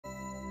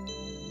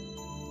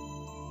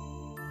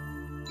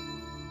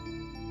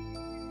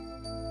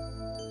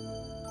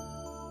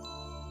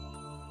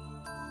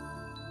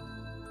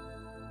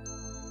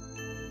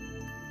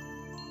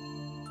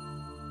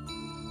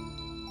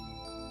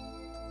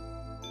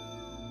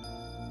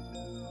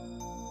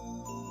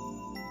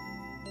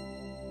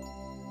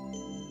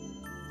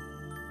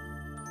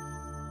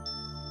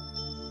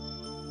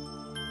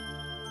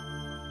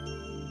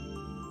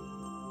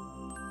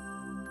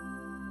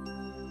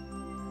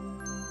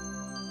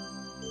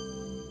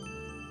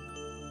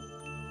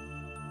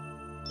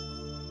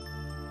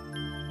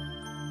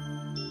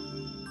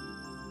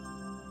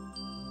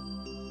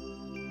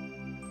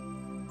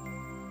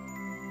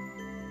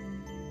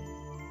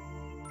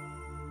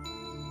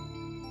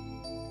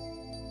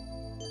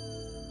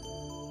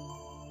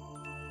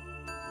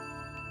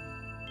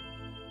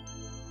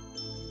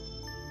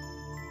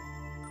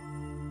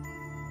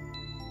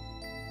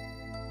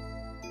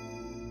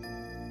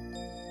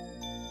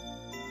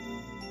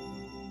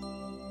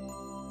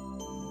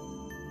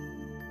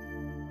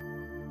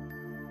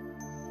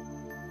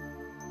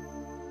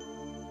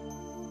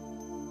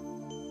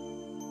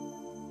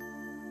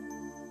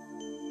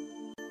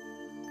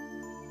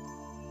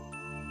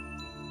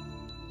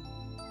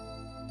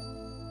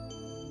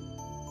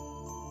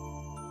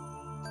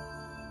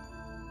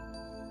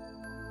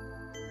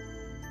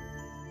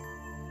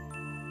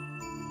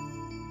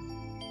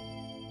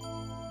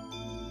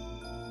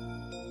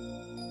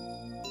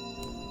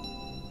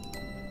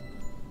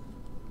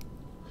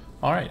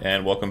All right,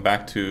 and welcome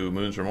back to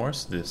Moon's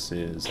Remorse. This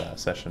is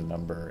session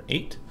number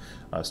 8,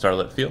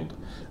 Starlit Field.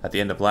 At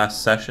the end of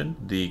last session,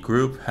 the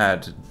group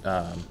had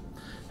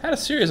had a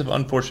series of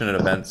unfortunate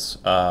events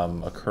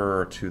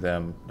occur to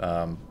them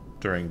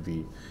during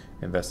the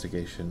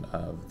investigation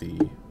of the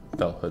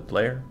Fellhood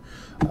Lair.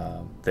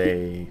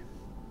 They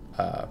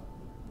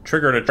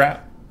triggered a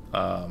trap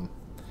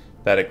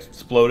that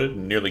exploded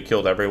and nearly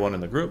killed everyone in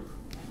the group.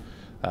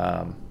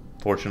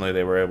 Fortunately,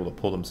 they were able to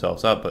pull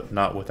themselves up, but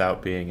not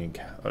without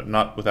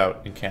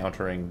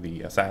encountering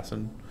the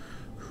assassin,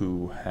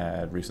 who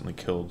had recently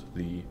killed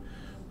the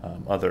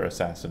other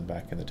assassin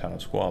back in the town of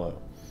Squallow.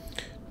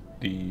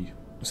 The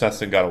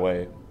assassin got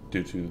away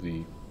due to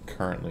the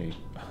currently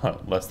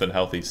less than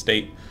healthy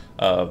state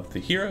of the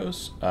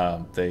heroes.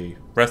 They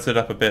rested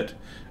up a bit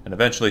and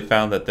eventually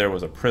found that there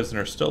was a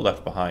prisoner still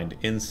left behind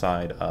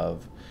inside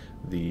of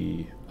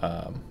the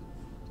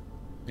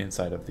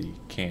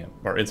camp,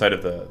 or inside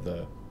of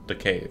the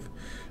cave.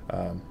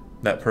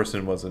 That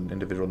person was an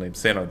individual named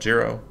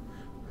Sanojiro,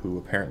 who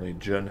apparently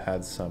Jun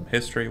had some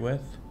history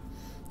with.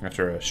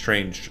 After a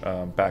strange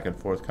back and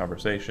forth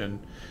conversation,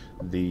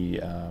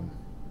 the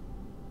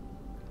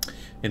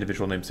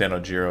individual named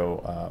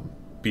Sanojiro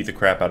beat the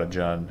crap out of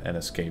Jun and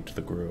escaped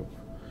the group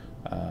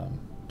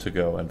to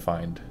go and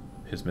find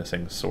his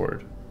missing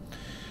sword.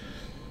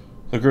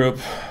 The group,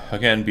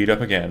 again beat up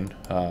again,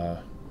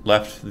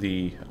 left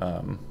the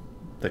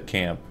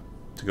camp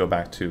to go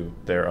back to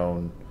their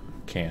own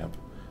camp,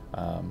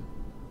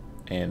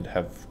 and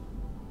have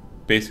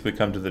basically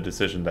come to the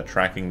decision that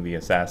tracking the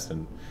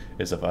assassin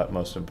is of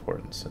utmost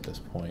importance at this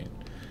point,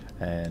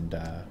 and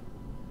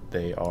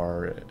they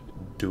are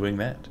doing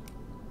that.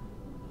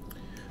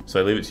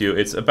 So I leave it to you.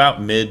 It's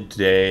about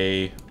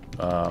midday,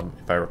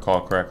 if I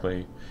recall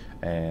correctly,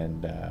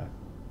 and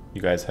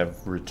you guys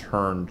have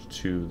returned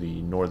to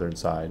the northern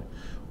side,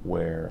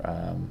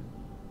 where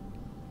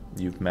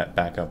you've met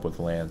back up with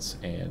Lance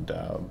and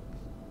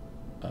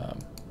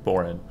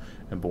Boren,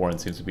 and Boren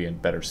seems to be in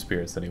better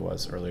spirits than he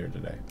was earlier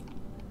today.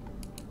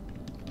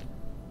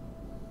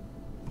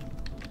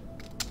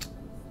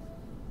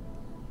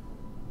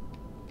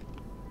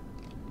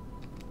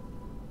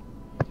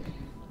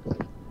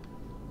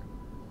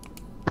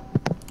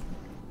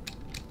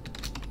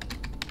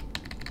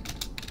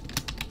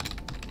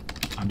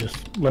 I'm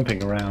just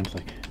limping around,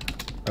 like,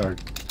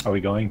 are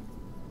we going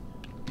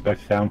back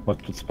to town?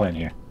 What's the plan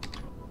here?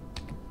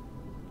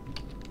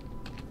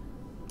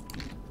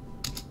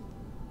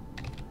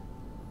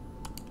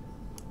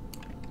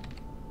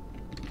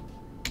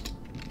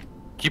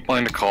 Keep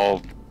wanting to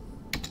call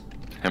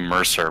him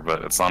Mercer,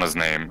 but it's not his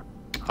name.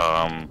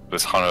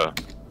 This hunter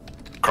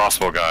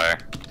crossbow guy.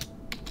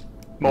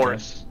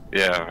 Morris.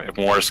 Yeah, if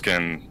Morris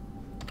can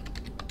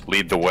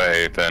lead the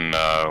way, then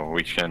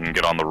we can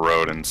get on the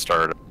road and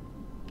start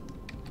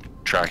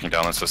tracking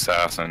down this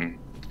assassin.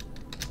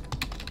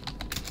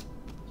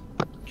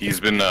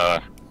 He's been,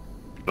 I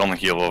don't think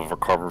he'll have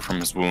recovered from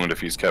his wound if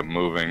he's kept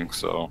moving,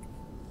 so.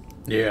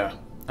 Yeah,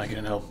 I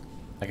can help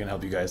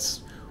you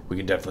guys. We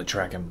can definitely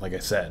track him, like I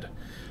said.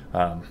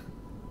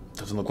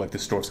 Doesn't look like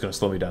this dwarf's going to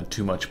slow me down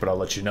too much, but I'll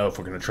let you know if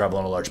we're going to travel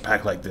on a large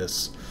pack like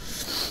this.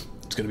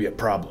 It's going to be a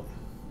problem.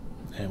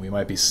 And we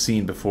might be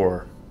seen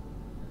before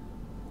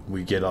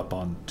we get up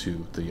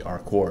onto our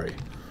quarry.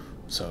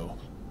 So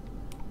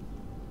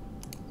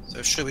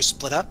should we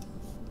split up?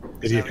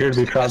 Did he appear to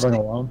be traveling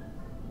alone?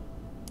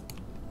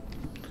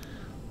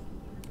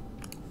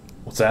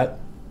 What's that?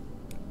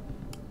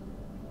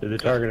 Did the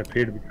target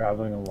appear to be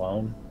traveling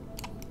alone?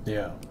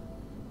 Yeah.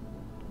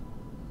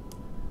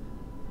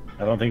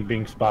 I don't think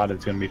being spotted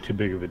is going to be too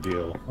big of a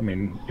deal. I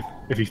mean,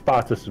 if he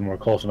spots us and we're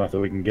close enough that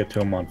we can get to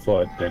him on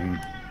foot,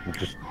 then we'll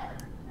just...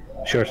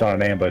 Sure, it's not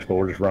an ambush, but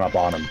we'll just run up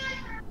on him.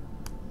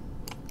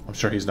 I'm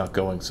sure he's not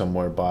going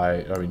somewhere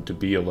to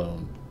be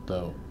alone,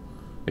 though.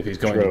 If he's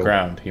going True. to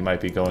ground, he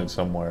might be going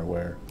somewhere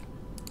where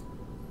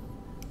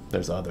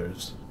there's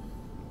others.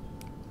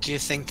 Do you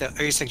think that?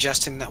 Are you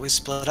suggesting that we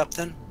split up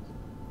then?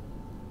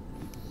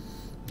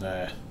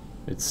 I'm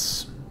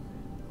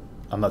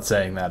not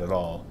saying that at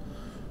all.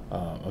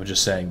 I'm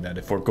just saying that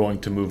if we're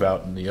going to move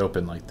out in the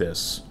open like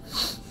this,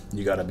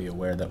 you got to be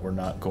aware that we're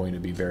not going to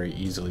be very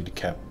easily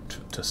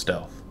kept to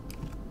stealth.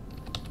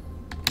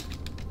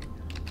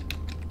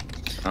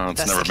 It's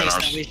That's never the been case,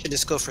 our. then we should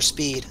just go for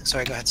speed.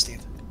 Sorry, go ahead,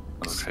 Steve.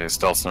 I was gonna say,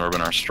 stealth's never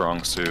been our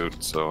strong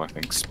suit, so I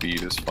think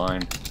speed is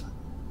fine.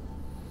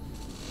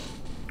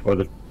 Or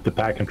the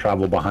pack can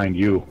travel behind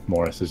you,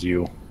 Morris, as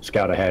you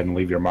scout ahead and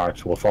leave your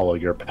marks. We'll follow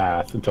your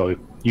path until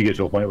you get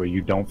to a point where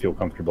you don't feel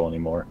comfortable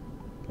anymore.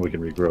 We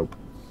can regroup.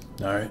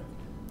 All right.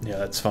 Yeah,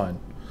 that's fine.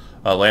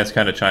 Lance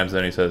kind of chimes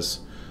in. He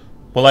says,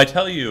 well, I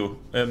tell you,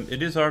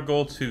 it is our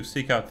goal to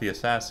seek out the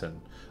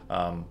assassin.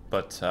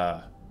 But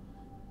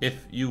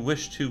if you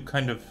wish to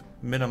kind of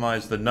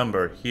minimize the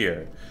number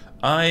here,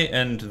 I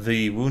and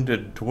the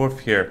wounded dwarf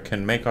here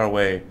can make our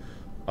way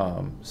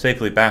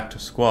safely back to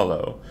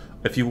Squallow.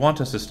 If you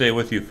want us to stay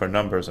with you for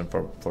numbers and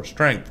for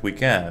strength, we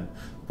can.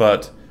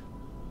 But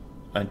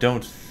I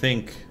don't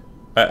think...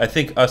 I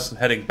think us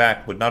heading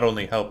back would not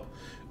only help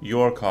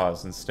your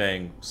cause in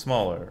staying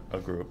smaller a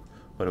group,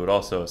 but it would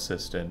also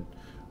assist in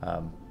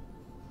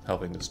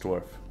helping this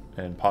dwarf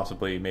and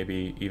possibly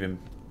maybe even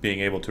being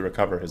able to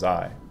recover his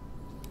eye.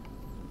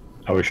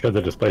 Are we sure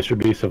the displacer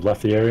beasts have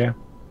left the area?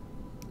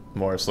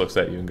 Morris looks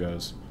at you and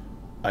goes,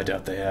 I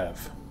doubt they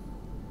have.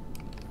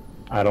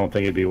 I don't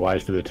think it'd be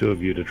wise for the two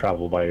of you to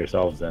travel by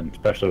yourselves then,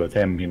 especially with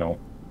him,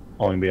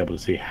 only be able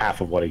to see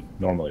half of what he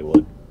normally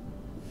would.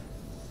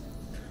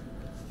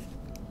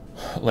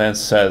 Lance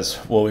says,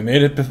 well, we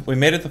made it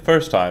the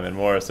first time, and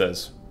Morris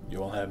says, you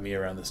won't have me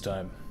around this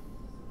time.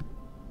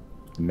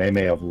 And they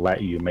may have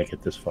let you make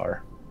it this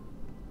far.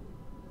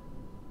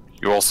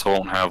 You also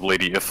won't have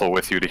Lady Ithel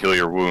with you to heal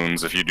your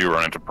wounds if you do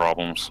run into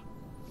problems.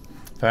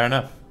 Fair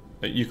enough.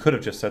 You could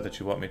have just said that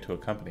you want me to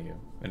accompany you.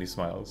 And he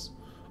smiles.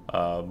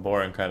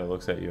 Morin kind of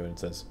looks at you and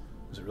says,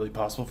 is it really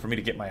possible for me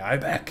to get my eye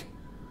back?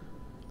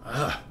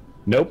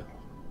 Nope.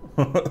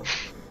 Not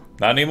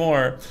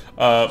anymore.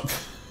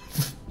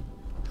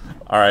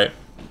 Alright.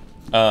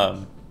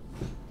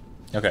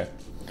 Okay.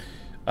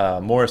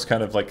 Morris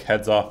kind of like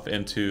heads off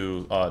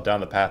into down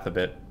the path a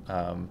bit,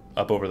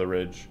 up over the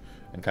ridge,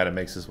 and kind of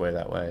makes his way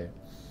that way.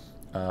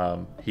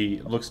 He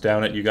looks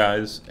down at you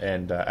guys,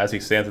 and as he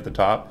stands at the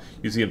top,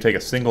 you see him take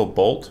a single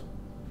bolt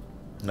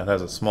that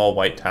has a small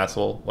white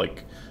tassel,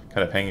 like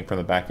kind of hanging from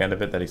the back end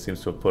of it that he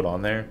seems to have put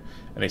on there,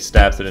 and he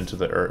stabs it into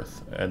the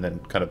earth, and then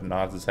kind of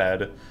nods his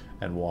head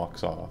and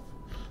walks off.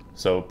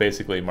 So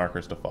basically,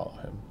 markers to follow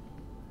him.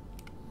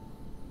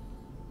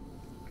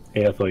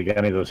 Hey, Ethel, you got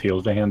any of those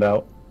heals to hand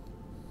out?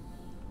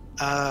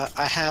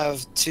 I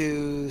have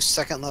two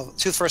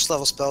first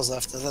level spells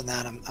left. Other than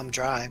that, I'm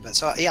dry. But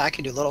so yeah, I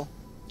can do little.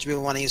 Do you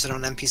want to use it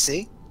on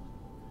NPC?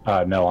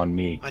 No, on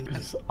me.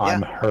 'Cause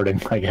I'm hurting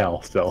like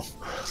hell. So.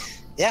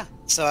 Yeah,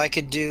 so I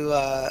could do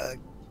the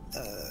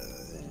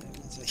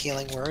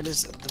healing word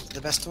is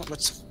the best one.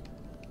 What's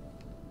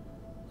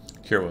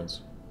Cure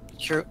wounds.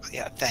 cure?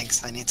 Yeah,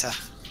 thanks. I need to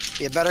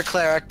be a better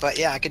cleric, but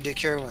yeah, I could do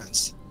cure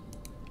wounds.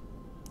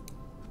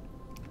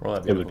 Roll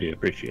that It would beautiful. be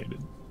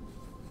appreciated.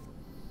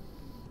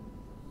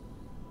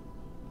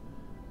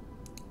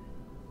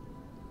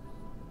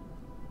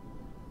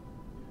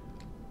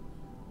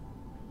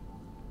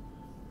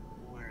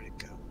 Where'd it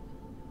go?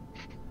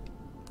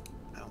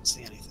 I don't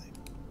see anything.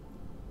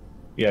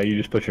 Yeah, you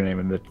just put your name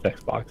in the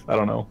text box. I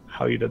don't know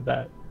how you did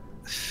that.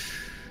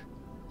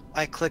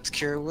 I clicked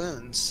cure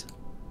wounds.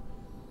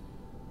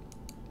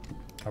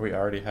 Are we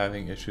already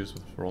having issues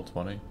with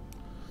Roll20?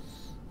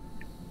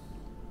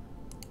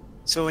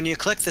 So when you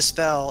click the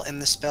spell in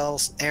the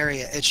spells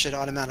area, it should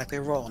automatically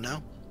roll,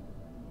 no?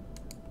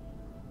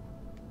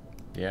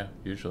 Yeah,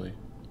 usually.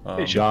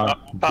 John,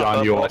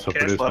 up you on also the cast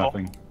produced level.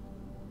 nothing.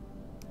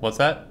 What's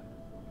that?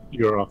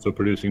 You're also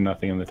producing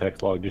nothing in the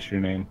text log, just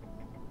your name.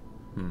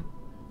 Hmm.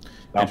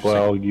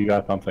 Well, you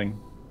got something.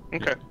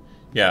 Okay.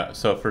 Yeah,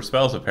 so for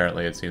spells,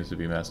 apparently it seems to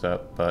be messed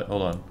up, but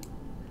hold on.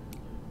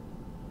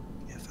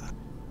 Yeah, fuck.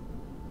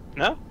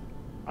 No?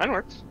 Mine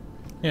works.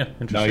 Yeah, No,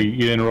 interesting. you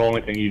didn't roll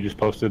anything. You just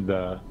posted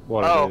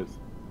what Oh. it is.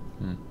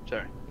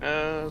 Sorry.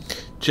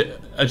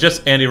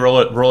 Just Andy, roll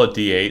a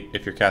d8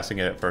 if you're casting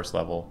it at first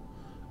level,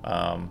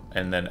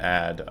 and then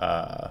add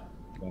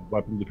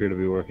Weapons appear to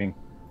be working.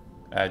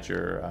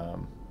 your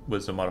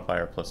wisdom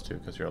modifier +2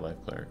 because you're a life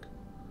cleric.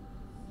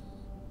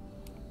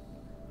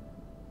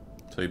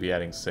 So you'd be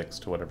adding 6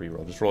 to whatever you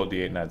roll. Just roll a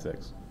d8 and add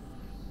 6.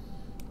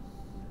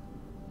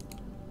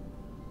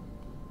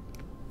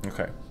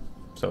 Okay.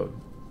 So,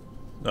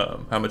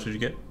 how much did you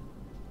get?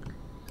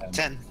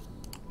 10.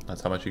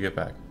 That's how much you get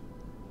back.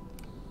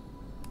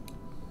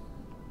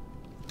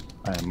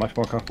 I am much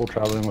more comfortable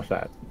traveling with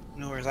that.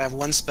 No worries. I have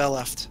one spell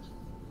left,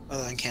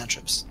 other than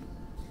cantrips.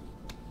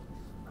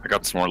 I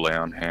got some more lay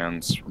on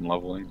hands from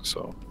leveling,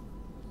 so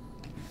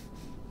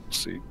we'll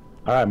see.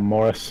 All right,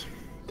 Morris,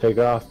 take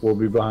off. We'll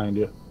be behind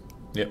you.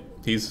 Yep,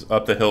 he's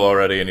up the hill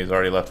already, and he's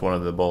already left one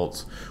of the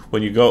bolts.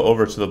 When you go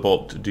over to the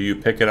bolt, do you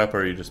pick it up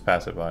or you just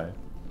pass it by?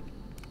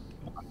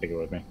 I'll take it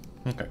with me.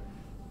 Okay,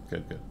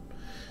 good.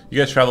 You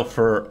guys travel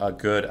for a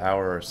good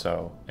hour or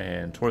so,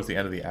 and towards the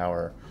end of the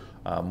hour,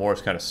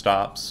 Morris kind of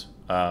stops,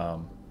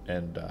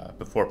 and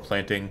before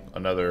planting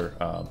another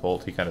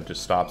bolt, he kind of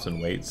just stops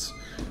and waits.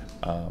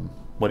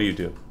 What do you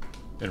do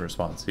in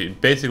response?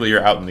 Basically,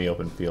 you're out in the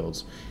open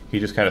fields. He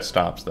just kind of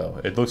stops, though.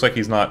 It looks like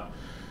he's not...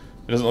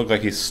 It doesn't look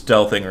like he's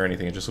stealthing or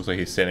anything. It just looks like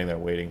he's standing there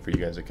waiting for you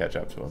guys to catch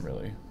up to him,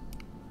 really.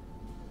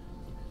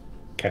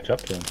 Catch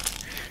up to him.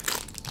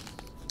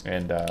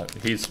 And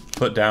he's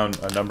put down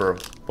a number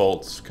of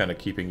bolts, kind of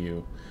keeping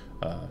you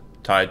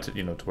tied to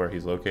to where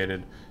he's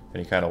located.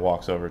 And he kind of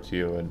walks over to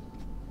you and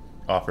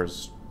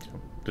offers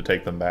to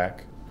take them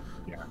back.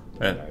 Yeah.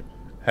 And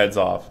heads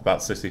off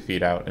about 60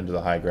 feet out into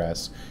the high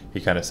grass.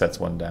 He kind of sets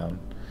one down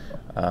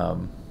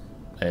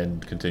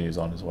and continues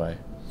on his way.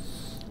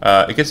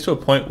 It gets to a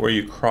point where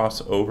you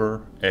cross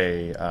over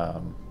a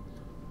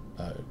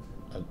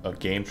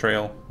game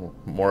trail,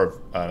 more of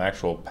an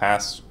actual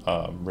pass,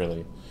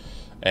 really.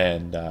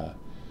 And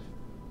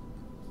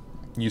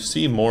you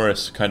see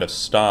Morris kind of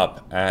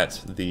stop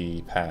at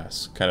the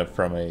pass, kind of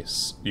from a...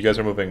 You guys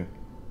are moving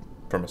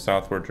from a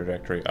southward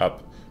trajectory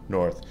up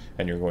north,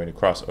 and you're going to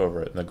cross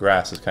over it. And the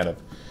grass is kind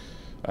of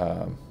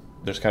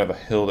there's kind of a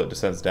hill that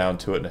descends down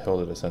to it and a hill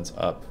that descends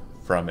up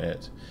from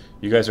it.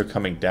 You guys are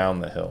coming down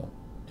the hill,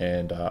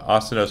 and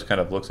Ostanos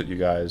kind of looks at you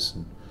guys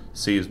and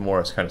sees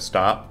Morris kind of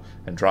stop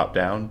and drop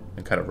down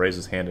and kind of raise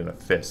his hand in a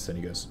fist, and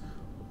he goes,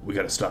 "We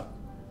gotta stop."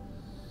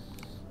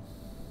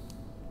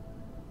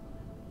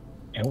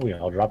 And we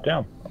all drop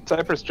down.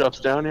 Cypress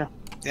drops down, yeah.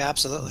 Yeah,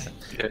 absolutely.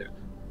 Yeah.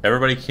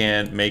 Everybody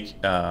can make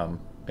a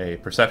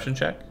perception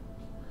check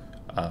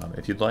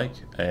if you'd like,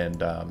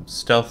 and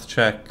stealth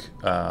check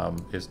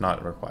is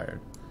not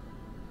required.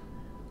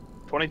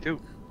 22.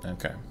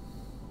 Okay.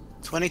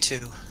 22.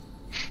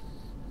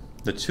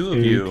 The two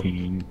of you,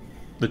 18.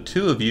 the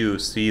two of you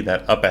see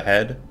that up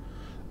ahead,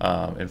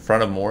 in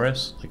front of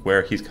Morris, like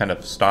where he's kind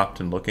of stopped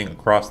and looking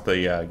across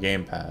the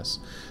game pass,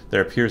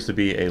 there appears to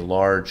be a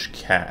large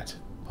cat,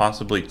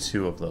 possibly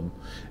two of them,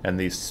 and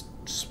these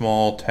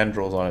small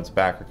tendrils on its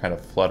back are kind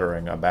of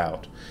fluttering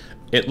about.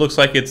 It looks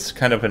like it's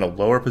kind of in a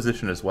lower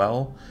position as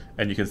well,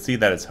 and you can see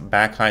that its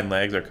back hind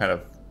legs are kind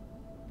of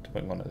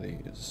doing one of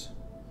these.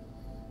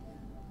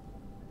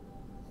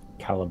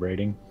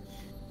 Calibrating.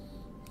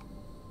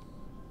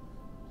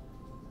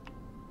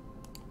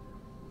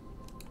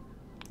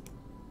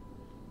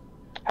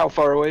 How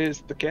far away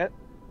is the cat?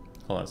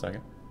 Hold on a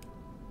second.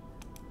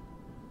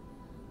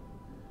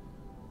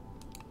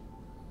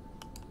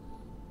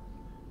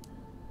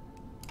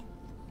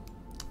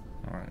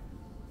 All right.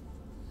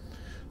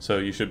 So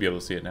you should be able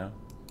to see it now,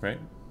 right?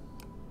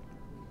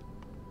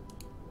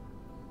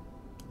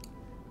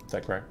 Is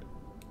that correct?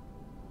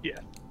 Yeah.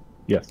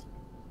 Yes.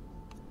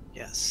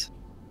 Yes.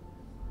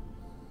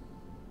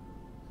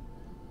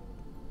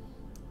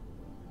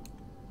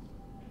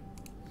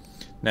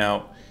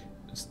 Now,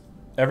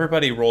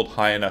 everybody rolled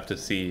high enough to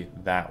see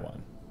that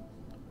one.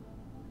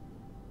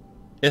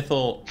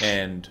 Ithel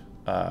and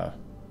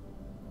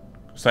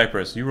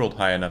Cypress, you rolled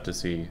high enough to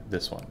see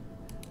this one.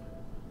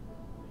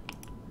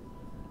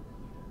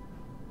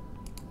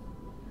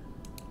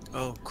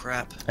 Oh,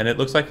 crap. And it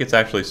looks like it's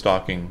actually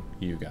stalking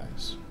you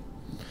guys.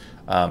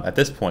 At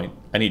this point,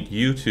 I need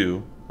you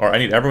to, or I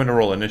need everyone to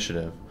roll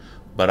initiative,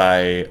 but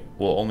I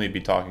will only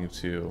be talking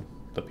to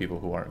the people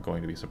who aren't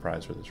going to be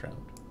surprised for this round.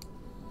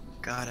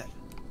 Got it.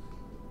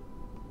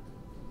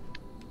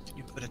 Can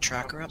you put a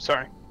tracker up?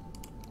 Sorry.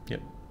 Yep.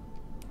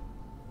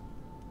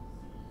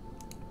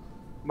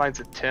 Mine's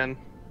a 10.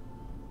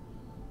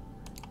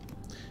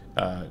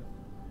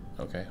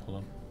 Okay, hold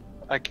on.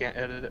 I can't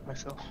edit it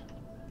myself.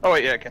 Oh,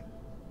 wait, yeah, I can.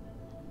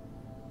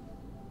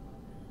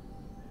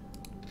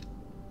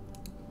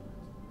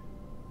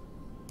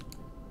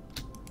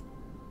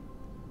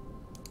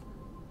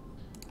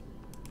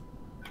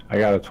 I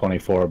got a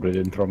 24, but it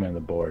didn't throw me on the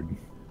board.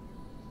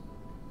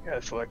 You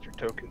gotta select your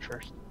token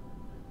first.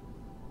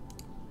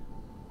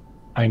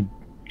 I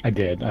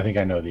did. I think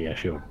I know the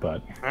issue,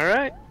 but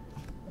Alright.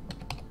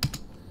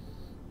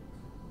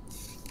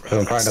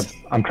 so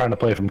I'm trying to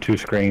play from two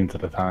screens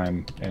at a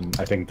time, and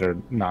I think they're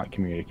not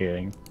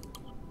communicating.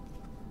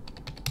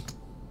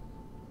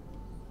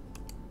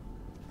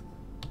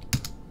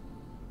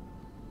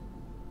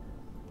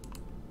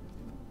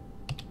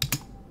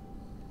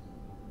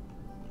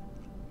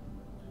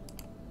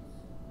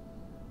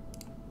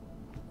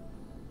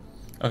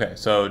 Okay,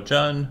 so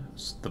John,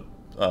 the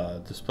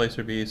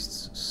Displacer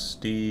Beasts,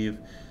 Steve,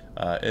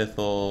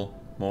 Ithel,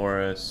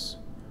 Morris,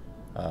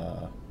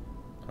 I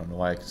don't know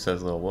why it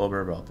says Little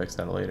Wilbur, but I'll fix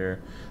that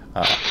later.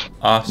 No,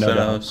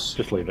 Ostanos,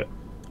 just leave it.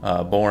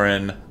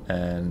 Boren,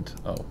 and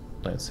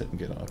let's sit and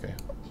get on. Okay.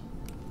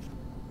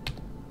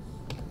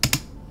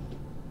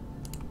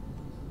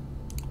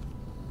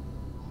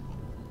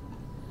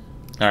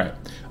 All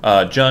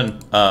right,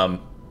 John,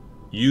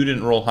 you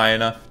didn't roll high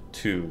enough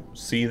to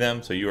see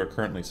them, so you are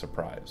currently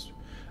surprised.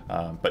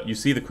 But you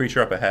see the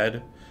creature up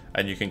ahead,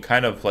 and you can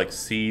kind of like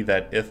see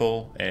that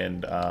Ithel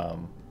and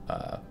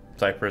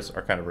Cypress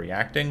are kind of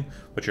reacting,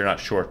 but you're not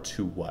sure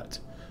to what.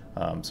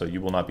 So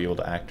you will not be able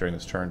to act during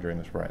this turn during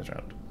the surprise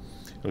round.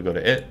 It'll go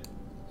to it.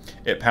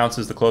 It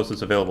pounces the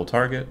closest available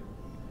target.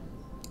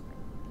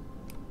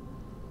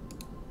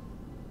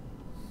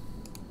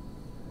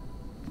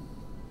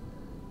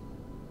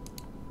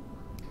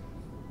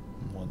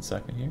 One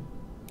second here.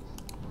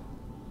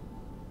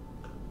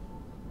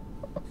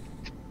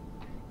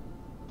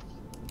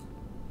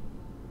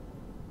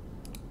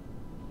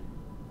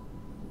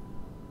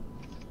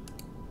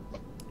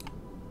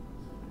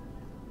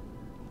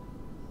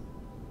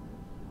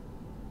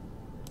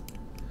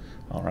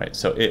 All right,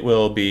 so it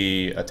will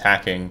be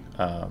attacking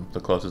the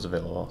closest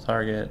available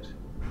target.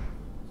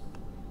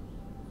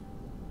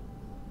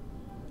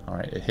 All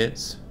right, it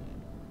hits.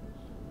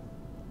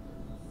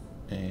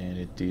 And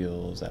it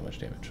deals that much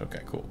damage. Okay,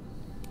 cool.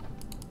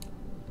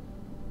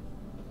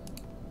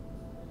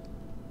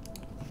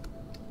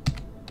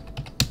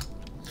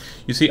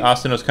 You see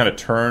Ostanos kind of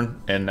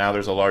turn, and now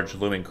there's a large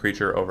looming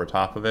creature over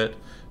top of it,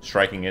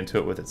 striking into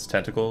it with its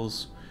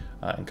tentacles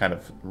and kind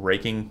of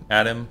raking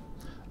at him.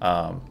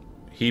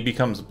 He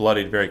becomes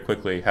bloodied very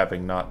quickly,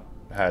 having not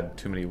had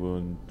too many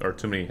wounds or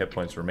too many hit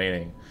points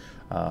remaining.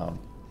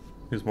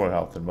 He was more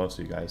health than most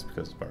of you guys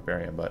because he's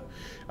barbarian, but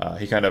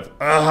he kind of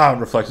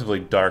reflexively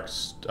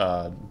ducks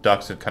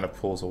and kind of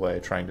pulls away,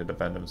 trying to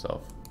defend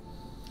himself.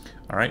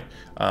 All right,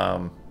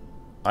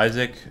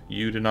 Isaac,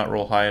 you did not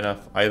roll high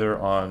enough either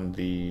on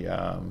the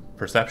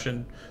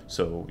perception,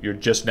 so you're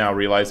just now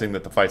realizing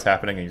that the fight's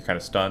happening, and you're kind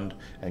of stunned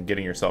and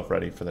getting yourself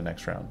ready for the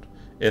next round.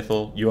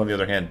 Ithel, you on the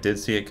other hand did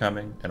see it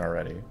coming and are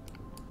ready.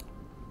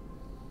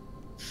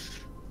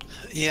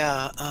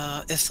 Yeah,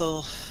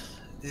 Ithel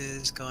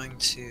is going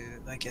to.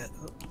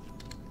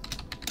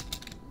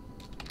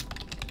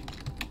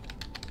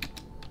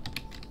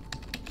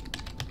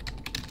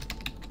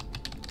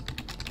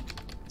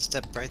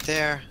 Step right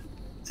there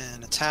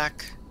and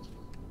attack.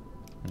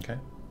 Okay.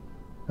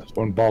 That's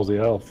one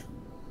ballsy elf.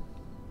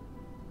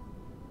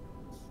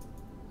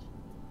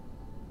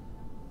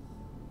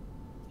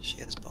 She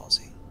is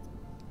ballsy.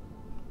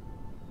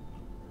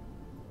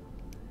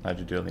 How'd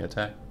you do on the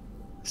attack?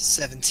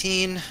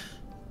 17.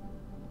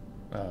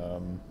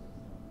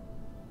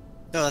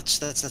 No,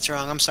 that's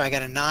wrong. I'm sorry. I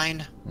got a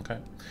 9. Okay.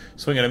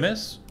 Swing and a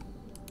miss.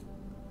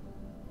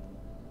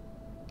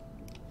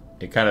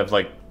 It kind of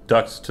like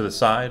ducks to the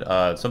side.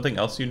 Something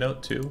else you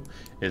note too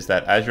is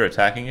that as you're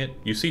attacking it,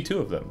 you see 2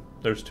 of them.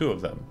 There's 2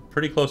 of them,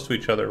 pretty close to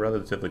each other,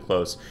 relatively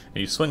close, and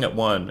you swing at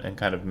one and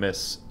kind of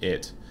miss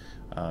it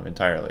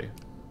entirely.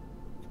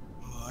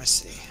 Oh, I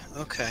see.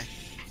 Okay.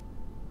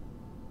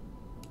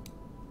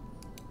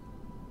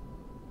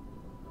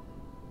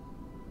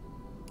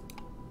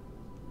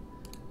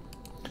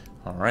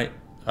 All right.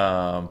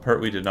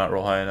 Pertwee did not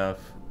roll high enough,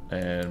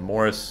 and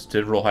Morris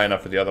did roll high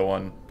enough for the other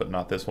one, but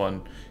not this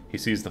one. He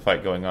sees the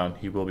fight going on.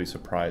 He will be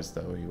surprised,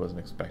 though. He wasn't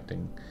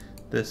expecting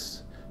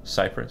this.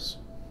 Cypress.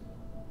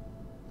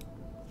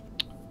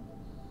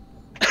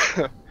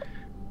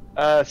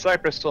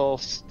 Cypress will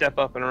step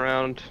up and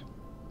around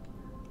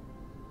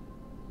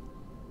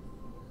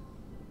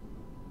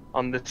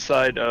on this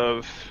side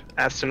of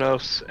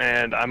Astanos,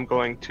 and I'm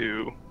going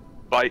to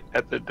bite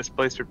at the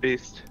Displacer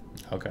Beast.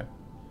 Okay.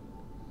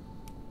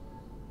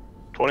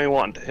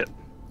 21 to hit.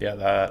 Yeah,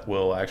 that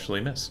will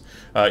actually miss.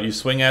 You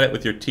swing at it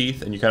with your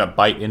teeth, and you kind of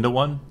bite into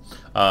one,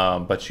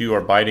 but you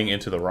are biting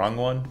into the wrong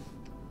one.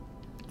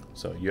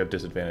 So you have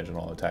disadvantage on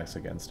all attacks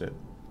against it.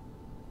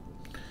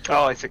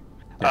 Oh, I see.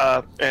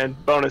 Yeah. And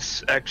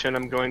bonus action,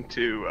 I'm going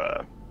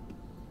to...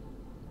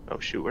 oh,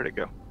 shoot, where'd it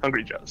go?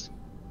 Hungry Jaws.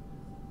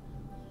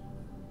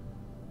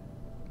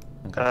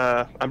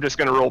 Okay. I'm just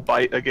going to roll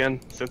bite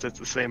again, since it's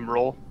the same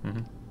roll.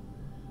 Mm-hmm.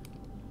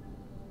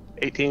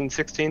 18,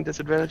 16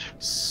 disadvantage.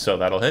 So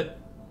that'll hit.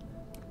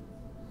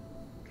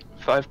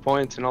 5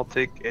 points, and I'll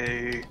take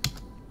a...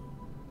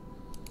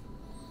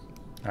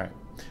 All right.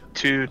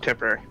 2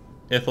 temporary.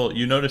 Ithel,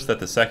 you notice that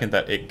the second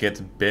that it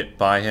gets bit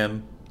by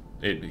him,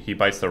 he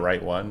bites the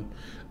right one,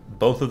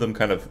 both of them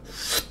kind of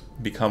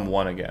become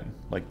one again.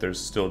 Like there's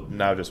still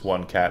now just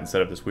one cat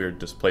instead of this weird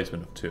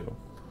displacement of 2.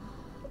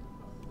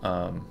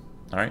 All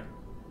right.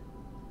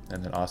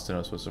 And then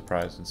Ostanos was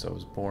surprised, and so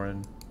was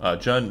Boren.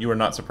 Jun, you were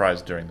not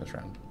surprised during this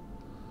round.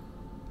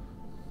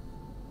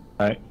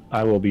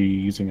 I will be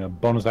using a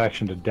bonus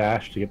action to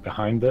dash to get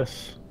behind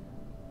this.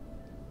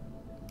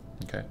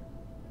 Okay.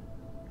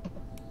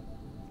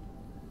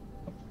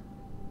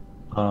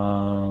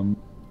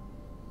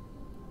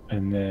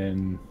 And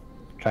then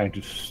trying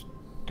to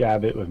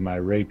stab it with my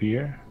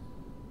rapier.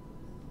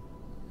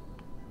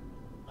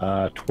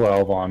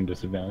 12 on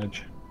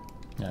disadvantage.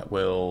 Yeah,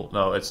 will...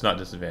 No, it's not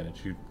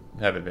disadvantage. You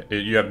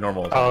have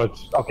normal attack. Oh,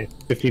 it's... Okay,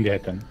 15 to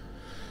hit then.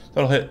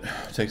 That'll hit.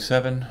 Take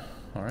 7.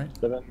 All right.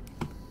 7.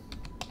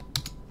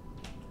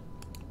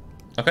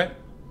 Okay.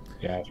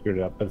 Yeah, I screwed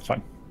it up, but it's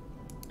fine.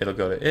 It'll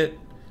go to it.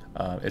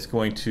 It's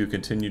going to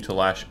continue to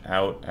lash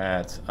out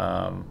at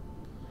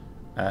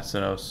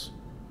Astanos.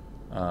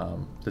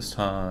 This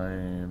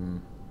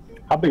time...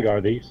 How big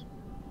are these?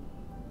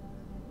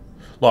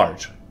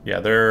 Large. Yeah,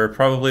 they're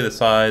probably the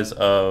size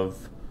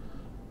of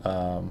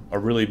a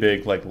really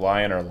big like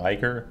lion or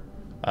liger,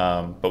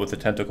 but with the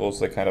tentacles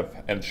they kind of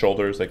and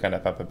shoulders they kind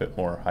of have a bit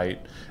more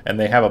height, and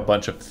they have a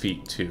bunch of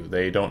feet too.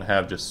 They don't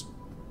have just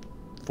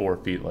 4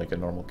 feet like a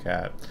normal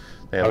cat.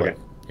 They have Okay.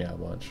 a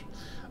bunch.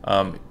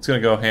 It's gonna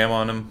go ham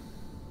on him.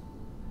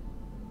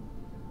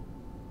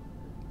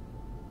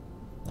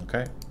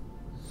 Okay.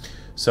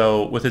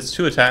 So with its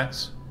 2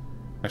 attacks,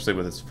 actually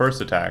with its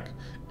first attack,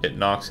 it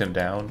knocks him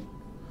down.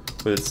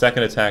 With its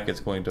second attack, it's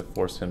going to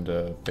force him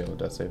to fail a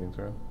death saving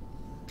throw.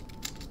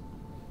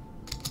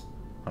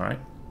 Alright.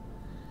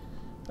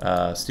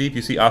 Steve,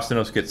 you see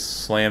Ostanos gets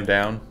slammed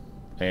down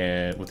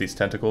and with these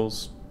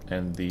tentacles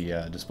and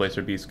the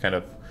Displacer Beast kind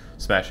of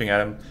smashing at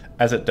him.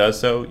 As it does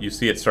so, you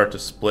see it start to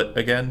split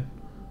again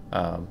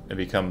and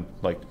become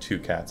like 2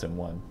 cats in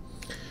one.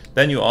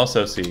 Then you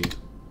also see,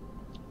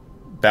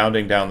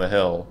 bounding down the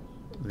hill,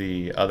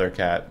 the other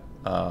cat,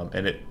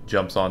 and it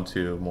jumps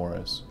onto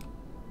Morris.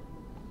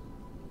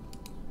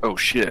 Oh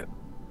shit.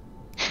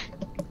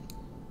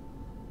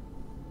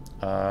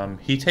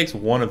 He takes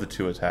one of the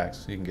 2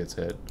 attacks. He gets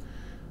hit.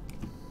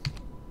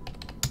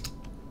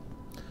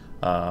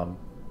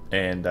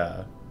 and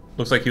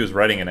looks like he was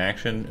readying an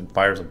action and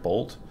fires a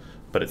bolt,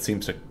 but it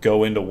seems to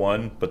go into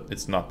one, but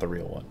it's not the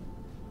real one.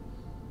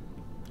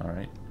 All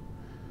right.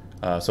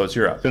 So it's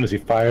your up. As soon as he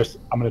fires,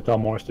 I'm going to tell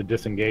Morris to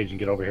disengage and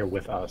get over here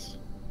with us.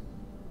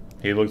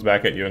 He looks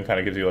back at you and kind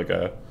of gives you like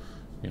a,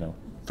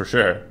 for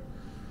sure.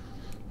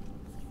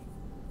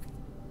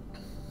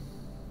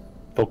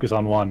 Focus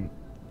on 1.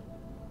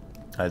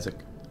 Isaac.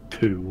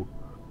 2.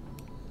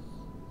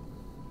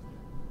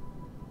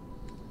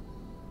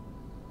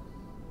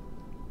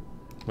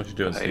 What you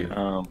doing, Steve?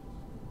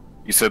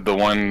 You said the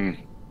one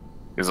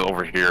is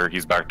over here.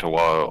 He's back to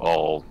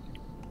all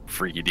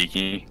freaky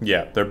deaky.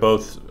 Yeah, they're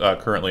both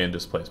currently in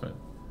displacement.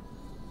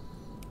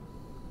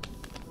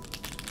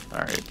 All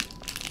right.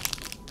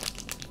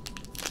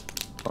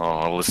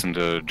 I'll listen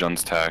to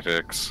Jun's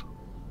tactics,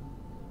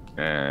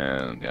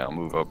 and yeah, I'll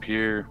move up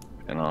here,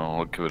 and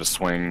I'll give it a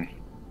swing.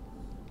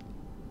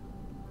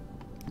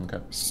 Okay.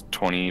 It's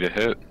 20 to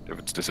hit if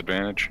it's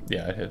disadvantage.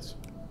 Yeah, it hits.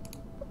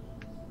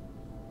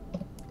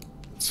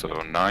 So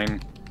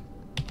 9.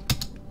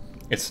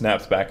 It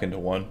snaps back into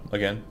 1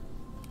 again.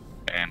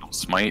 And I'll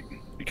smite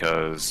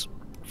because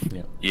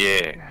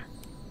yeah.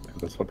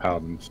 That's what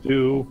paladins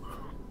do.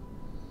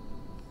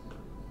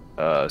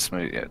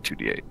 Smite, yeah,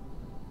 2d8.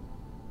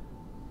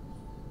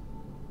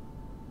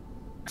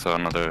 So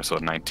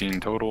 19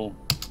 total.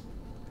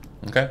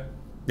 Okay.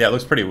 Yeah, it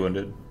looks pretty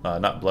wounded.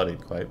 Not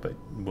bloodied quite, but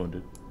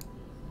wounded.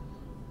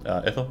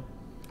 Ithel?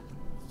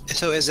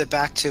 So is it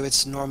back to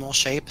its normal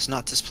shape? It's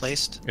not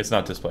displaced? It's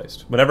not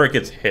displaced. Whenever it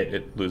gets hit,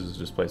 it loses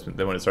displacement.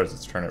 Then when it starts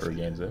its turn, it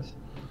regains it.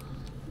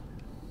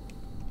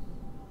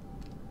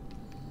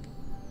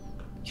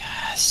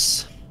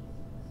 Yes.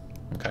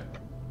 Okay.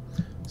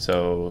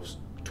 So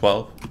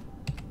 12.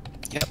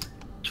 Yep.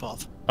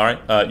 12. All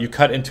right. You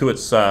cut into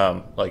its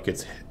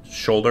its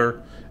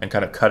shoulder and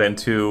kind of cut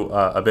into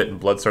a bit, and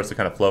blood starts to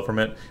kind of flow from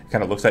it. It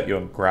kind of looks at you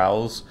and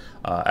growls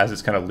as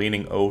it's kind of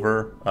leaning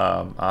over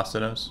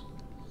Ostinos.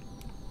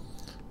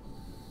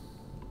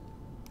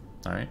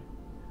 All right.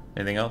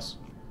 Anything else?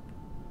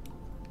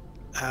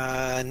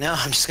 No,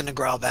 I'm just gonna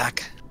growl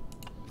back.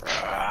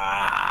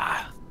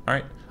 All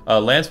right.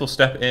 Lance will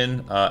step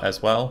in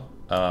as well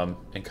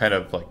and kind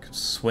of like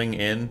swing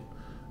in.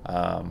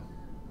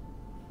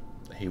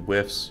 He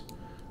whiffs.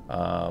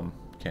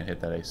 Can't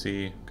hit that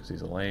AC because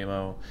he's a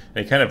lame-o.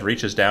 And he kind of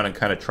reaches down and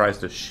kind of tries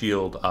to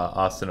shield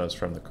Ostinos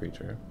from the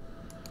creature.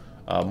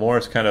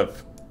 Morris kind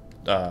of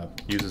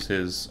uses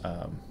his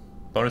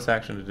bonus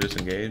action to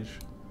disengage.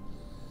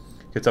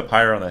 Gets up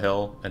higher on the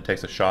hill and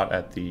takes a shot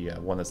at the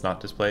one that's not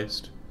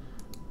displaced.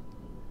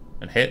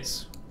 And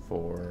hits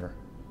for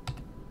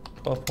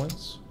 12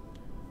 points.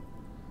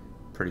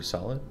 Pretty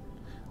solid.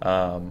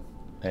 Yeah,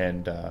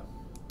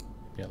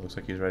 looks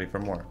like he's ready for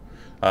more.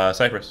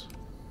 Cypress.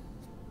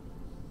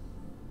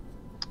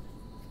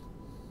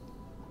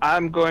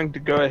 I'm going to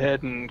go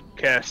ahead and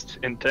cast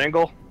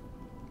Entangle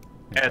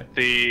at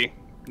the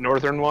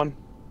northern one.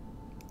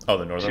 Oh,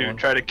 the northern one?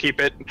 To try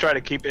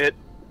to keep it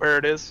where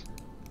it is.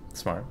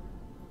 Smart.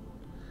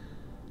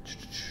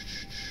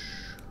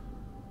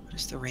 What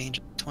is the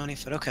range? 20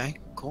 foot. Okay,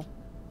 cool.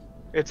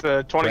 It's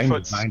a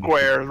 20-foot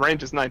square.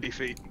 Range is 90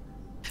 feet.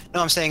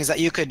 No, I'm saying is that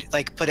you could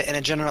like put it in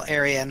a general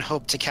area and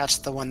hope to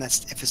catch the one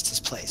that's if it's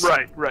displaced.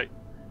 Right.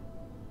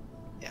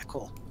 Yeah,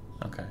 cool.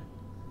 Okay.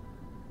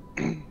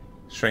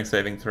 Strength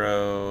saving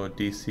throw,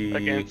 DC...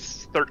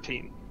 Against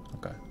 13.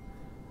 Okay.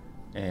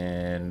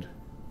 And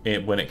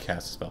when it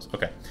casts spells.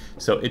 Okay.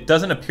 So it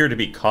doesn't appear to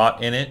be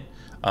caught in it.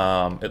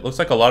 It looks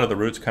like a lot of the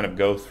roots kind of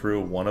go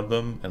through one of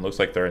them and looks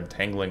like they're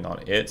entangling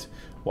on it,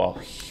 while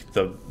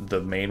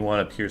the main one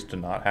appears to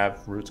not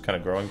have roots kind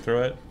of growing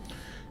through it.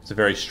 It's a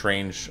very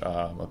strange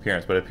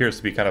appearance, but it appears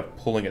to be kind of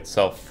pulling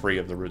itself free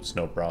of the roots,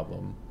 no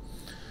problem.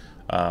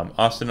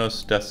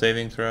 Ostinos death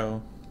saving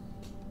throw.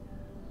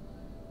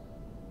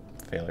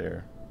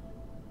 Failure.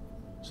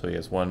 So he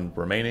has 1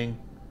 remaining.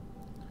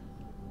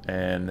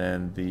 And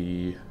then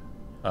the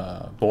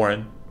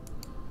Borin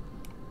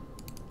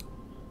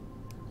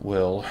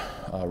will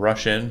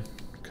rush in,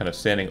 kind of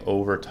standing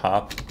over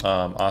top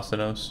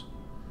Ostinos.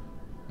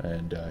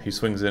 And he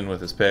swings in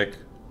with his pick,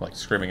 like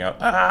screaming out,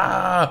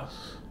 "Ah!"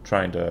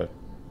 trying to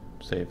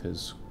save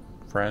his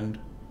friend.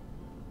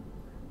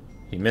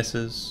 He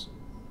misses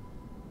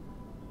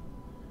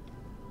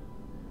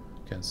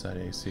against that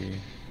AC.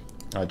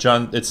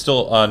 John, it's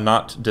still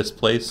not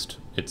displaced.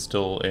 It's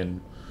still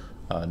in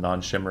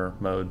non-shimmer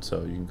mode,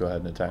 so you can go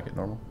ahead and attack it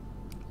normal.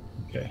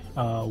 Okay,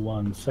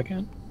 1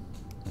 second.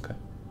 Okay.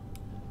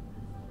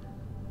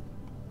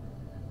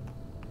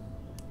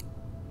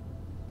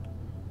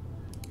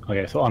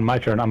 Okay, so on my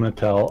turn, I'm going to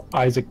tell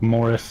Isaac,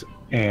 Morris,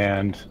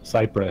 and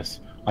Cypress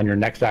on your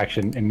next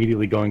action,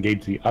 immediately go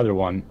engage the other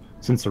one.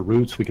 Since the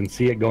roots, we can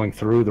see it going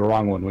through the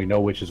wrong one. We know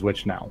which is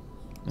which now.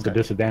 So the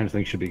disadvantage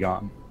thing should be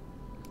gone.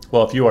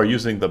 Well, if you are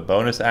using the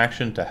bonus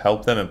action to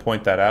help them and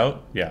point that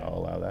out, yeah, I'll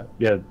allow that.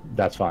 Yeah,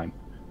 that's fine.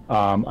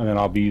 And then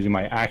I'll be using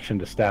my action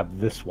to stab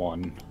this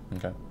one.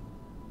 Okay.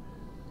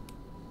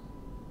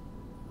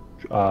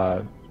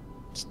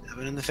 Stab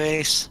it in the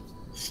face.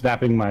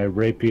 snapping my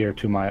rapier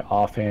to my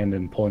offhand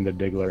and pulling the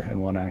diggler in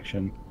one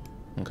action.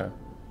 Okay.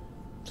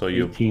 So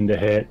you 18 to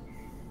hit.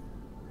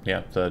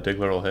 Yeah, the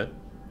Diggler will hit.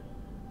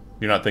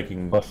 You're not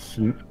thinking. Plus,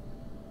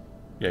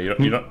 Yeah,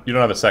 you don't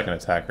have a second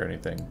attack or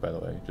anything, by the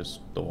way. Just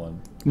the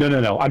one.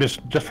 no. I'm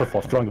just for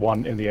fluff, throwing the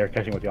one in the air,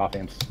 catching with the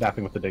offhand,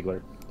 snapping with the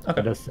diggler.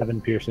 Okay. It does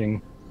 7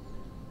 piercing.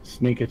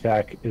 Sneak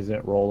attack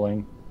isn't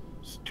rolling.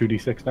 It's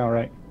 2d6 now,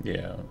 right?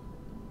 Yeah.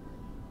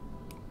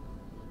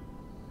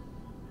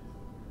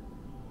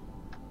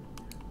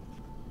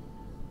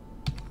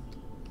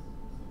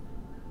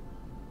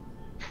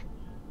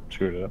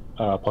 Screwed it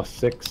up. Plus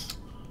 6.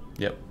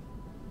 Yep.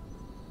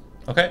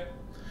 Okay.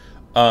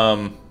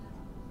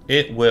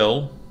 It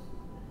will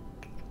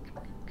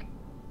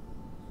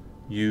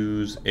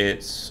use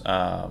its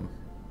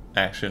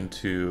action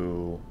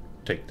to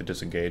take the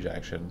disengage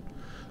action,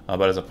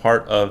 but as a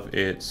part of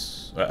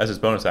as its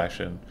bonus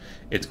action,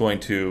 it's going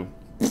to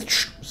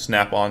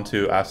snap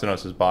onto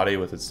Astanos' body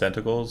with its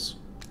tentacles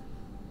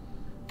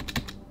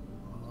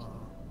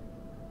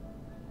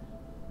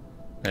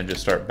and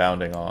just start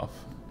bounding off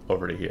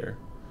over to here.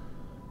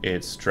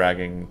 It's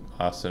dragging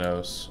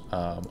Astanos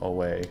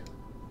away.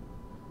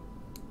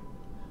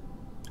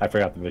 I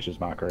forgot the Vicious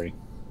Mockery.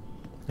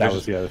 That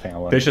was the other thing I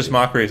wanted. Vicious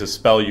Mockery is a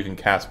spell you can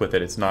cast with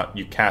it. It's not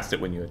you cast it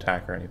when you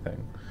attack or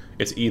anything.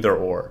 It's either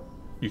or.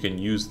 You can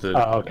use the.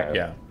 Oh, okay.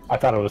 Yeah. I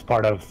thought it was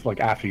part of like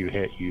after you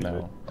hit, use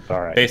No. it.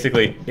 All right.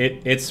 Basically,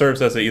 it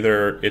serves as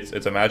either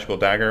it's a magical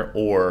dagger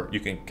or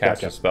you can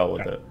cast Gotcha. a spell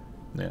with Okay. it.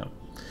 Yeah.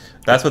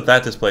 That's what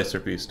that Displacer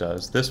Beast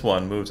does. This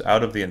one moves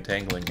out of the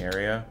entangling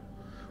area,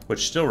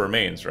 which still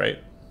remains,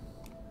 right?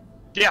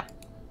 Yeah.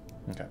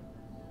 Okay.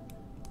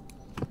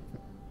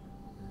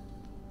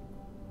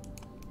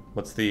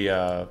 What's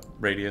the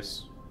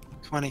radius?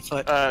 20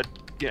 foot.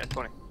 Yeah,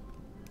 20.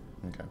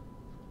 Okay.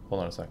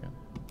 Hold on a second.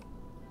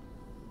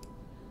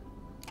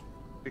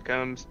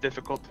 Becomes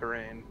difficult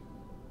terrain.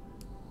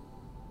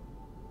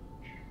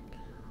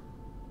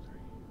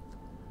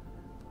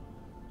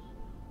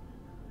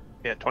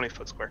 Yeah,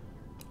 20-foot square.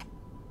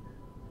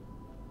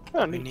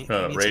 Oh, we neat. need,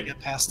 No, we need to get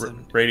past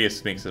them.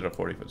 radius makes it a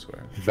 40-foot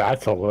square.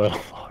 That's a little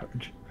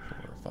large.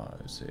 4,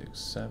 5, 6,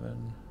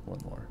 7. One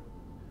more.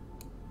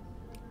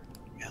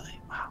 Really?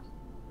 Wow.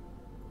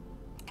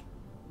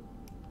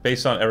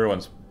 Based on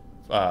everyone's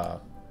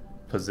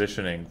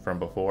positioning from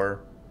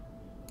before,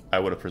 I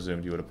would have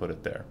presumed you would have put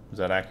it there. Is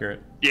that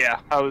accurate? Yeah,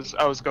 I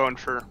was going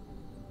for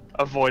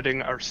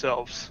avoiding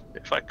ourselves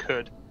if I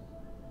could.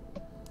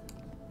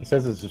 It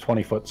says it's a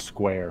 20-foot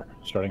square,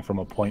 starting from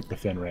a point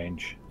within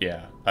range.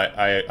 Yeah,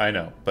 I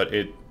know, but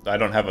I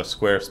don't have a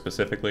square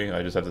specifically.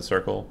 I just have the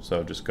circle,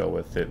 so just go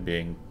with it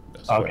being a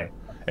square. Okay.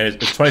 And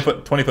it's 20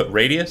 foot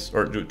radius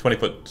or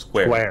 20-foot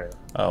square? Square.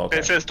 Oh, okay.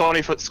 It says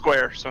 20-foot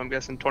square, so I'm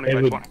guessing 20 It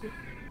by would- 20.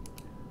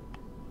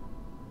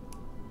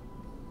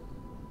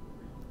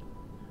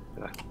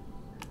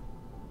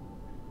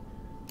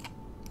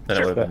 Then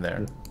it would have been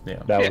there.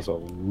 Yeah. That Yeah. was a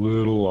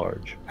little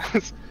large.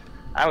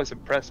 I was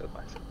impressed with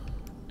myself.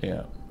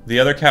 Yeah. The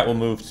other cat will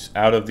move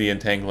out of the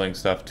entangling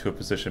stuff to a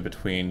position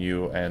between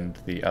you and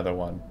the other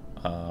one.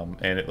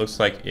 And it looks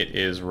like it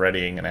is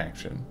readying an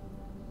action.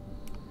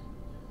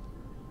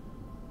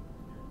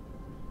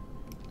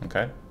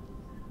 Okay.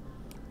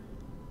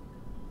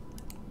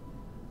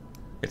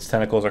 Its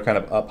tentacles are kind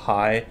of up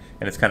high,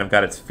 and it's kind of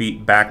got its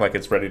feet back like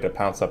it's ready to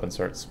pounce up and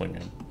start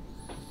swinging.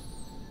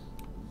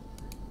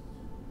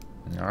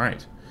 All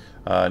right.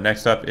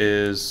 Next up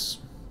is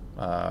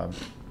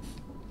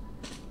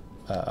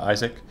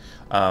Isaac.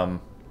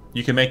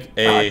 You can make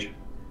a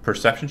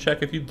perception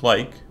check if you'd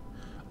like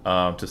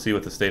to see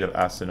what the state of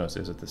Astanos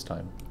is at this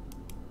time.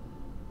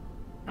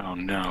 Oh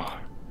no,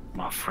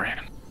 my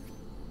friend.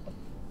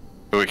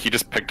 Wait, he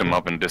just picked him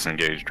up and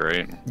disengaged,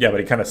 right? Yeah, but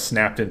he kind of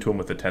snapped into him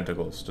with the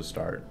tentacles to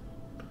start,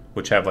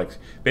 which have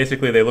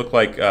basically they look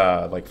like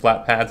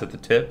flat pads at the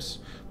tips,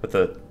 but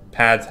the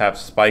pads have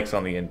spikes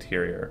on the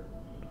interior.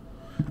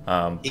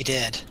 He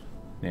did.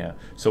 Yeah.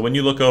 So when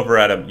you look over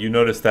at him, you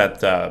notice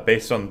that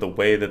based on the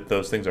way that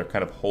those things are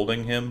kind of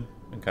holding him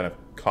and kind of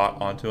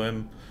caught onto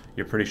him,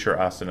 you're pretty sure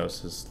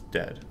Astanos is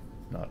dead,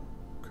 not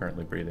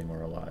currently breathing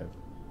or alive,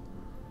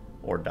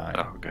 or dying,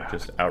 Oh, God.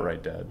 just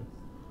outright dead.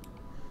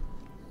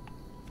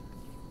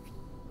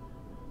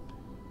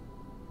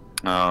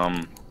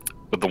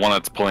 But the one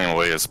that's pulling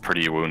away is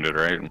pretty wounded,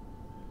 right?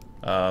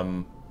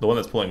 The one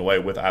that's pulling away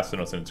with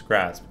Astanos in its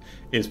grasp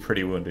is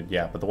pretty wounded,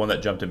 yeah, but the one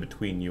that jumped in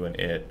between you and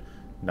it,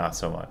 not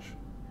so much.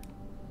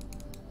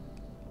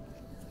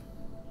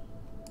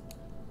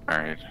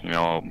 Alright,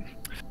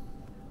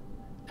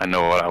 I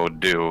know what I would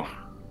do,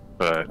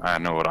 but I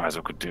know what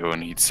Isaac would do,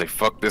 and he'd say,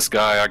 fuck this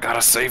guy, I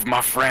gotta save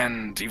my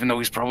friend, even though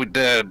he's probably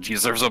dead. He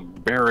deserves a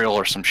burial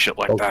or some shit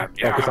like that.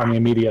 Focus on the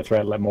immediate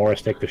threat. Let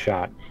Morris take the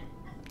shot.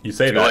 You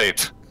say Too that.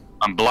 late.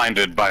 I'm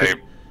blinded by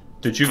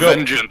Did you go?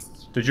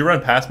 vengeance. Did you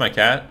run past my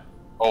cat?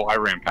 Oh, I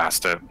ran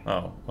past it.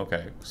 Oh,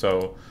 okay. So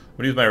I'm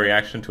gonna use my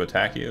reaction to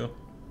attack you.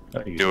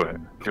 Do it.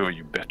 Do it,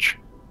 you bitch.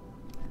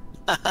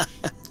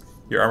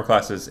 Your armor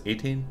class is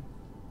 18.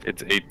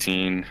 It's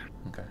 18.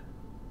 Okay.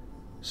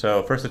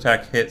 So first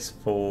attack hits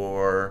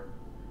for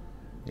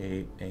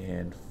 8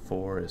 and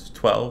 4 is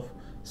 12.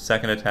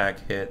 Second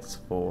attack hits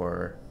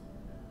for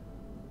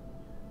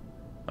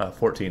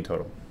 14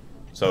 total.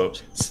 So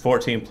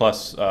 14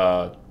 plus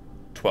 12.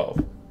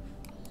 So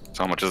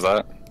how much is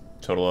that?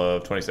 Total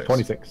of 26.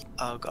 26.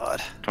 Oh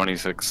god.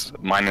 26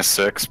 minus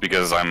 6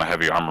 because I'm a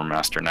heavy armor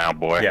master now,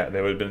 boy. Yeah,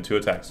 there would have been 2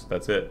 attacks.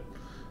 That's it.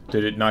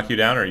 Did it knock you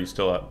down, or are you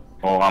still up?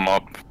 Oh, I'm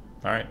up.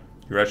 All right.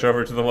 You rush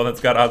over to the one that's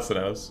got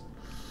Otsunos.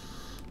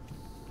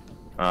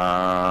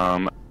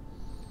 And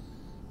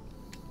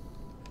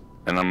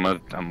I'm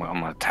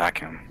gonna attack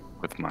him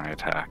with my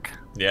attack.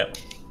 Yeah.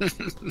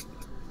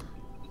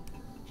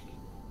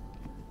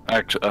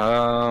 Actually,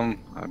 I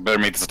better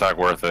make this attack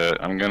worth it.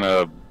 I'm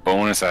gonna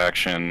bonus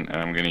action, and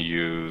I'm gonna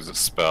use a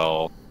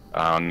spell.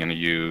 I'm gonna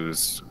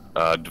use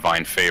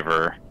Divine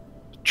Favor,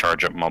 to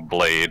charge up my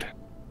blade.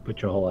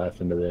 Put your whole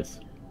ass into this.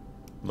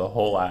 The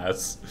whole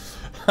ass.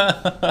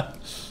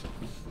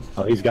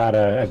 Oh, he's got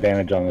an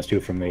advantage on this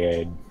too from the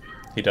aid.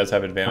 He does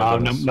have advantage. Oh,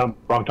 on no, this. no,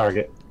 wrong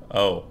target.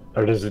 Oh.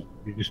 Or does it?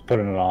 You just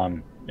putting it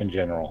on in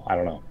general? I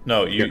don't know.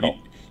 No, yeah,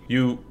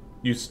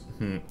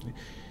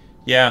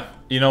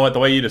 you know what? The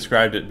way you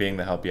described it being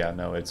the help, yeah,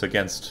 no, it's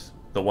against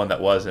the one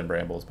that was in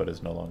Brambles, but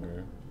is no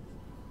longer.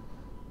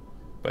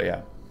 But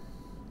yeah.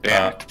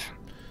 Damn it.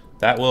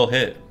 That will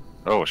hit.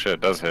 Oh shit,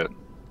 it does hit.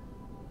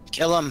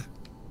 Kill him.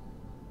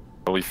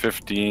 Probably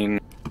 15.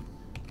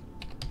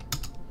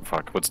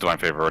 Fuck, what's Divine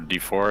Favor? A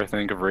D4, I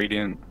think, of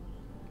Radiant?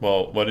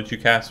 Well, what did you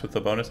cast with the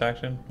bonus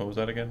action? What was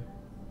that again?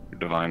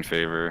 Divine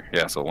Favor.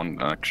 Yeah, so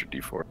 1 extra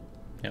D4.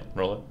 Yeah,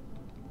 roll it.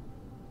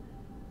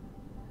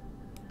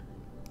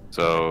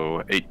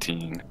 So,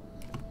 18.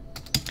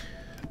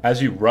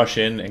 As you rush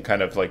in and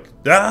kind of like,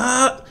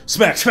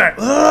 smack,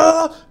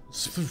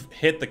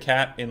 hit the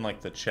cat in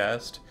like the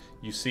chest,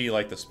 you see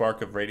like the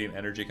spark of radiant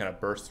energy kind of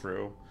burst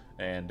through,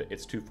 and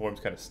its 2 forms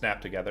kind of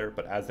snap together,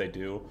 but as they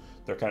do,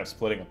 they're kind of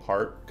splitting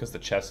apart because the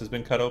chest has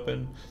been cut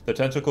open. The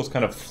tentacles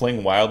kind of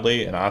fling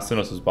wildly, and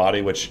Astinos'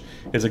 body, which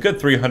is a good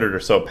 300 or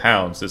so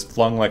pounds, is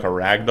flung like a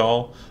rag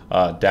doll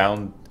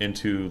down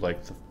into like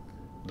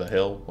the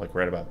hill, like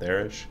right about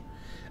there-ish.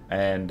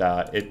 And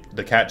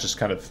the cat just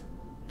kind of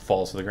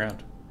falls to the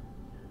ground.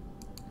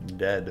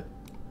 Dead.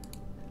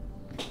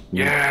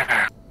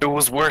 Yeah, it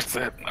was worth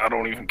it. I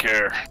don't even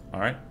care.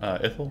 Alright,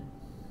 Ithel?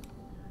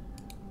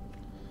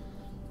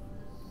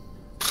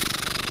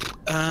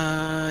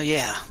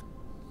 Yeah.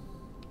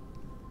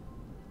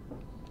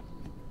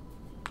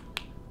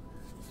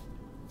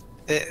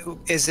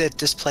 Is it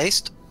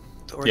displaced?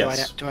 Or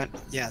Yes. do I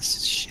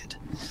yes, shit.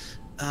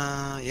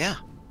 Yeah.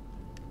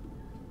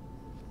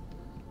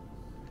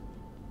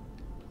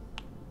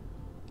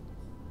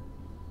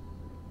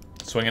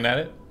 Swinging at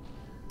it?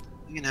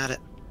 Looking at it.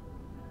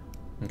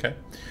 Okay.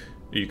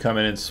 You come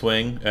in and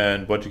swing,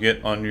 and what'd you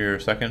get on your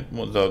second,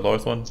 the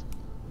lowest one?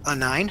 A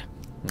 9.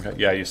 Okay,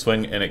 yeah, you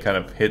swing, and it kind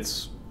of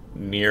hits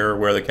near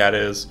where the cat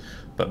is,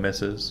 but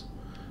misses.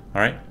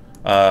 Alright.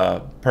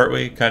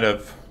 Pertwee kind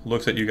of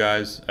looks at you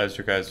guys as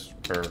you guys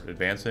are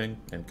advancing,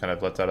 and kind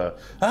of lets out a,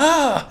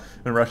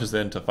 and rushes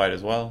in to fight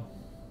as well.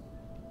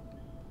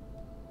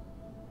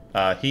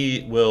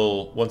 He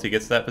will, once he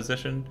gets to that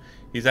position,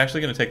 he's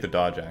actually going to take the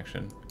dodge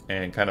action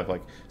and kind of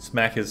like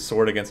smack his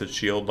sword against its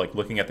shield, like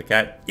looking at the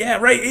cat. Yeah,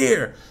 right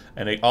here!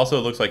 And it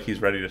also looks like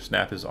he's ready to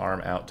snap his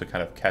arm out to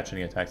kind of catch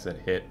any attacks that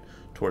hit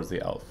towards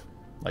the elf.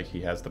 Like he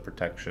has the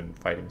protection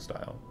fighting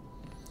style.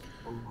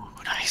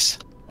 Ooh, nice.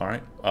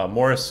 Alright,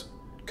 Morris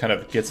kind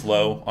of gets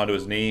low onto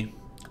his knee,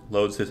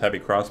 loads his heavy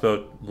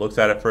crossbow, looks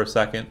at it for a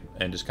second,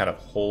 and just kind of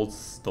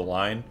holds the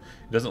line.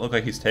 It doesn't look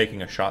like he's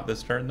taking a shot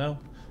this turn, though,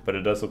 but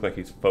it does look like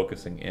he's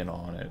focusing in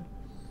on it.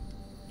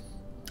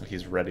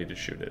 He's ready to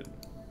shoot it.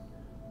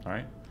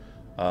 Alright.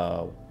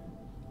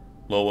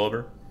 Low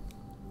over.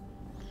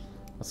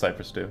 What's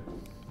Cypress do?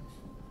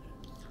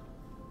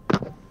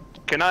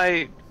 Can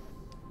I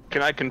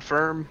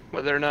confirm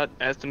whether or not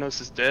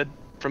Astanos is dead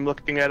from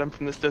looking at him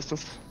from this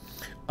distance?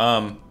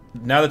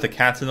 Now that the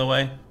cat's in the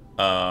way,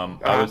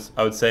 I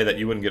would say that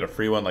you wouldn't get a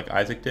free one like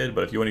Isaac did,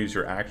 but if you want to use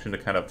your action to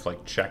kind of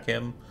like check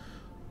him,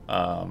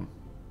 yeah,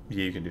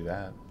 you can do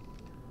that.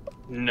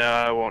 No,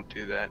 I won't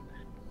do that.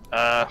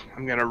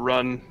 I'm gonna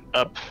run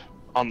up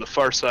on the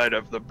far side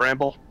of the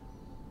bramble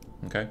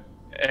Okay.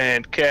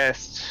 and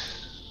cast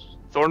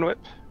Thorn Whip.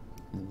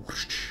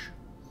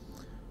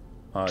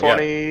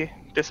 20 Yeah,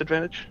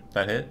 disadvantage.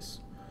 that hits.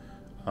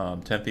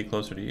 10 feet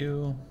closer to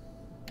you.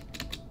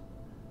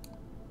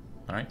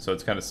 Alright, so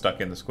it's kind of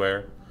stuck in the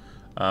square.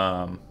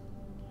 When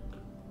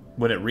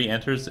it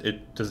re-enters,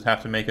 does it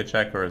have to make a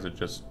check, or is it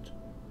just...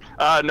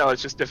 No,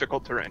 it's just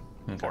difficult terrain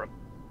for him.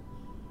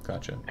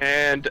 Gotcha.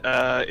 And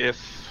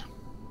if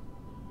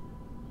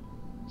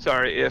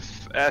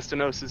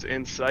Astanos is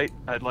in sight,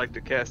 I'd like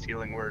to cast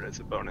Healing Word as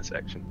a bonus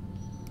action.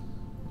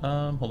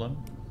 Hold on.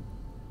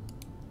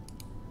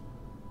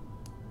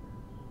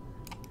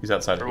 He's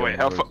outside of Or wait, healing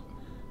how word. far?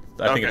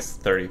 I think Okay. it's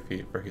 30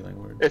 feet for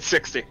healing word. It's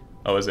 60.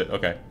 Oh, is it?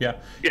 Okay. Yeah.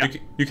 Yeah.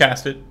 You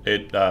cast it.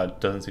 It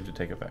doesn't seem to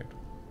take effect.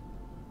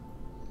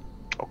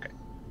 Okay.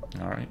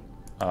 All right.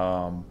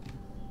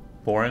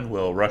 Boren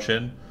will rush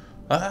in.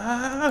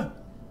 Ah!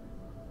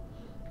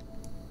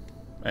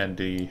 And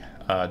he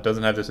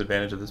doesn't have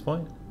disadvantage at this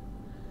point.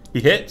 He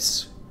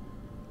hits.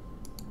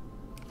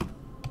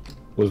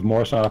 Was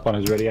Morris not up on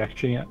his ready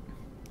action yet?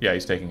 Yeah,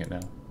 he's taking it now.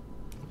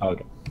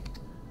 Okay.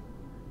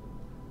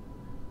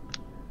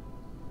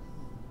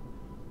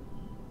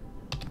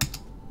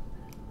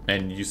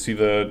 And you see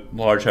the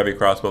large heavy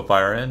crossbow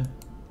fire in.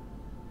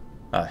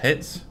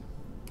 Hits.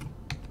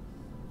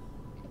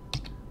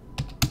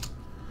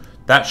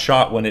 That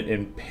shot, when it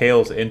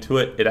impales into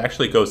it, it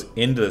actually goes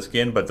into the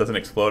skin, but doesn't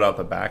explode out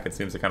the back. It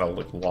seems to kind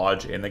of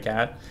lodge in the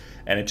cat,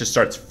 and it just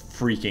starts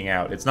freaking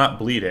out. It's not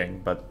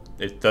bleeding, but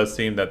it does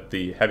seem that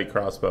the heavy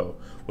crossbow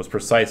was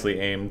precisely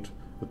aimed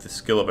with the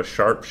skill of a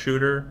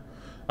sharpshooter,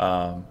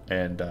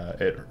 and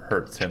it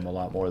hurts him a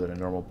lot more than a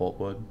normal bolt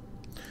would.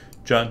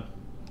 John?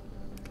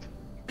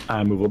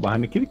 I move up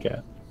behind the kitty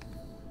cat.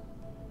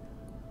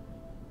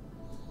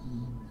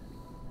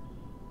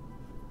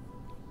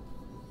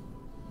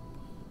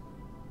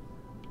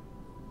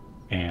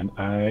 And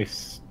I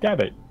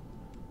stab it.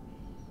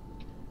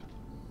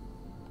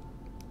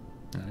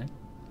 Alright.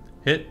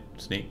 Hit,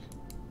 sneak.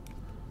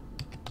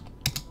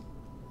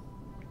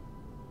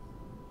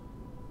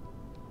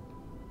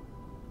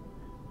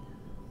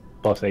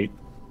 +8.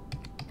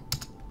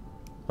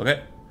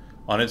 Okay.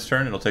 On its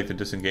turn, it'll take the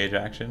disengage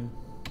action.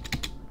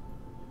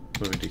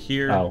 Moving to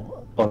here.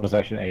 Oh, bonus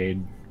action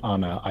aid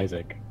on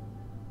Isaac.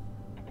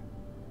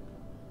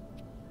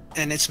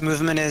 And its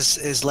movement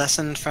is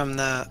lessened from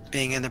the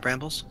being in the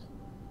brambles?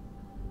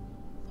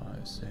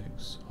 5,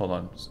 6. Hold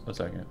on a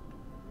second.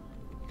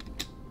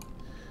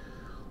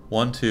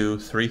 1, 2,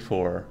 3,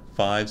 4,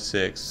 5,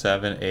 6,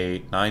 7,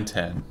 8, 9,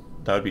 10.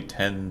 That would be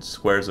 10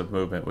 squares of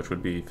movement, which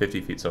would be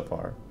 50 feet so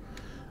far.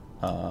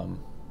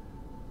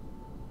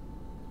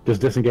 Does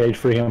disengage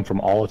free him from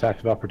all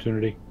attacks of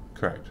opportunity?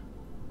 Correct.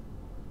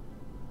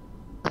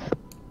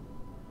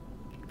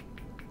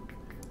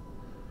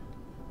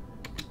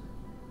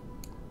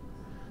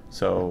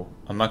 So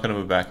I'm not going to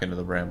move back into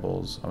the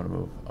brambles. I'm going to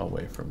move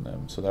away from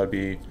them. So that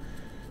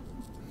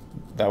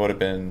would have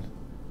been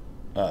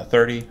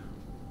 30,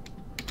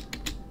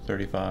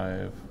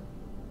 35.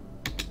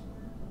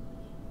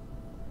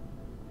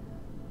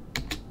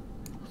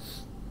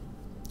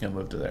 And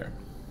move to there.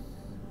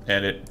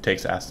 And it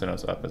takes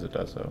Astanos up as it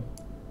does so.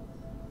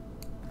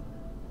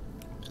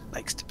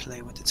 Likes to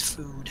play with its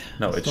food.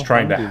 No, it's so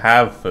trying to hungry.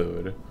 have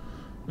food.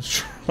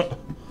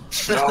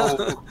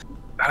 No,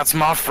 that's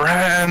my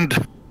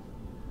friend.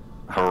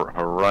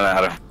 I run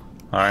at him,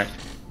 Alright.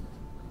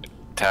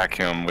 attack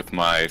him with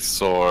my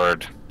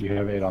sword. You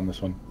have 8 on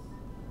this one.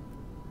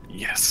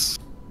 Yes.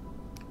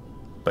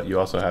 But you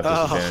also have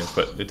Oh. disadvantage,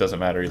 but it doesn't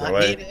matter either Not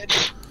way. needed.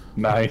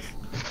 Nice.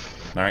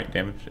 Alright,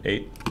 damage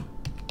 8.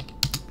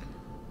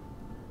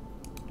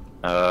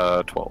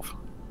 12.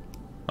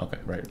 Okay,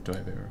 right. Do I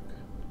have favor?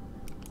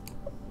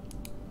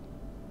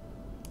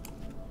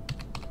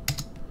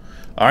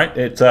 Alright,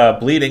 it's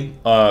bleeding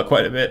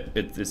quite a bit.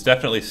 It's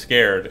definitely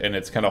scared, and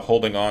it's kind of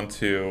holding on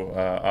to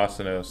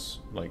Astanos,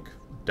 like,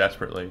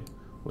 desperately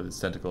with its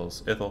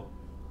tentacles. Ithel.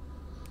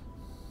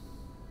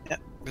 Yeah,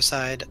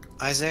 beside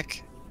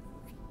Isaac.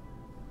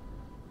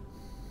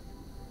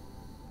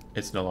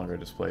 It's no longer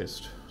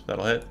displaced.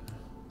 That'll hit.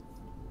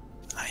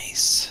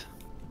 Nice.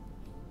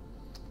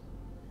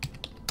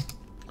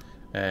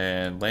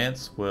 And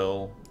Lance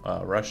will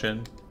rush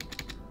in.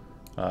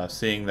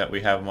 Seeing that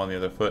we have him on the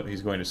other foot,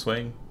 he's going to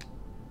swing.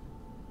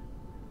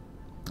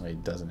 He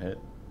doesn't hit.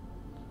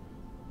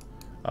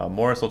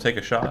 Morris will take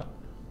a shot.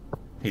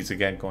 He's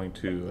again going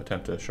to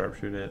attempt to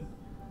sharpshoot it.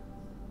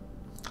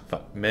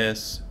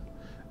 Miss.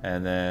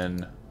 And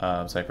then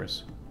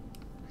Cypress.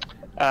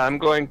 I'm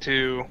going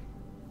to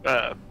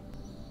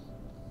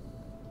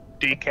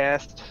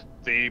decast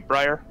the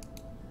briar,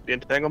 the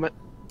entanglement,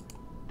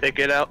 take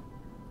it out.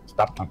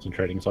 Stop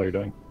concentrating, that's all you're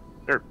doing.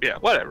 Or yeah,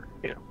 whatever.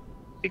 You know,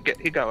 he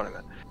got what I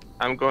meant.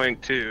 I'm going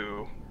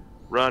to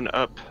run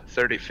up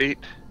 30 feet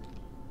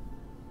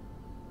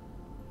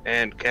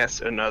and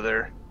cast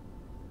another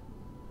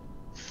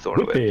sword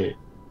Whip whip. it.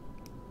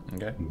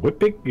 Okay.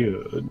 Whip it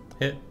good.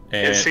 Hit.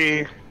 Is And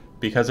he?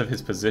 because of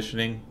his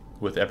positioning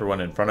with everyone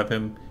in front of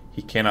him,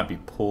 he cannot be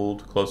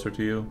pulled closer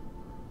to you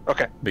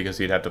Okay, because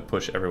he'd have to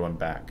push everyone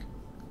back.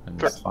 And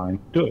That's fine.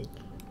 Do it.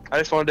 I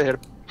just wanted to hit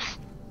him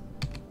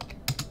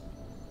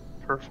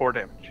for 4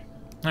 damage.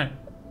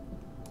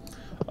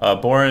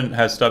 Alright. Boren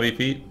has stubby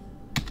feet,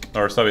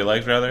 or stubby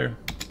legs rather.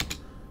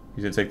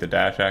 He's gonna take the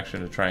dash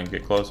action to try and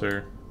get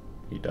closer.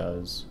 He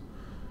does.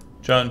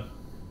 Chun.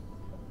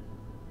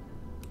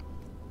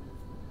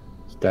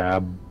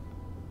 Stab.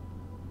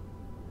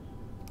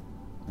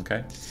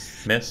 Okay.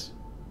 Miss.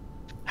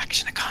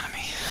 Action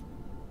economy.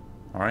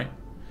 Alright.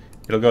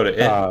 It'll go to it.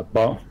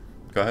 Go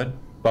ahead.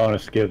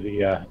 bonus, give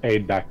the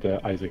aid back to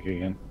Isaac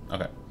again.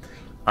 Okay.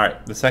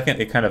 Alright, the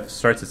second it kind of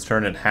starts its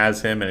turn and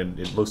has him and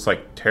it looks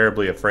like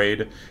terribly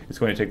afraid, it's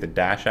going to take the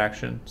dash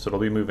action, so it'll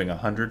be moving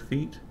 100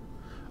 feet.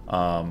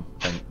 And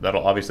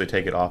that'll obviously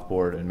take it off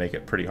board and make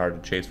it pretty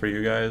hard to chase for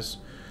you guys.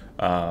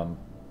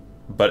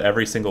 but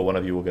every single one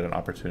of you will get an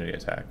opportunity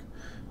attack.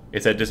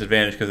 It's at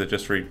disadvantage because it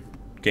just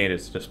regained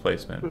its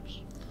displacement.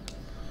 Oops.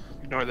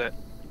 Ignore that.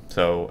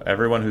 So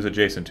everyone who's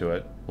adjacent to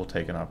it will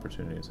take an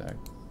opportunity attack.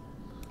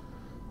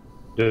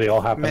 Do they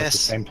all happen at the Miss.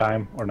 same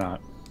time or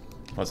not?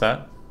 What's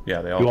that?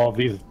 Yeah, they Do all all of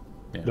these?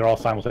 Yeah. They're all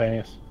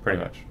simultaneous. pretty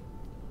Okay. much.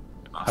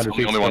 So 100 I'm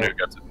feet the only one who still.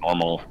 gets it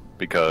normal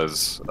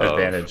because of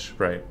Advantage,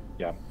 right?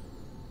 Yeah.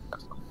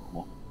 that's not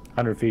normal.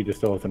 100 feet is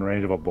still within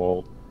range of a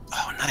bolt.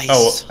 Oh, nice.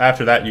 Oh,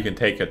 after that you can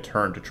take a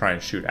turn to try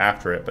and shoot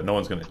after it, but no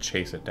one's going to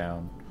chase it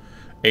down.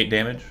 8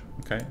 damage,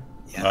 okay.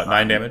 Yeah.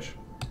 9 damage.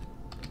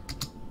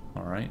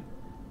 All right.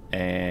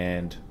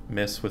 And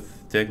miss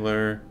with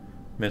Diggler,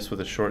 miss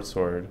with a short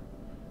sword.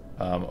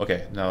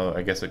 Okay, now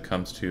I guess it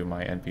comes to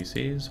my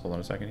NPCs. Hold on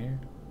a second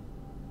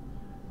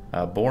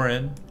here.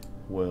 Borin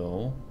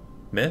will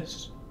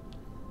miss,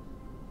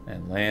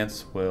 and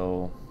Lance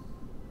will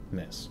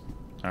miss.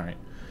 All right.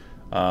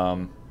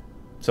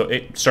 So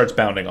it starts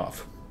bounding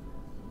off.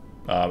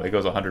 It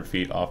goes 100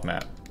 feet off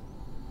map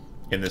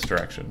in this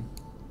direction.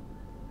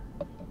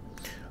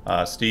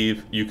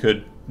 Steve, you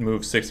could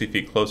move 60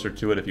 feet closer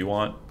to it if you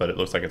want, but it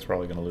looks like it's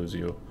probably going to lose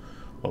you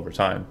over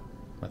time.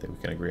 I think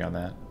we can agree on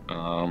that.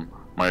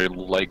 My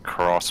light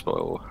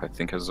crossbow, I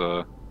think, has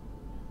a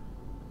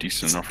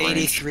decent enough range.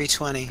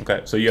 8320.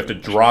 Okay, so you have to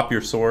drop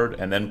your sword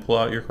and then pull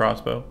out your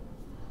crossbow.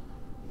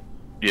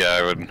 Yeah,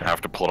 I would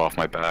have to pull it off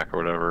my back or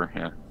whatever.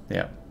 Yeah.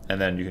 Yeah, and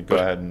then you can go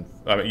ahead and.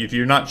 I mean, if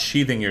you're not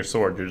sheathing your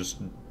sword, you're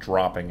just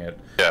dropping it.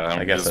 Yeah,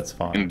 I guess just that's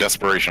fine. In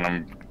desperation,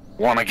 I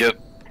want to get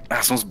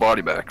Aslan's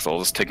body back, so I'll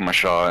just take my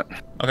shot.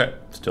 Okay,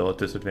 still at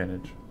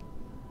disadvantage.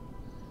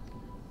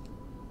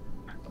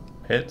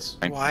 Hits.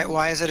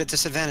 Why is it a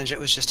disadvantage? It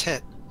was just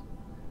hit.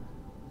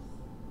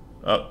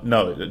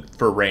 No,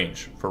 for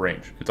range. For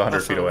range, it's 100 Oh,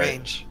 feet for away.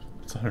 range.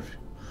 It's 100 feet.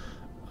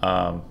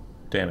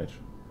 Damage.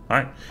 All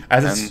right.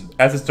 As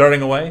it's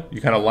darting away, you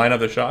kind of line up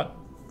the shot,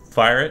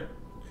 fire it,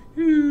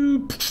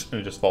 and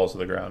it just falls to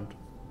the ground.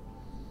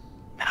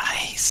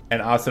 Nice.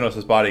 And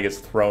Astanos' body gets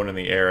thrown in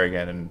the air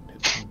again and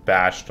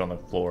bashed on the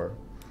floor.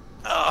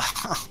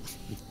 Oh.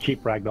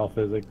 Cheap ragdoll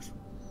physics.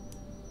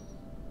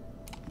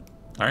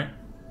 All right.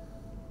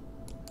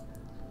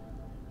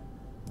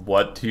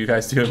 What do you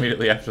guys do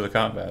immediately after the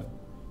combat?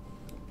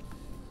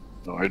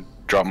 So I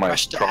drop my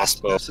Crushed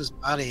crossbow. his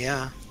body,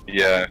 yeah.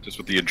 Yeah, just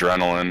with the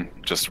adrenaline,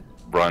 just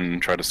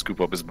run, try to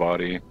scoop up his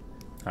body.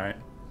 All right.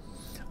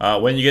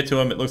 When you get to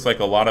him, it looks like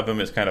a lot of him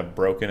is kind of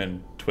broken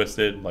and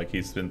twisted, like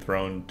he's been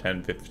thrown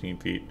 10, 15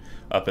 feet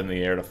up in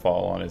the air to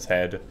fall on his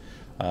head.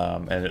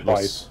 And it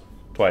looks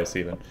twice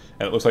even.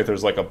 And it looks like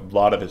there's like a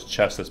lot of his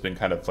chest that's been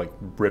kind of like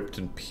ripped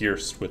and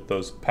pierced with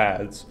those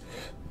pads,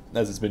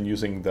 as it's been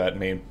using that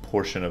main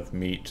portion of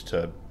meat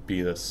to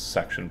be the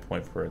section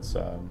point for its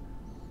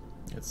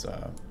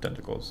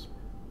tentacles.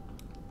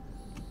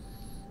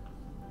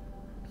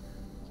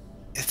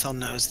 Ithel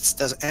knows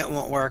it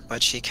won't work,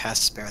 but she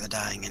casts Spare the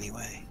Dying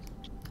anyway.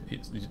 You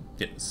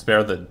can't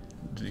spare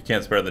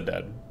the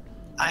dead.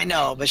 I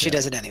know, but she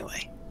does it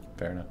anyway.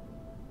 Fair enough.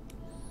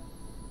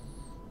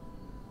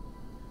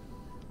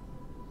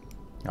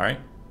 All right.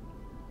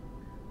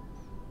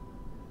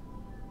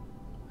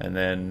 And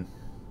then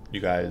you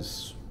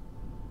guys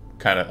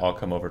kind of all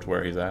come over to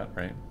where he's at,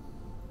 right?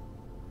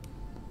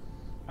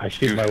 I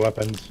sheathe my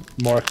weapons.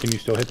 Morris, can you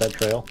still hit that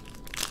trail?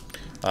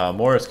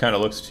 Morris kind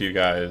of looks to you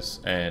guys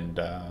and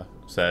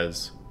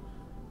says,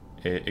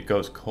 it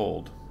goes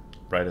cold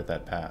right at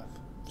that path.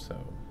 So,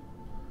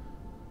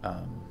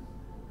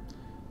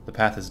 the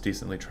path is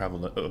decently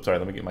traveled. Oh, sorry,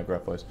 let me get my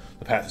gruff voice.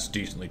 The path is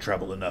decently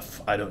traveled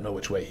enough. I don't know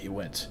which way he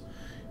went.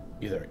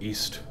 Either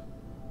east,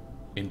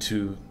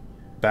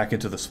 back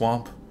into the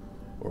swamp,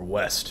 or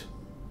west,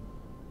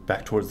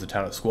 back towards the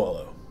town of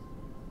Squallow.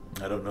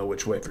 I don't know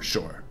which way for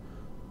sure,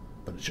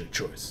 but it's your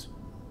choice.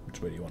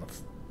 Which way do you want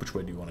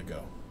to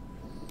go?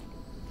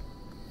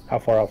 How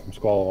far out from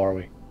Squallow are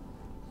we?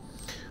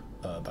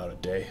 About a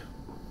day.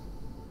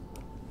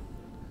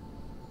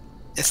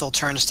 Ithel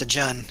turns to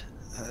Jun.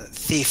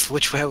 Thief,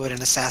 which way would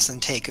an assassin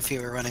take if he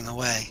were running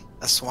away?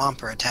 A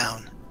swamp or a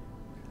town?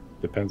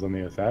 Depends on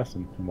the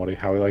assassin and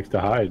how he likes to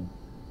hide.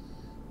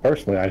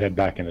 Personally, I'd head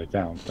back into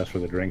town. That's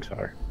where the drinks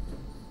are.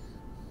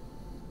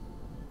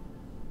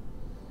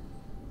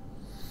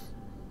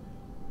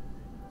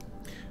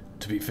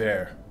 To be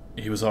fair,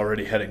 he was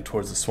already heading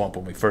towards the swamp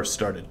when we first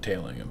started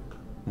tailing him.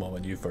 Well,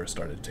 when you first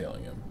started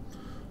tailing him.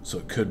 So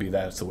it could be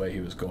that's the way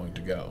he was going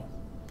to go.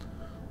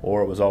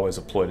 Or it was always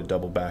a ploy to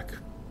double back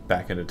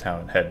into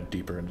town and head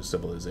deeper into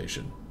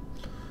civilization.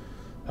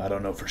 I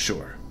don't know for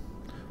sure.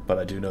 But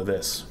I do know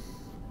this.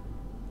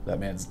 That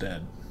man's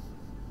dead.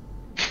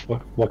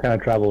 What kind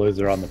of travel is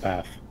there on the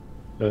path?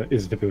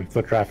 Is it typically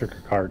foot traffic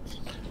or carts?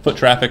 Foot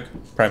traffic,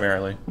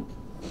 primarily.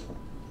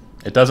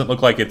 It doesn't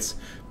look like it's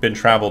been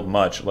traveled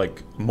much.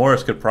 Like,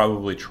 Morris could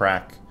probably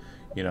track,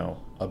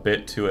 a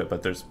bit to it,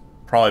 but there's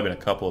probably been a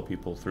couple of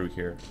people through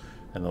here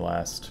in the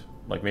last,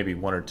 like maybe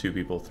 1 or 2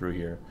 people through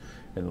here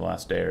in the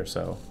last day or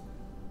so.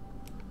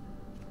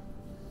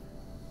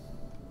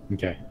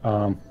 Okay,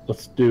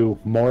 let's do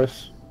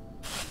Morris.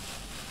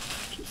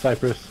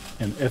 Cypress,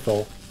 and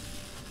Ithel,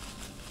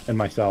 and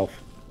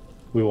myself,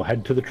 we will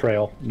head to the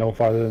trail, no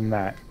farther than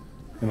that,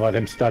 and let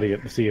him study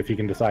it to see if he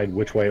can decide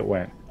which way it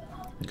went.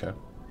 Okay.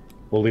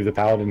 We'll leave the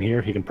paladin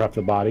here. He can prep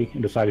the body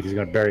and decide if he's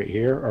going to bury it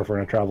here or if we're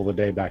going to travel the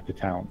day back to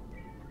town.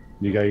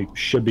 You guys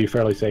should be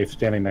fairly safe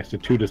standing next to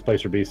 2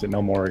 displacer beasts that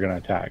no more are going to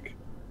attack.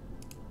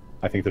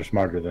 I think they're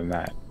smarter than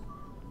that.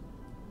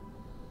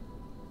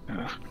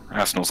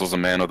 Asnos is a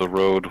man of the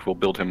road. We'll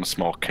build him a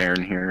small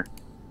cairn here.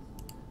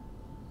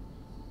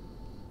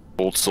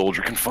 Old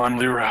soldier can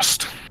finally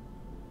rest.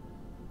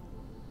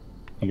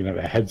 You can have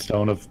a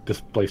headstone of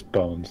displaced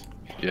bones.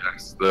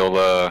 Yes,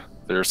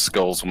 their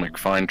skulls will make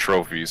fine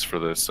trophies for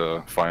this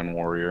fine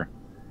warrior.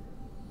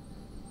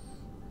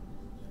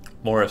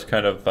 Morris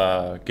kind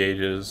of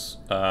gauges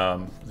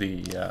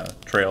the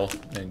trail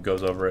and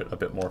goes over it a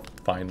bit more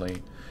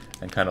finely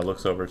and kind of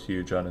looks over to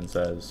you, John, and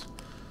says,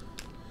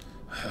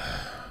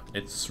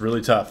 it's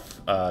really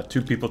tough.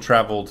 2 people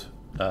traveled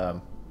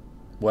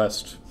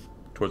west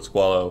towards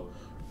Squallow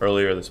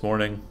earlier this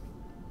morning,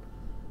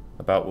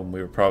 about when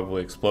we were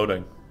probably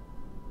exploding,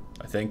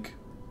 I think,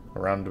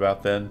 around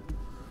about then.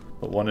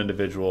 But one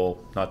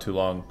individual, not too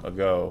long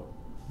ago,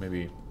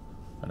 maybe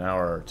an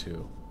hour or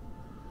 2,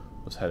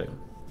 was heading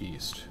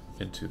east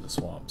into the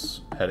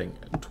swamps, heading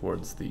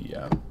towards the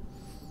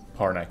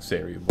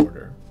Parnax-Saru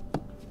border.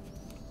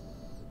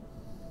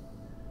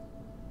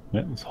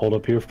 Yeah, let's hold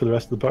up here for the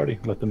rest of the party.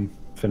 Let them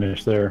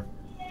finish their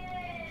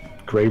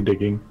grave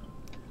digging.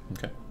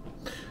 Okay.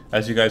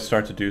 As you guys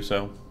start to do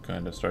so,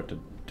 kind of start to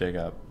dig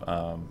up,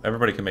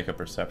 everybody can make a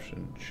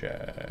perception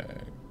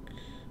check.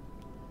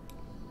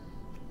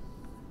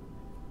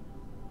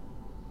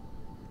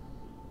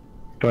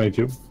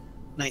 22.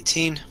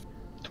 19.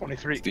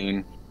 23.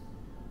 16.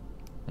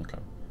 Okay.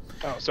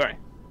 Oh, sorry.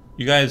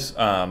 You guys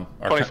are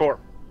 24.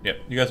 Yeah,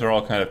 you guys are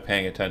all kind of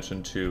paying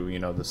attention to,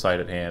 the site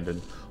at hand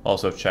and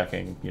also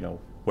checking,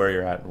 where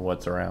you're at and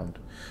what's around.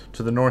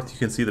 To the north, you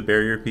can see the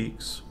barrier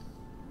peaks,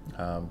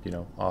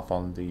 off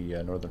on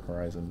the northern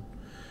horizon,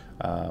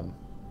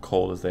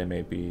 cold as they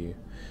may be.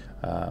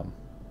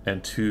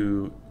 And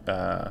to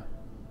the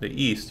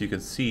east, you can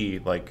see,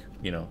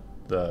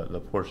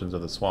 the portions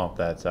of the swamp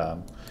that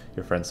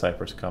your friend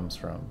Cypress comes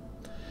from.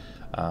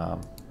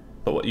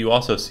 But what you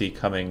also see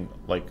coming,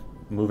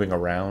 moving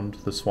around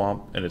the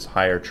swamp, and it's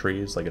higher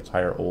trees, it's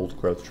higher old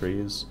growth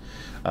trees,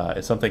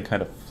 is something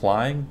kind of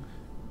flying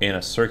in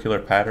a circular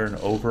pattern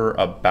over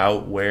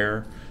about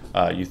where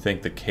you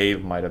think the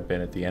cave might have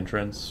been at the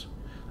entrance.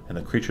 And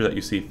the creature that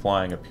you see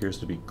flying appears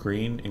to be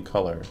green in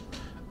color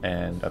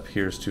and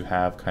appears to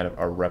have kind of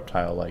a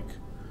reptile-like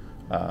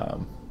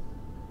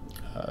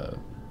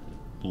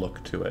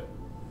look to it.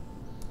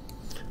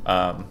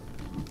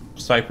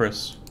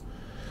 Cypress,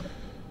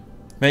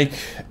 make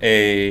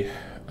a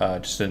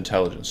just an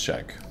intelligence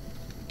check.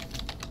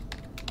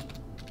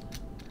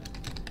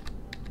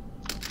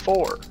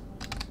 4.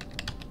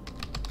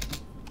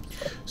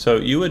 So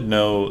you would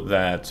know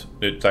that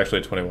it's actually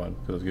a 21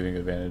 because I was giving you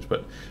advantage,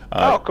 but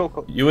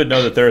Cool. you would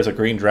know that there is a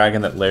green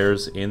dragon that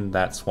lairs in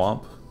that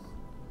swamp.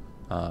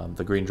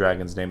 The green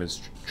dragon's name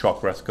is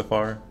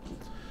Chokreskafar,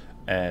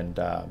 and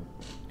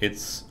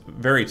it's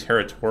very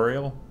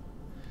territorial,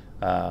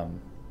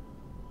 and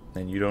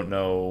you don't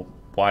know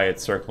why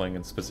it's circling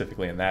and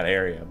specifically in that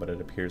area, but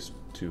it appears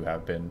to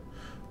have been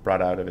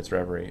brought out of its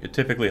reverie. It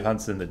typically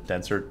hunts in the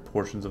denser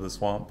portions of the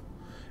swamp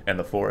and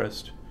the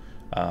forest,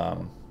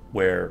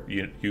 where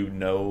you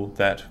know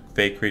that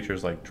fey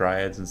creatures like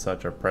dryads and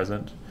such are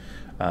present,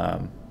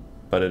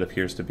 but it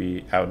appears to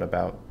be out and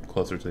about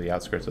closer to the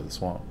outskirts of the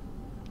swamp.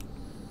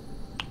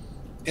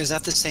 Is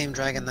that the same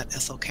dragon that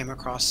Ithel came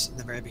across in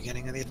the very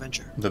beginning of the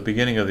adventure? The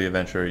beginning of the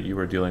adventure, you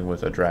were dealing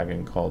with a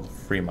dragon called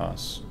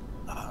Remorse.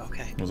 Oh,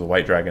 okay. It was a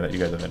white dragon that you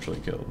guys eventually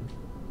killed.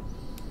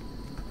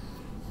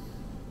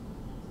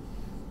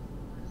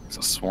 It's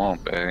a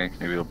swamp, eh?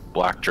 Maybe the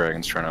black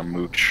dragon's trying to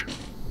mooch.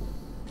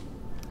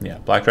 Yeah,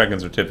 black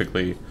dragons are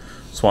typically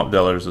swamp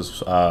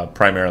dwellers,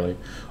 primarily.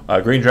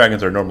 Green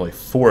dragons are normally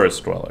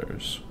forest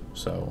dwellers,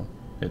 so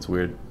it's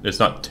weird. It's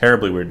not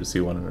terribly weird to see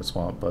one in a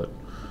swamp, but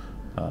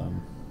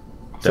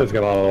So it's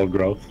got a lot of old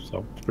growth,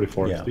 so it's pretty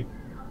foresty. Yeah.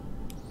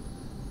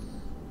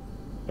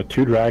 But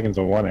 2 dragons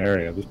in one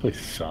area. This place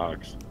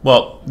sucks.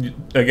 Well,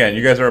 again,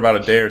 you guys are about a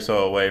day or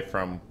so away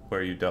from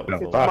where you dealt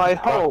with. No, the My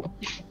home.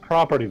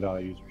 Property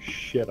values are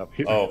shit up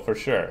here. Oh, for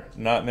sure.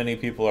 Not many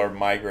people are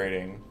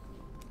migrating.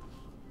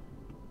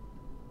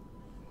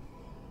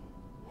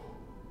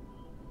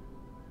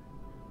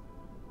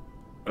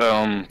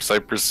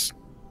 Cypress.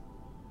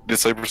 Did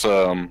Cypress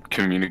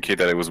communicate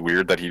that it was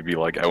weird that he'd be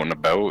out and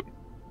about,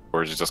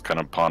 or is he just kind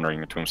of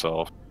pondering it to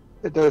himself?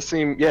 It does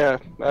seem, yeah.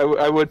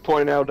 I would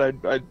point out,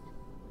 I'd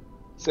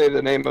say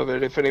the name of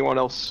it if anyone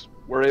else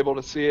were able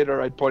to see it,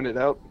 or I'd point it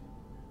out.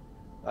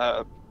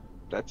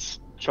 That's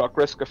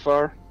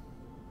Chokreskafar.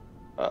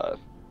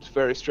 It's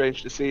very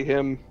strange to see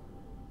him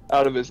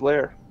out of his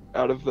lair,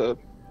 out of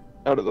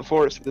the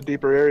forest, the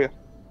deeper area.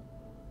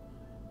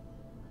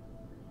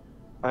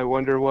 I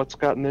wonder what's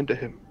gotten into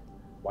him.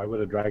 Why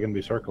would a dragon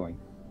be circling?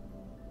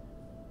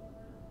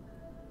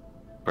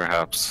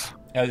 perhaps.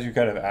 As you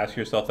kind of ask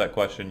yourself that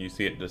question, you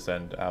see it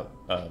descend out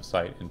of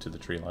sight into the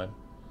tree line.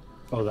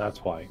 Oh,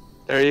 that's why.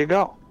 There you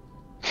go.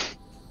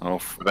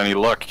 Oh, with any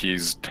luck,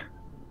 he's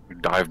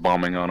dive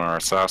bombing on our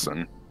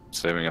assassin,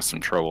 saving us some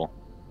trouble.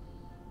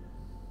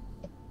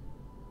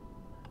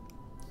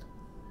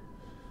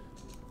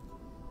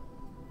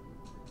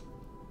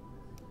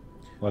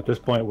 Well, at this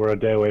point, we're a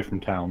day away from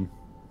town.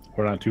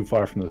 We're not too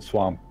far from the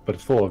swamp, but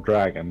it's full of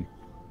dragon.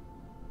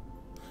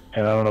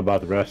 And I don't know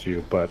about the rest of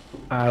you, but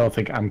I don't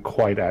think I'm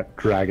quite at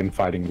dragon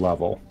fighting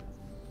level.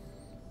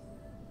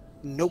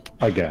 Nope.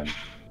 Again.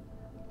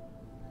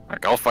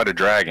 Like, I'll fight a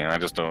dragon, I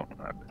just don't...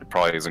 It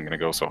probably isn't going to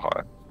go so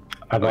hot.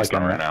 I'd like,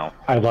 not right now.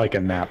 I'd like a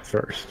nap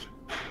first.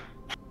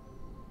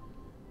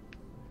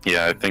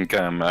 Yeah, I think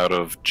I'm out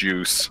of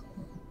juice,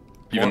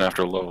 even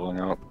after leveling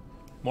up.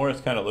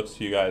 Morris kind of looks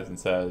to you guys and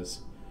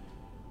says,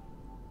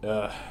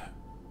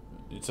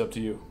 it's up to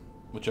you.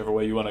 Whichever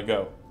way you want to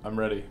go. I'm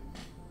ready.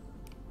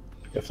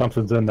 If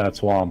something's in that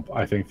swamp,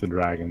 I think the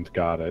dragon's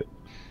got it.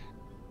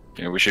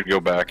 Yeah, we should go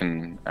back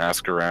and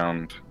ask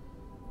around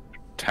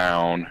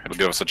town. It'll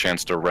give us a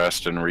chance to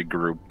rest and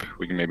regroup.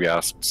 We can maybe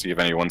see if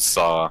anyone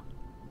saw...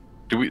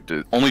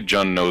 only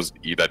Jun knows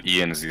that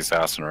Ian is the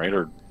assassin, right?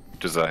 Or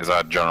is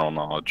that general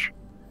knowledge?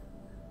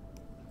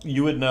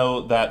 You would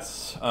know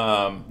that's...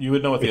 you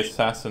would know what the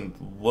assassin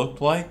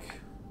looked like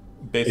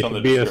based on the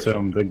It should be description.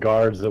 assumed the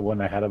guards that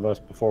went ahead of us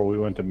before we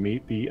went to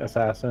meet the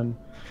assassin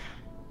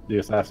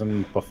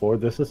before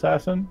this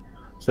assassin,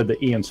 said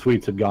that Ian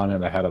Sweets had gone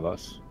in ahead of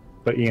us.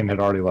 But Ian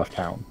had already left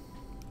town.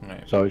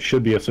 Right. So it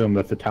should be assumed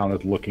that the town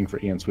is looking for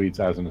Ian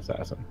Sweets as an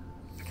assassin.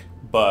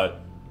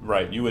 But,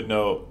 right, you would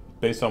know,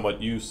 based on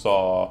what you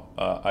saw,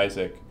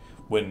 Isaac,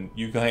 when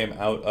you came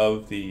out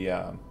of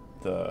the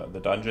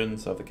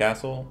dungeons of the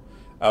castle,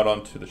 out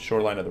onto the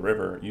shoreline of the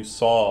river, you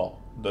saw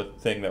the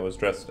thing that was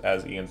dressed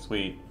as Ian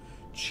Sweet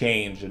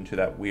change into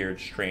that weird,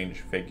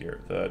 strange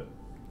figure, the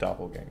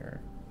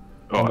doppelganger.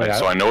 Oh,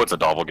 so I know it's a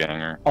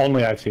doppelganger.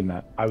 Only I've seen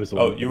that. I was the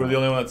one. Oh, you were the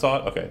only one that saw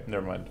it? Okay,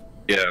 never mind.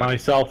 Yeah.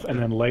 Myself, and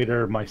then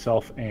later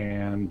myself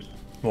and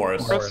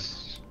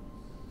Morris.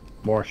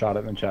 Morris shot it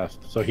in the chest.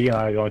 So he and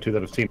I are the only two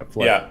that have seen it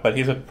flip. Yeah, but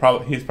he's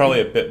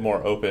probably a bit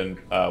more open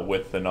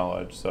with the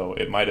knowledge, so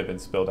it might have been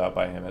spilled out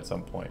by him at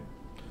some point.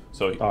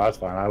 So Oh, that's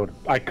fine.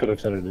 I could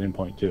have said it at any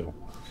point too.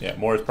 yeah,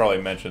 Morris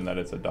probably mentioned that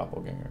it's a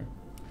doppelganger.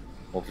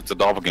 Well, if it's a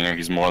doppelganger,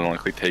 he's more than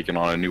likely taken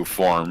on a new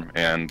form,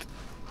 and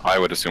I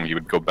would assume he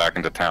would go back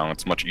into town.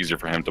 It's much easier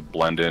for him to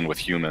blend in with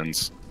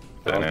humans.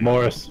 As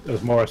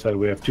Morris said,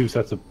 we have two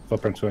sets of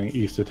footprints going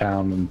east of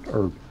town,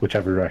 or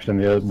whichever direction.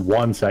 The other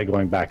one set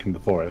going back into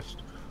the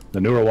forest. The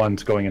newer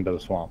one's going into the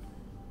swamp.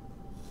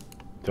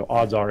 So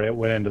odds are it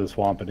went into the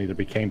swamp and either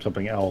became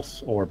something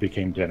else or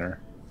became dinner.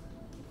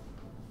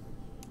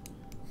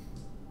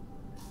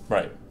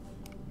 Right.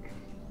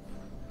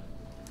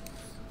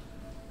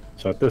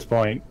 So at this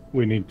point,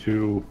 we need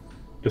to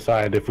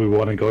decide if we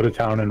want to go to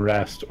town and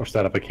rest or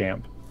set up a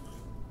camp.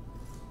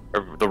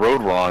 The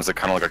road we're on, is it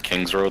kind of like a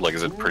King's Road? Like,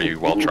 is it pretty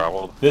well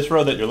traveled? This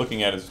road that you're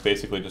looking at is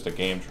basically just a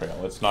game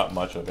trail. It's not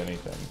much of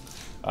anything.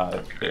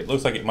 It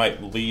looks like it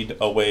might lead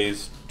a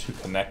ways to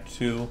connect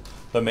to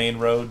the main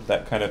road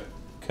that kind of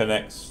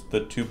connects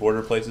the two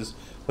border places,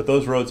 but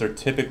those roads are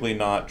typically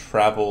not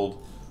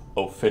traveled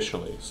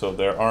officially, so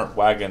there aren't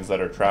wagons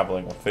that are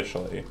traveling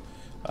officially,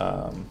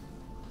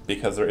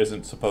 because there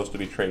isn't supposed to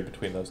be trade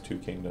between those two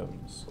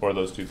kingdoms, or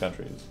those two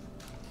countries.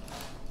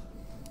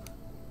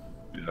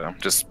 Yeah, I'm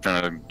just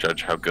trying to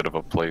judge how good of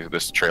a place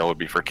this trail would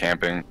be for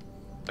camping.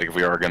 Like, if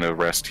we are going to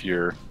rest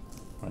here.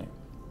 Right.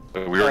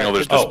 We already know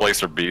there's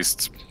displacer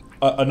beasts.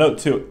 A note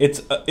too.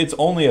 It's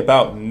only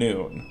about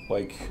noon,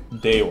 like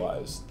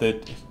day-wise,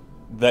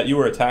 that you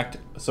were attacked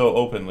so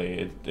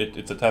openly.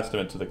 It's a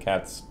testament to the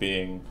cats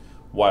being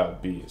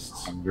wild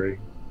beasts. Hungry.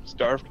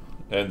 Starved.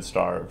 And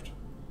starved.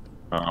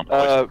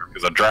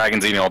 Because the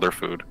dragon's eating all their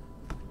food.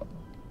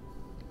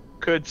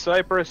 Could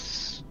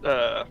Cypress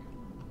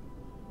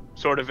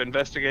sort of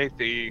investigate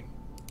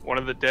one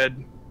of the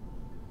dead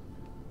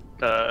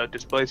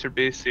displacer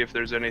beasts, see if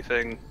there's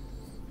anything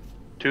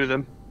to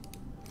them?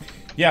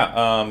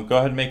 Yeah, go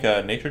ahead and make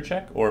a nature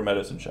check or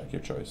medicine check,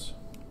 your choice.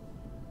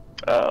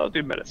 I'll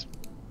do medicine.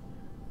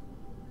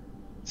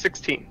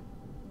 16.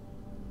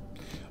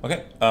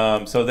 Okay,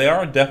 so they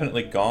are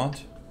definitely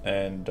gaunt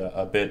and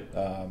a bit,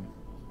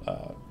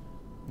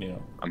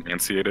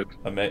 Emaciated.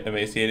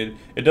 emaciated.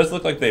 It does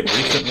look like they've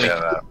recently...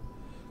 Yeah,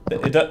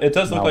 it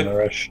does look like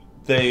Malnourished.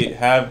 they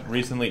have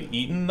recently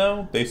eaten,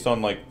 though, based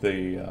on, like,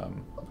 the,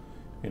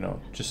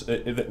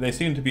 they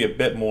seem to be a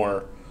bit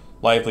more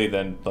lively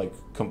than, like,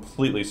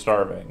 completely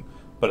starving.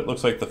 But it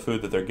looks like the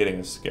food that they're getting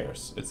is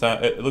scarce.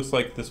 It looks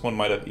like this one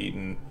might have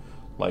eaten,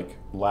 like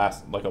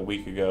a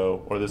week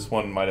ago, or this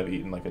one might have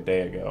eaten, like, a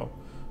day ago,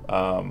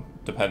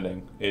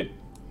 depending.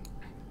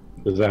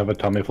 Does it have a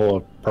tummy full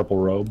of purple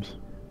robes?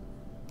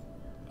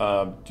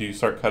 Do you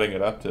start cutting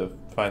it up to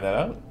find that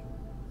out?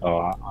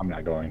 Oh, I'm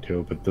not going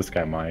to, but this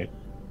guy might.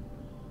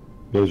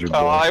 Those are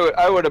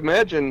I would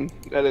imagine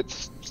that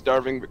it's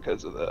starving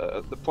because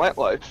of the plant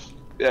life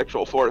the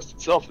actual forest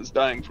itself is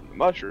dying from the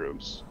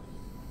mushrooms,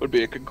 would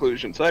be a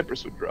conclusion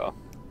Cypress would draw.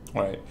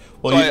 Right.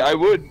 Well, So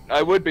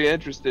I would be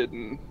interested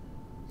in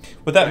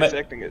with that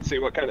dissecting it, see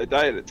what kind of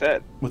diet it's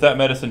had. with that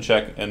medicine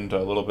check and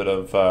a little bit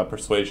of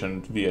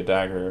persuasion via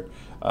dagger,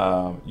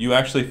 you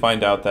actually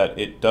find out that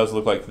it does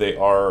look like they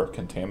are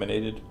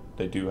contaminated.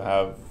 They do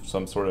have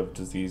some sort of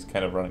disease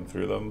kind of running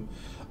through them,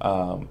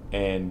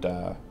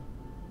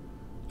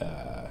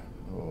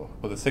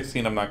 with a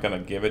 16, I'm not going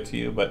to give it to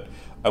you, but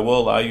I will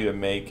allow you to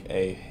make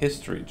a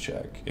history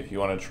check if you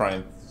want to try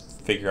and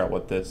figure out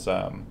what this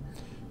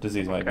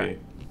disease might be.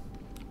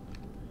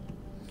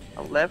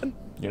 11?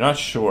 You're not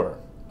sure.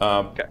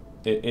 Okay.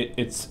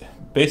 It's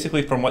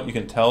basically, from what you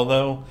can tell,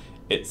 though,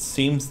 it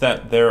seems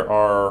that there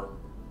are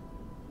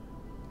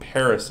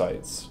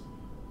parasites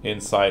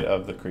inside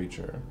of the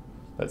creature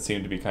that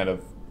seem to be kind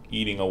of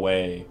eating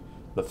away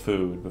the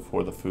food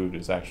before the food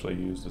is actually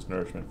used as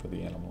nourishment for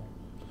the animal.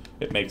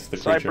 It makes the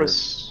creature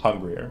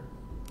hungrier.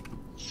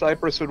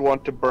 Cypress would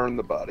want to burn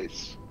the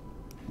bodies,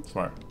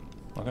 Smart.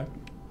 Okay.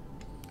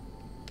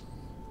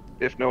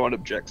 if no one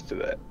objects to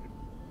that.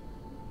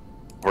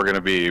 We're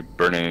gonna be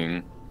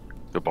burning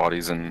the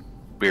bodies and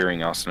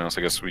burying Alcinos.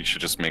 I guess we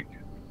should just make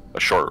a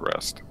short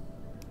rest.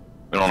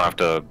 We don't have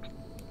to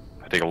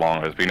take a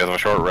long rest. We can have a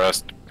short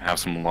rest, have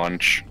some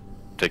lunch,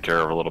 take care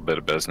of a little bit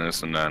of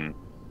business, and then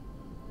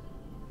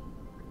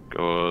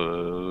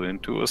go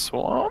into a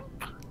swamp.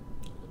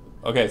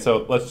 Okay,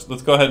 so let's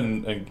go ahead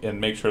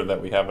and make sure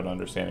that we have an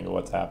understanding of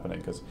what's happening,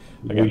 because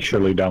We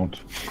surely don't.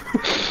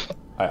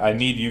 I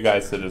need you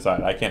guys to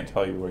decide. I can't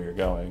tell you where you're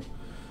going.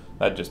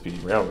 That'd just be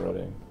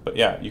railroading. But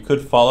yeah, you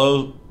could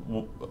follow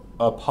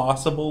a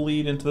possible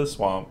lead into the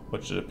swamp,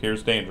 which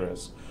appears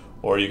dangerous,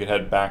 or you could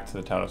head back to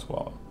the town of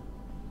Squall.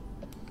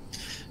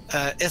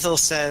 Ithel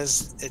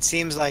says it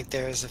seems like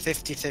there's a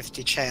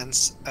 50-50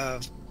 chance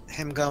of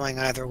him going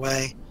either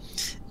way.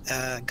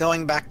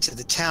 Going back to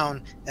the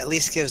town at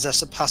least gives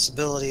us a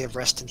possibility of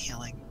rest and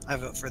healing. I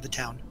vote for the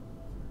town.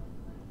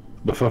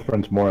 The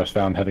footprints Morris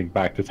found heading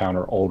back to town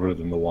are older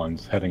than the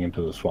ones heading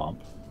into the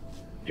swamp.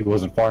 He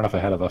wasn't far enough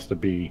ahead of us to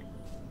be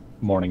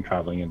morning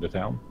traveling into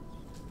town.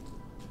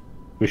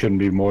 We shouldn't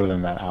be more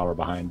than that hour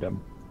behind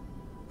him.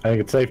 I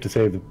think it's safe to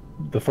say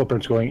the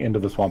footprints going into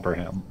the swamp are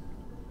him.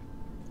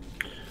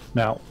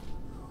 Now,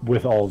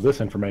 with all of this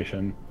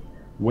information,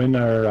 when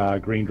are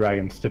green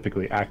dragons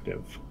typically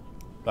active?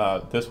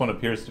 This one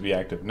appears to be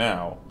active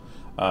now.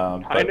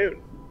 High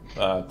noon.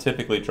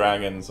 Typically,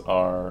 dragons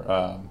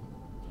are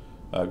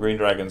green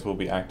dragons will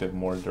be active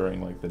more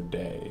during like the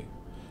day.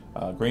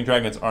 Green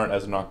dragons aren't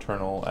as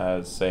nocturnal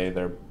as, say,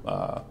 their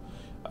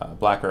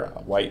black or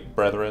white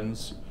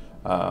brethrens.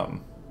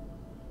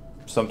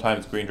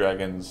 Sometimes green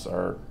dragons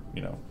are,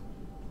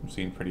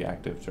 seen pretty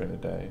active during the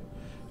day,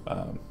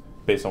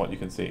 based on what you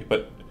can see.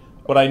 But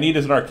what I need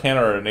is an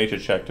Arcana or a Nature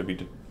check to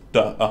be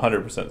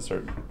 100%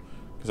 certain.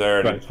 Because I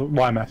already. Right, so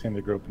why I'm asking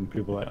the group and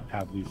people that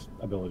have these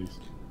abilities.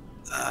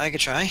 I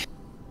could try.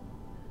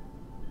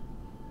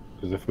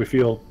 Because if we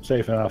feel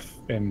safe enough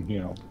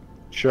and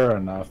sure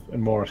enough,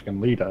 and Morris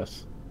can lead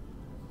us,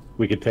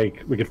 we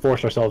could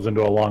force ourselves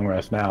into a long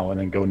rest now and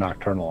then go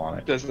nocturnal on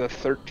it. Does the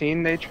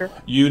 13 nature?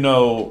 You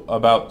know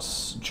about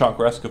Chalk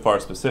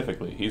Rescafar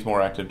specifically. He's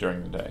more active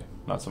during the day,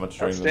 not so much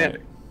during the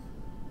night.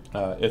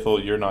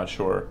 Ithel, you're not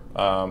sure.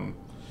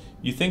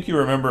 You think you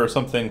remember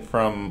something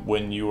from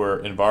when you were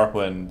in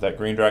Varhuin that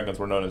green dragons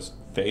were known as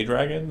Fey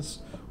dragons,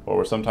 or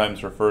were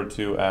sometimes referred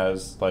to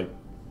as like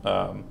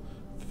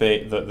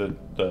Fey,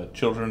 the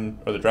children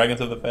or the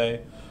dragons of the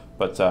Fey,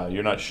 but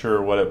you're not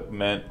sure what it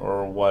meant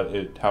or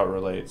how it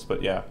relates.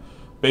 But yeah,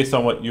 based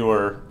on what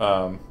you're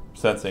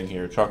sensing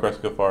here, Chalk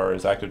Rescafar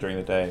is active during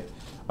the day.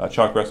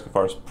 Chalk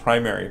Rescafar's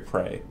primary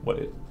prey, what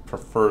it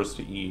prefers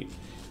to eat,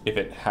 if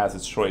it has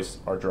its choice,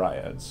 are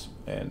dryads.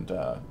 And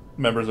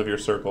members of your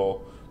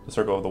circle, the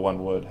Circle of the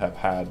One Wood, have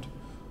had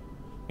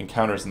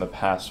encounters in the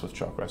past with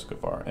Chalk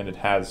Rescafar, and it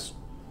has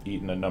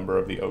eaten a number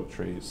of the oak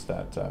trees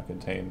that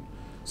contain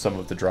some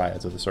of the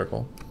dryads of the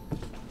circle.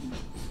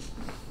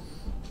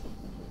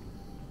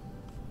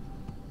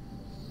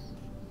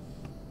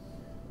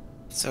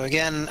 So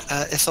again,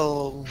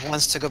 Ithel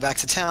wants to go back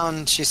to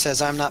town. She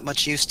says, I'm not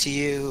much use to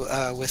you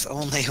with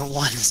only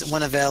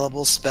one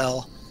available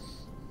spell.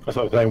 That's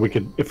what I'm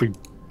saying. If we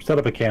set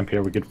up a camp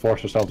here, we could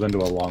force ourselves into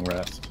a long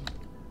rest.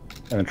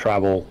 And then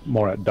travel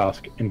more at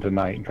dusk into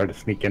night and try to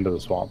sneak into the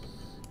swamp.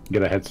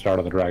 Get a head start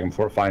on the dragon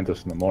before it finds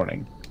us in the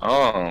morning.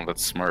 Oh,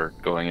 that's smart.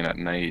 Going in at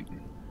night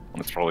when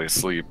it's probably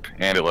asleep,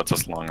 and it lets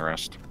us long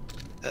rest.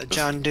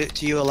 John, do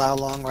you allow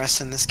long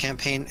rests in this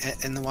campaign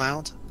in the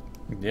wild?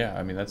 Yeah,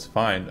 I mean, that's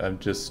fine. I'm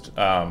just,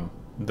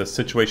 the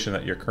situation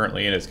that you're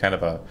currently in is kind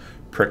of a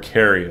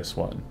precarious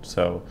one.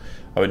 So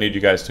I would need you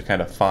guys to kind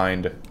of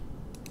find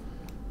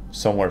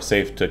somewhere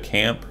safe to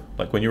camp.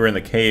 Like when you were in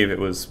the cave, it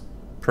was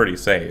pretty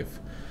safe,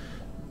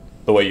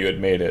 the way you had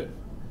made it.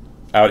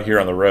 Out here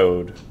on the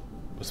road,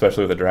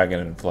 especially with a dragon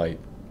in flight,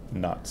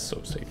 not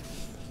so safe.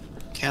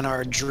 Can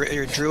our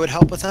druid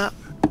help with that?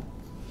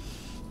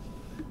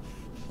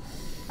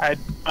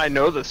 I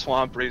know the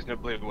swamp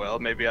reasonably well.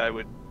 Maybe I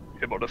would be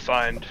able to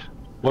find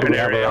What do an we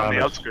have area on around the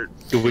us?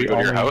 outskirts. Do we Go to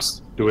only your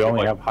house? Do we only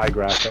Like- have high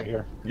grass right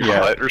here? You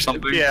have a hut or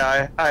something?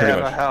 Yeah, I Pretty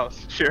have much. a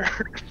house. Sure.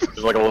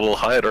 There's like a little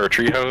hut or a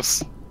tree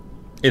house.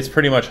 It's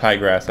pretty much high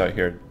grass out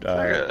here.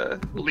 Like a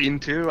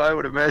lean-to, I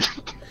would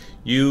imagine.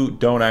 You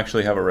don't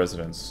actually have a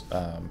residence.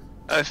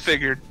 I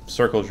figured.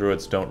 Circle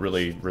druids don't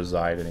really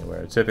reside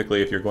anywhere.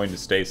 Typically, if you're going to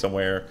stay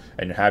somewhere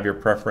and you have your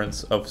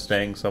preference of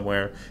staying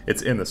somewhere,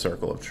 it's in the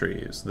circle of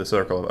trees, the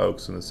circle of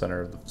oaks in the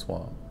center of the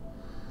swamp.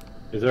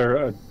 Is there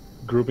a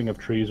grouping of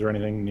trees or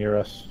anything near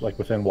us, like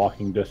within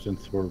walking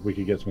distance, where we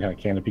could get some kind of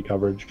canopy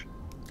coverage?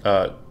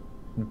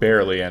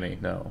 Barely any,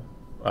 no.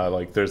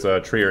 Like there's a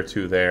tree or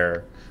two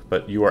there,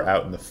 but you are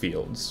out in the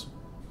fields.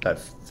 That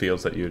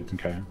fields that you'd.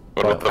 Okay.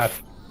 What Well, about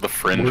the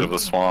fringe of the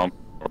swamp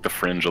or the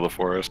fringe of the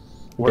forest?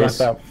 We're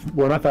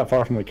not that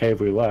far from the cave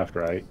we left,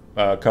 right?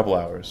 A couple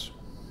hours.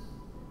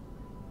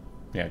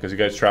 Yeah, because you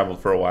guys traveled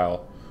for a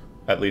while,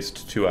 at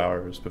least 2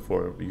 hours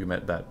before you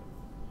met that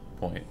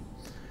point.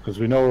 Because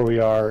we know where we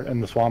are,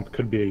 and the swamp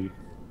could be.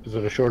 Is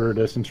it a shorter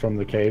distance from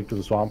the cave to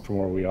the swamp from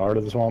where we are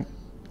to the swamp?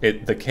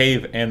 The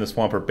cave and the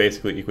swamp are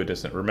basically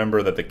equidistant.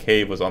 Remember that the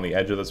cave was on the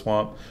edge of the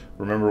swamp.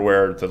 Remember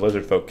where the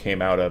lizard folk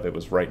came out of. It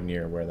was right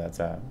near where that's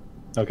at.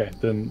 Okay,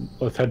 then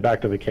let's head back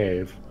to the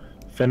cave,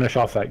 finish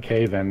off that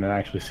cave in, and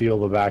actually seal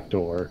the back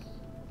door.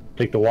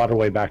 Take the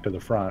waterway back to the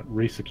front,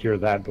 re-secure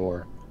that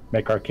door,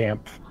 make our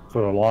camp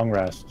for a long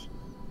rest,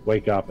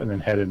 wake up, and then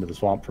head into the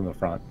swamp from the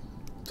front.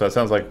 So it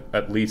sounds like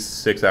at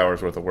least 6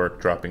 hours worth of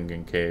work dropping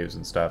in caves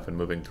and stuff and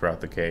moving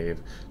throughout the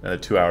cave, and the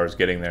 2 hours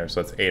getting there.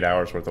 So it's 8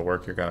 hours worth of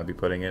work you're going to be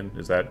putting in.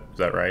 Is that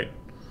right?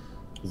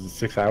 Is it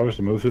 6 hours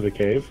to move through the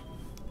cave?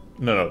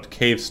 No,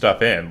 cave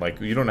stuff in. Like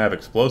you don't have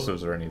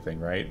explosives or anything,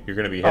 right? You're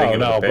going to be heading Oh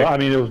into no, the pick. but I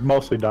mean it was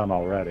mostly done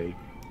already.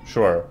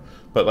 Sure,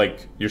 but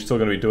like you're still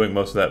going to be doing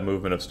most of that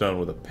movement of stone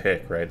with a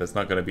pick, right? That's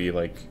not going to be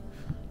like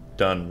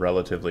done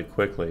relatively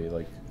quickly.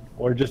 Like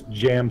Or just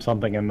jam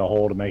something in the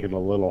hole to make it a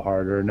little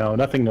harder. No,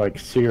 nothing like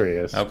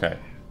serious. okay.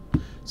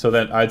 So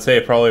then I'd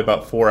say probably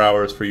about 4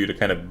 hours for you to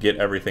kind of get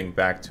everything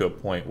back to a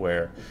point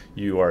where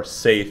you are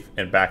safe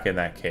and back in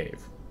that cave.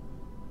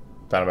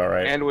 Sound about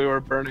right? And we were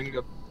burning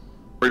up.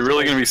 Are you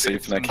really going to be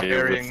safe in that some cave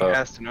burying with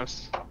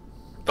Astanos.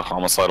 the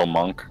homicidal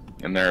monk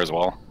in there as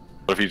well?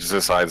 What if he just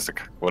decides to?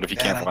 What if he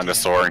can't Bad find a idea.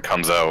 sword and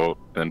comes out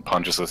and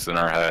punches us in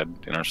our head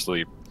in our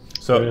sleep?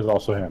 It So is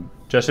also him.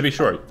 just to be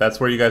sure, that's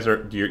where you guys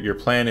are. Your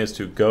plan is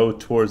to go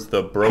towards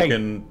the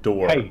broken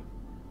door.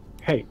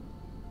 Hey,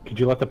 could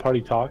you let the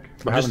party talk?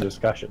 We're having just- a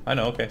discussion. I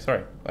know. Okay,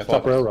 sorry. I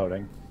Stop apologize.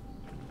 railroading.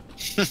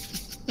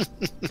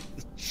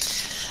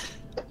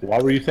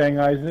 What were you saying,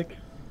 Isaac?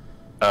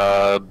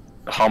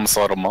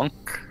 Homicidal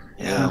monk.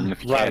 Yeah.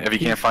 Right, If he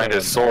keep can't find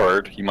his saying that.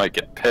 sword, he might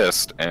get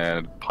pissed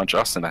and punch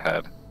us in the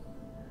head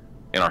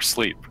in our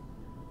sleep.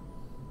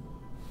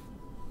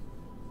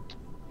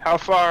 How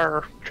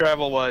far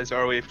travel-wise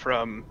are we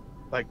from,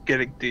 like,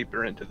 getting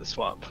deeper into the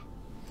swamp?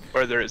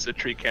 Where there is a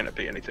tree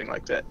canopy, anything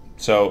like that?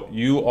 So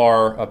you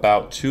are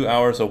about 2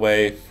 hours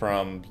away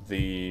from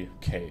the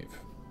cave.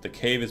 The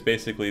cave is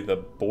basically the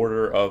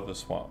border of the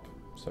swamp.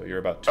 So you're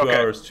about 2 Okay.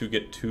 hours to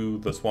get to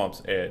the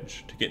swamp's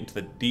edge. To get into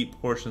the deep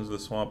portions of the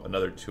swamp,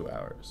 another 2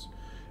 hours.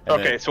 And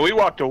Okay, then- so we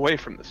walked away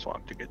from the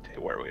swamp to get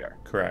to where we are.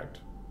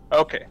 correct.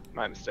 Okay,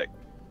 my mistake.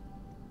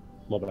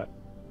 Love that.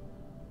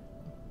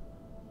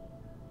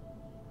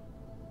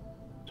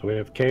 So we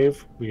have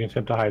cave we can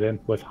attempt to hide in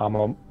with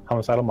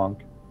homicidal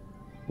monk.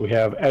 We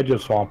have edge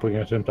of swamp we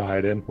can attempt to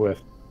hide in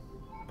with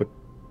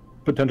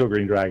potential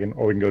green dragon,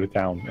 or we can go to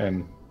town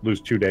and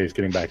lose 2 days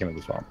getting back into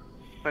the swamp.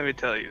 Let me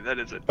tell you, that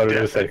is a But it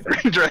is definite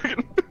safer. green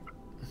dragon.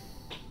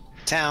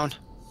 Town.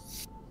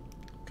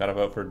 Gotta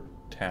vote for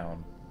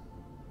town.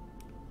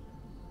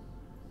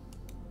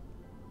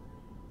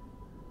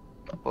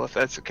 Well, if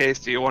that's the case,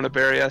 do you want to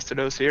bury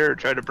Astanos here or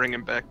try to bring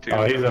him back to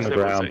Oh, he's on the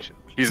ground. civilization?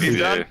 He's He's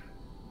done?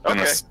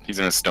 Okay. He's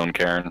in a stone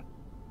cairn.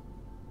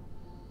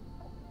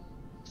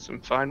 Some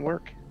fine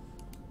work.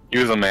 He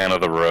was a man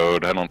of the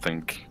road. I don't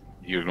think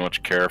he would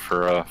much care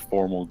for a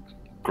formal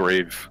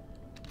grave.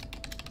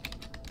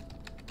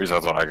 At least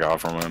that's what I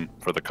got from him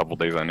for the couple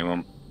days I knew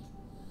him.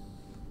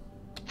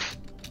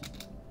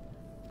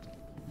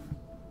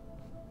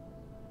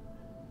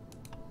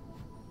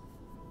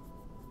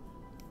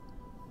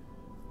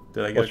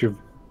 Did I get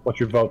What's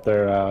your vote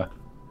there,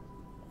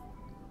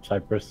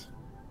 Cypress?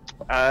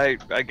 I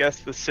guess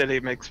the city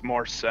makes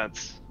more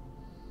sense.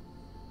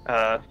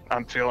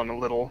 I'm feeling a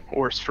little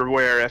worse for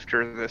wear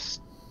after this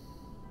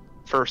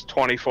first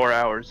 24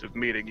 hours of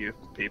meeting you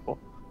people.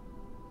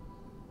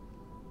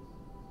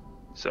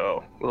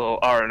 So a little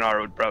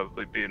R&R would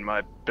probably be in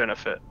my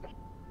benefit.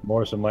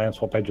 Morris and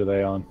Lance, what page are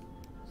they on?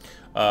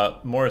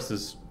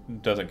 Morris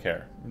doesn't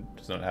care.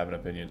 Does not have an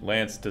opinion.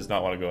 Lance does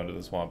not want to go into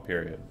the swamp,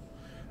 period.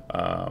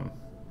 And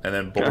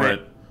then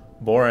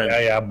Boren.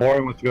 Yeah,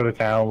 Boring wants to go to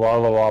town.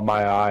 Blah,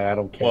 my eye, I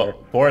don't care. Well,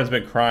 Boren's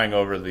been crying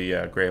over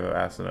the grave of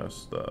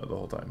Astanos the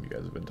whole time you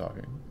guys have been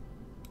talking.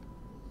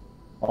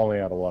 Only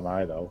out of one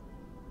eye, though.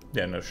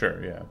 Yeah, no,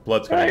 sure, yeah.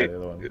 Blood's gonna be Right. the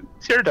other one.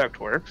 Tear duct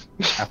works.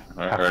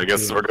 Alright, I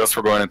guess we're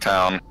going to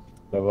town.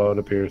 The vote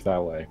appears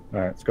that way. All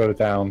right, let's go to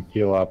town,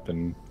 heal up,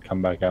 and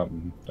come back out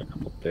in a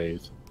couple of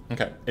days.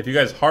 Okay. If you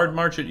guys hard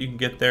march it, you can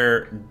get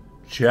there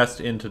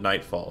just into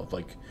nightfall.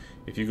 Like,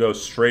 if you go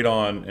straight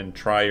on and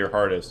try your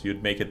hardest,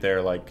 you'd make it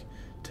there like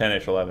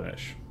 10-ish,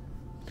 11-ish.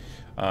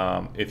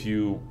 If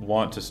you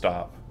want to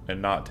stop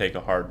and not take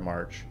a hard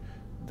march,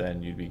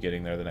 then you'd be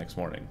getting there the next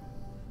morning.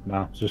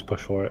 No, let's just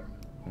push for it.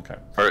 Okay.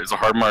 Alright, is a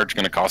hard march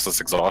going to cost us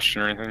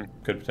exhaustion or anything?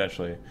 Could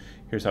potentially.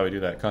 Here's how we do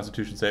that.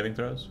 Constitution saving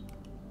throws.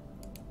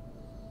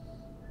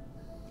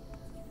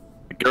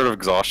 Get rid of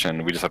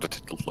exhaustion, we just have to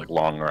take like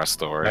long rest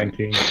though, right?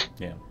 19.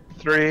 Yeah.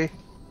 3.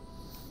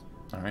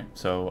 All right.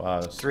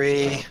 So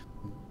 3.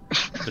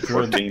 the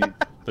druid, 14.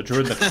 the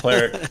druid and the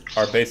cleric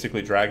are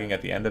basically dragging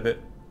at the end of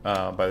it.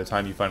 By the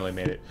time you finally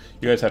made it,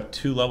 you guys have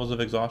 2 levels of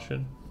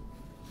exhaustion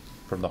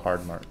from the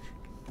hard march.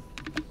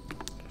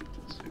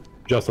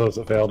 Just those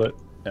that failed it.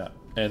 Yeah,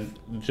 and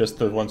just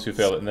the ones who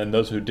failed it, and then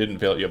those who didn't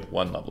fail it, you have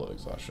 1 level of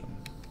exhaustion.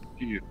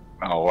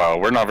 Oh wow,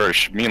 we're not very.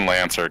 Me and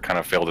Lance are kind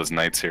of failed as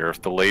knights here.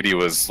 If the lady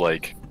was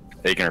like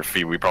aching her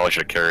feet, we probably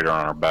should have carried her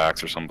on our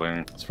backs or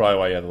something. That's probably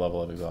why you have the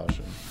level of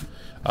exhaustion.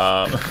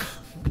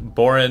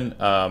 Boren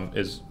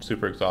is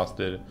super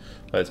exhausted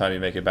by the time you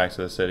make it back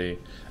to the city,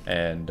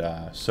 and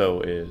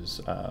so is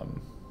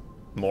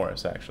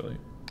Morris, actually.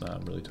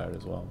 Really tired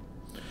as well.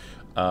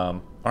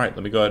 All right,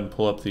 let me go ahead and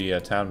pull up the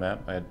town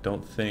map. I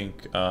don't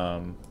think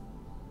the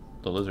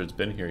lizard's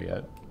been here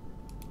yet.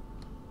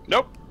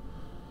 Nope.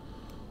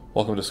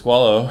 Welcome to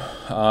Squallow.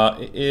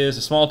 It is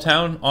a small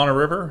town on a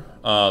river,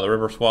 the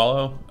River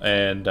Swallow,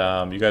 and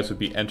you guys would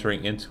be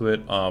entering into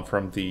it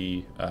from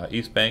the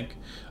east bank,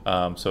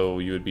 so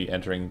you would be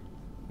entering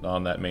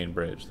on that main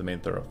bridge, the main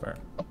thoroughfare.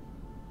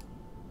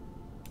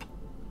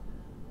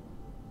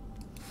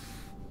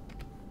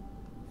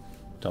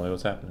 Tell me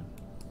what's happening.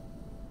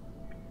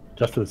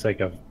 Just for the sake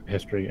of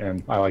history,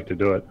 and I like to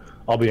do it,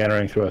 I'll be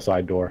entering through a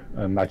side door,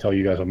 and I tell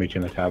you guys I'll meet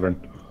you in the tavern.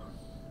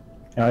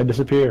 And I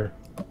disappear.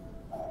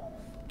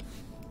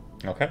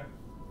 Okay.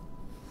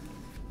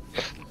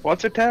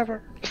 What's a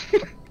tavern?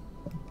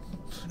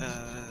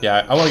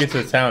 Yeah, I want to get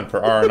to the town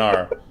for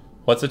R&R.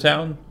 What's a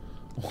town?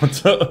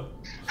 What's a...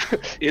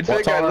 You'd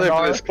think I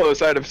lived this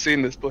close, I'd have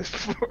seen this place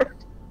before.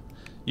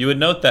 You would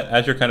note that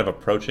as you're kind of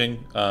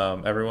approaching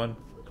everyone,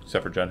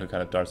 except for Jen, who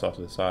kind of darts off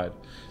to the side,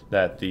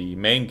 that the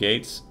main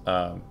gates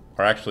are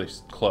actually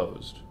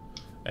closed.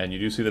 And you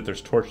do see that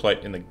there's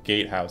torchlight in the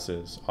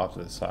gatehouses off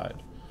to the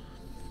side.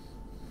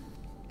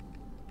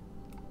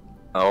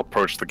 I'll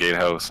approach the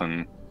gatehouse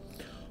and...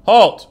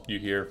 Halt! You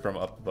hear from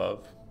up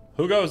above.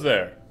 Who goes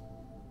there?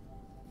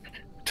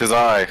 'Tis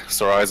I,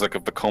 Sir Isaac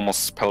of the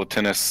Comos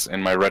Palatinus,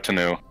 and my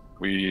retinue.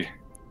 We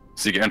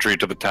seek entry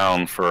to the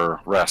town for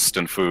rest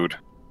and food.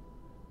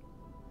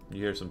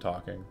 You hear some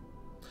talking.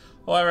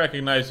 Oh, I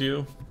recognize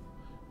you.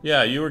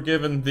 Yeah, you were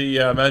given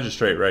the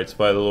magistrate rights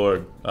by the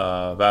Lord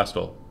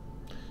Vastal.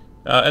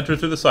 Enter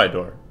through the side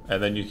door.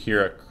 And then you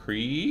hear a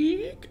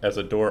creak as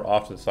a door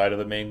off to the side of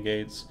the main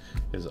gates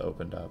is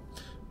opened up.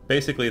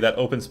 Basically, that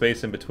open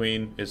space in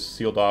between is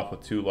sealed off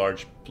with 2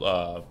 large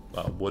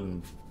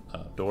wooden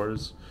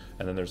doors.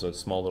 And then there's a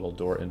small little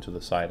door into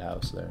the side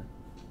house there.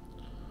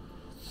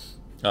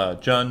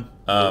 John,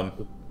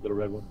 Little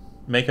red one.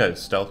 make a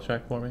stealth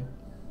check for me.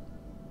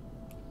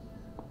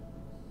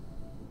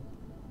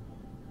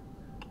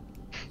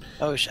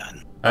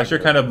 Ocean. As you're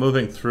kind of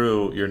moving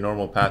through your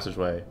normal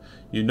passageway,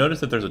 you notice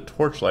that there's a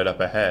torchlight up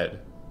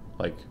ahead.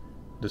 Like,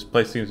 this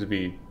place seems to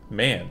be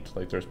manned,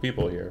 like there's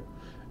people here.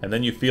 And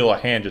then you feel a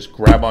hand just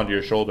grab onto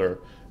your shoulder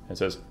and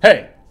says,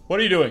 "Hey, what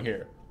are you doing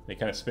here?" And he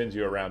kind of spins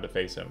you around to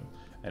face him.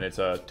 And it's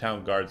a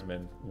town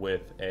guardsman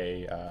with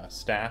a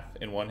staff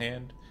in one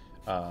hand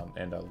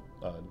and a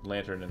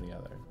lantern in the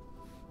other.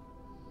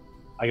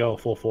 I go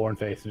full foreign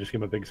face and just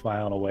give him a big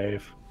smile and a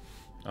wave.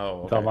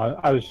 Oh, Tell him okay.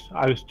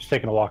 I was just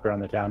taking a walk around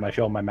the town. And I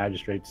show him my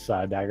magistrate's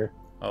dagger.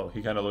 Oh,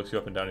 he kind of looks you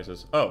up and down. He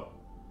says, "Oh,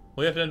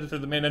 well, you have to enter through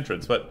the main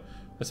entrance, but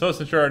I suppose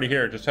since you're already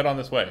here, just head on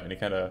this way." And he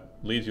kind of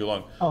leads you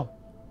along. Oh,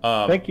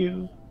 thank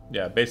you.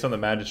 Yeah, based on the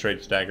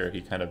magistrate's dagger,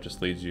 he kind of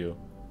just leads you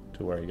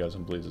to where he goes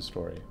and believes the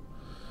story.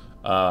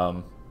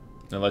 And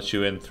lets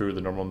you in through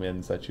the normal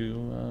means that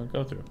you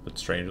go through. But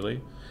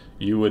strangely,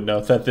 you would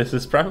note that this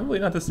is probably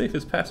not the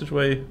safest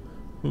passageway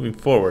moving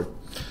forward.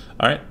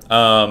 All right.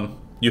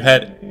 You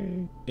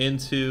head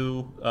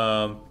into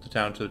the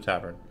town to the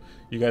tavern.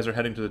 You guys are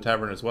heading to the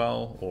tavern as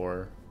well,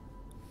 or?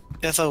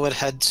 Ithel would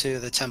head to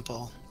the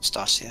temple,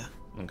 Stasia.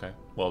 Okay.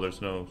 Well,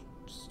 there's no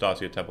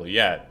Stasia temple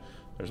yet.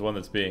 There's one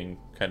that's being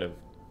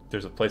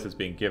there's a place that's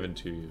being given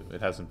to you.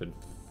 It hasn't been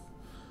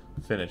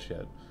finished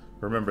yet.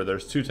 Remember,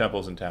 there's 2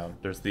 temples in town.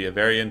 There's the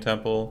Avarian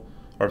temple,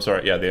 or I'm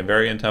sorry, yeah, the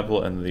Avarian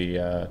temple and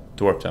the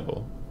dwarf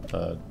temple,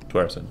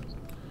 Dwarson.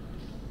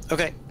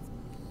 Okay.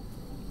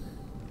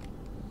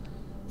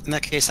 In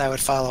that case, I would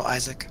follow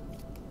Isaac.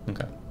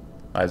 Okay.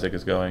 Isaac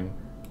is going.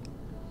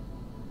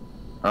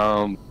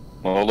 Well,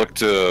 I'll look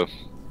to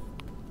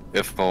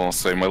Ithel and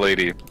say, "My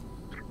lady,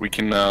 we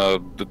can.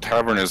 The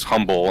tavern is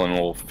humble and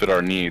will fit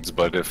our needs,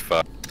 but if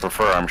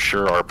prefer, I'm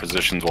sure our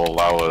positions will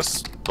allow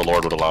us. The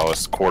Lord would allow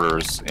us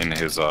quarters in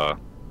his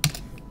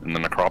in the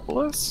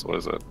necropolis. What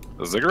is it?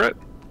 The ziggurat?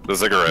 The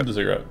ziggurat. The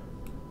ziggurat.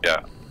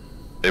 Yeah,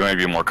 they might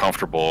be more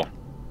comfortable.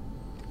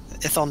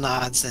 Ithel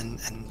nods and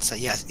say,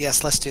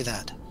 yes, let's do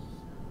that.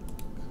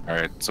 All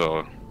right,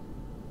 so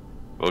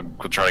we'll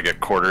try to get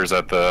quarters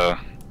at the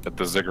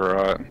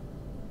ziggurat.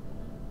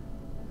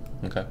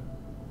 Okay.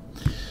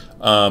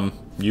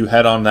 You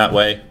head on that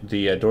way.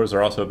 The doors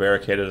are also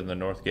barricaded in the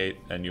north gate,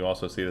 and you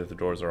also see that the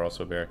doors are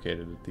also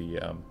barricaded at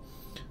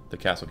the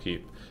castle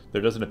keep.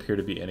 There doesn't appear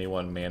to be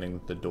anyone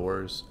manning the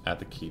doors at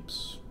the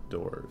keep's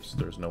doors.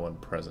 There's no one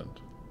present.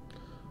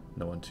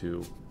 No one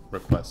to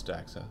request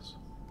access.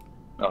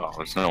 Oh,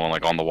 there's no one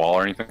like on the wall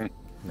or anything?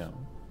 No.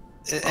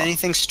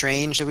 Anything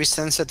strange? Do we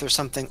sense that there's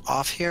something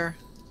off here?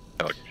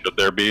 Like, should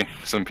there be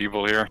some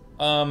people here?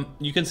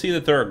 You can see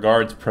that there are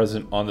guards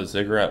present on the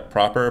ziggurat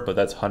proper, but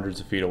that's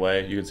hundreds of feet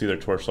away. You can see their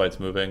torchlights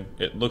moving.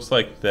 It looks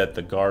like that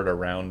the guard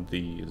around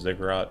the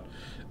ziggurat,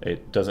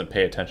 it doesn't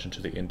pay attention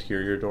to the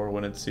interior door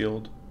when it's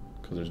sealed,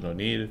 because there's no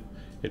need.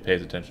 It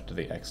pays attention to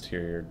the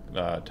exterior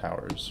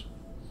towers.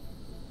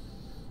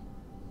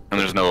 And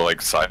there's no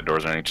like side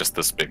doors or anything, just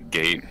this big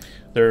gate.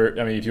 I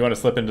mean, if you want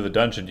to slip into the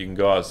dungeon, you can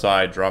go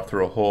outside, drop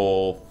through a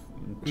hole.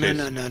 No,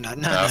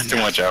 That's too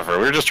much effort.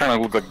 We were just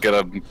trying to get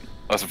a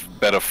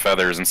bed of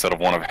feathers instead of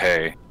one of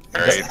hay.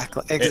 Right?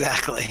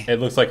 Exactly. It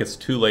looks like it's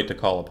too late to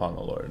call upon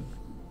the Lord.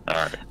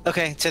 Alright.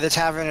 Okay, to the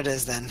tavern it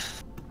is then.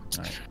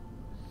 All right.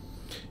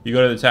 You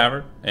go to the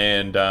tavern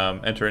and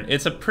enter in.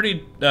 It's a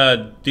pretty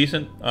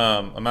decent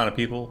amount of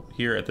people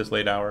here at this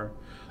late hour.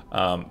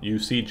 You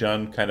see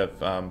Jun kind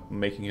of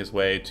making his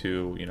way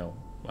to,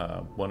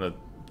 one of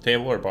the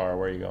table or bar.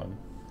 Where are you going?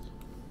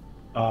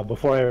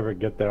 Before I ever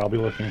get there, I'll be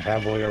looking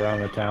heavily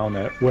around the town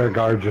at where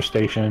guards are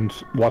stationed,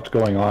 what's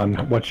going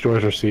on, which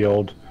doors are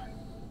sealed.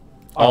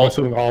 I'm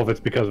assuming all of it's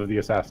because of the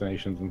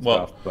assassinations and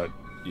stuff, but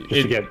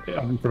just to get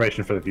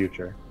information for the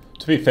future.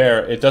 To be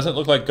fair, it doesn't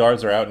look like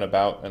guards are out and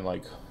about and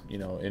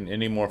in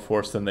any more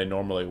force than they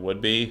normally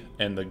would be,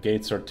 and the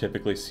gates are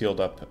typically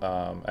sealed up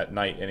at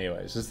night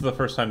anyways. This is the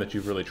first time that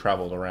you've really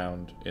traveled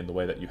around in the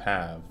way that you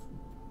have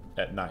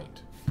at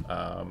night.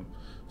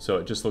 So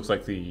it just looks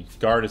like the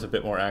guard is a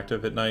bit more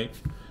active at night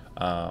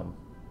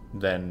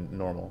than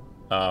normal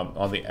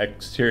on the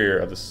exterior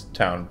of this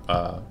town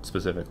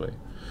specifically.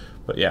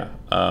 But yeah,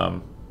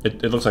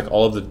 it looks like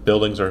all of the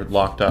buildings are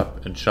locked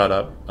up and shut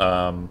up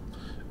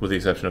with the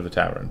exception of the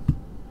tavern.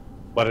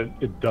 But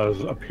it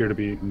does appear to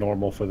be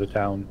normal for the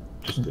town.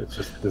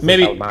 This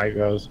Maybe, is how night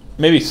goes.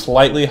 Maybe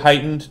slightly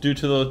heightened due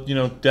to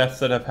the deaths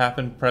that have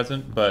happened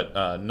present,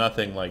 but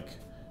nothing like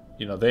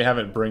they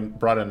haven't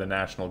brought in the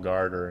National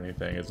Guard or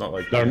anything. It's not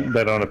like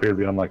they don't appear to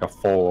be on like a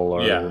full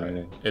alert. Yeah, or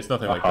anything. It's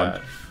nothing like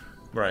that.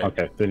 Right.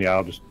 Okay, then yeah,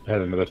 I'll just head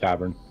into the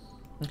tavern.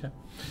 Okay.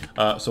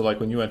 So like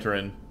when you enter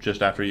in,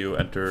 just after you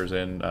enters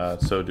in,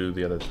 so do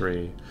the other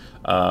three.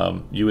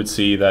 You would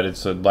see that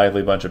it's a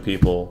lively bunch of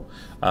people.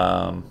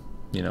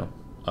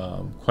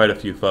 Quite a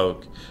few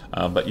folk,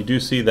 but you do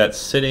see that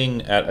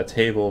sitting at a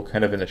table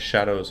kind of in the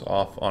shadows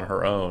off on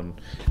her own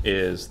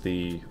is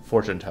the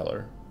fortune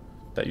teller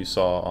that you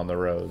saw on the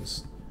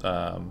roads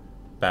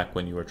back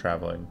when you were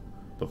traveling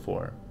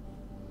before.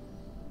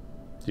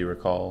 Do you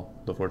recall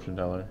the fortune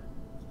teller?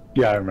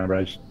 Yeah, I remember.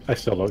 I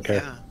still don't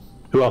care. Yeah.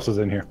 Who else is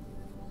in here?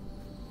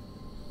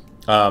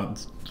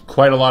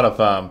 Quite a lot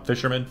of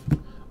fishermen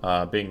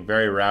being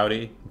very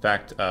rowdy. In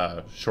fact,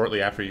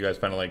 shortly after you guys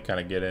finally kind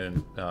of get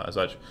in as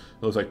such, it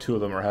looks like two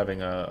of them are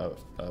having a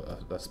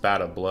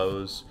spat of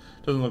blows.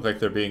 Doesn't look like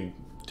they're being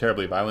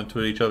terribly violent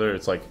to each other.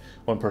 It's like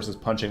one person's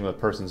punching the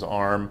person's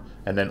arm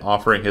and then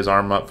offering his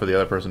arm up for the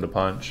other person to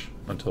punch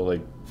until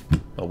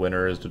a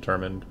winner is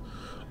determined.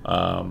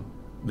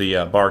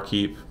 The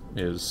barkeep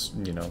is,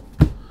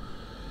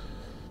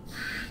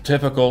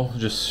 typical,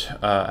 just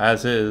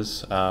as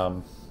is.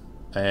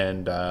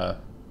 And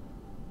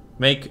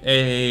make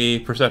a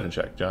perception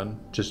check, John.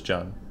 Just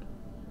John.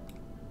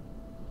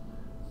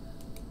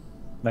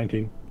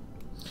 19.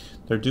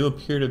 There do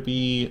appear to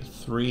be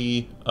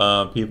three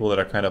people that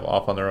are kind of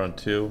off on their own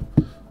too,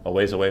 a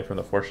ways away from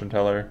the fortune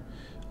teller.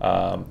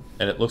 And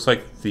it looks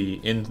like the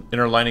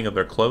inner lining of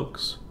their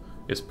cloaks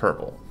is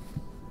purple.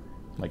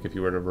 Like if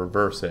you were to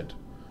reverse it,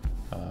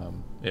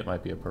 it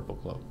might be a purple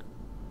cloak.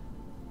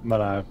 I'm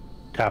gonna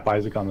tap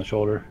Isaac on the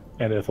shoulder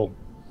and Ithel.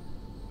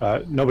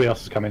 Nobody else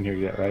has come in here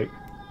yet, right?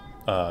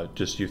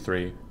 Just you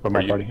three. From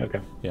my party?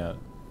 Okay. Yeah.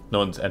 No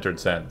one's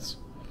entered since.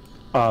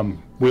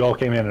 We all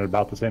came in at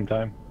about the same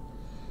time?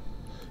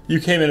 You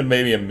came in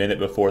maybe a minute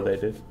before they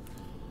did.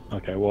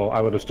 Okay, well,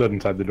 I would have stood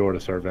inside the door to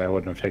survey. I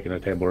wouldn't have taken a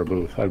table or a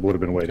booth. I would have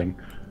been waiting.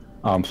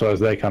 So as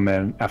they come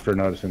in, after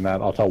noticing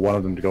that, I'll tell one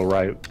of them to go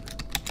right,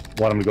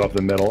 one of them to go up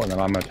the middle, and then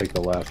I'm going to take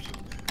the left.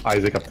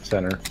 Isaac up the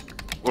center.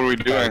 What are we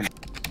doing?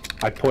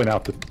 I point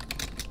out the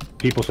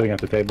people sitting at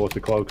the table with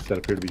the cloaks that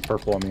appear to be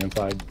purple on the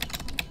inside,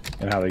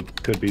 and how they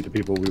could be the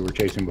people we were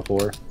chasing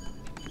before.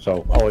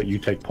 So I'll let you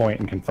take point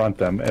and confront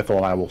them. Ethel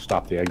and I will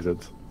stop the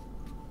exits.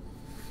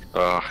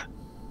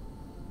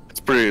 It's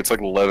pretty. It's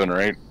like 11,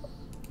 right?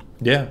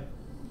 Yeah.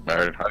 All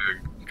right.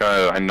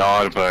 I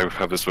nod, but I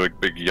have this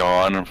big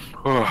yawn.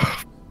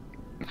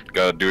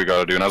 Gotta do what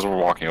gotta do. And as we're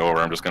walking over,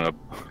 I'm just gonna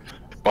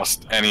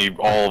bust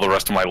all the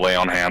rest of my lay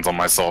on hands on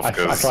myself I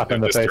because slap in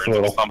if the this face a turns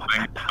into little.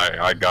 something,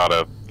 I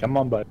gotta Come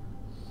on, bud.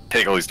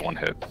 take at least one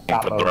hit.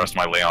 Cop Put the mode. rest of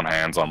my lay on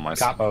hands on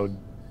myself. Cop mode.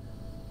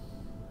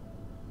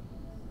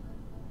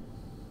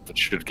 That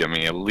should give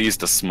me at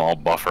least a small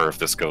buffer if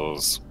this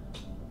goes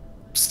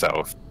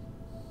south.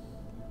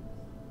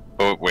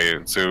 Oh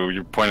wait, so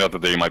you pointed out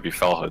that they might be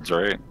fell hoods,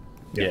 right?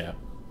 Yeah.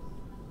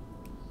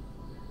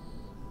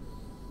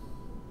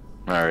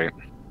 All right.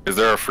 Is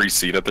there a free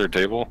seat at their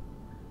table?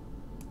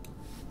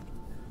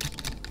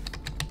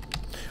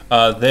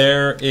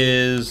 There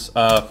is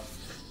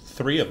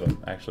 3 of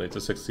them actually. It's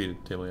a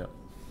 6-seated table. Yeah.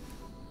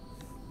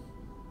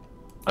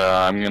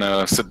 I'm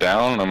gonna sit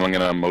down and I'm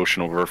gonna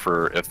motion over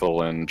for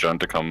Ithel and John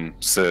to come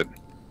sit.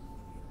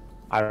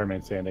 I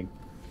remain standing.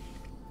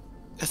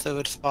 If they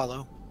would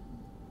follow.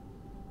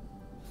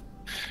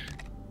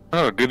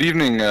 Oh, good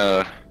evening,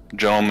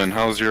 gentlemen.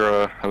 How's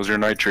your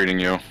night treating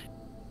you?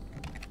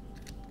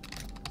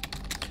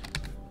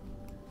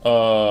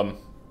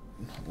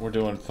 We're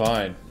doing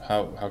fine.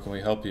 How can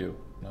we help you,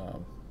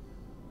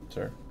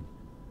 sir?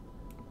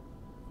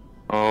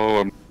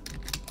 Oh, I'm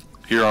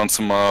here on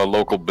some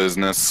local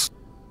business.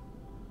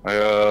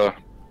 I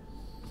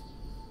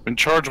been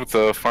charged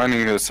with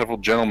finding several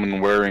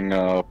gentlemen wearing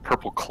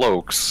purple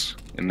cloaks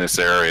in this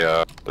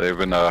area. They've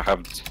been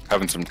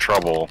having some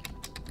trouble.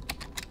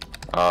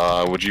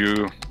 Would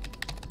you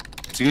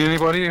see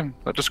anybody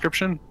that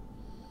description?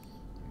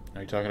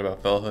 Are you talking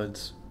about fell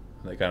hoods?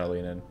 They kind of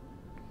lean in.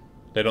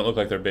 They don't look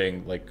like they're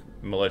being like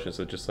malicious.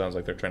 It just sounds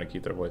like they're trying to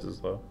keep their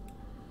voices low.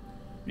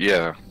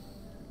 Yeah.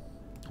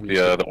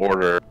 The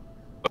order.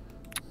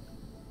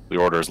 The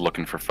order is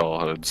looking for fell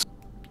hoods.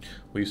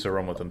 We used to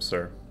run with them,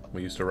 sir.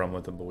 We used to run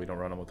with them, but we don't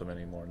run with them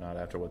anymore. Not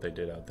after what they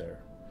did out there.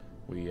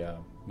 We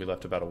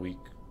left about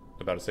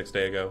a 6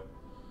 day ago,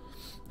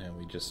 and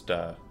we just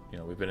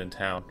we've been in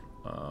town,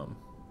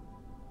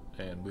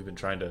 and we've been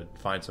trying to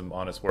find some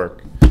honest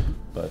work,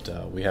 but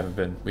we haven't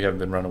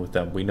been running with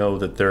them. We know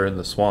that they're in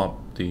the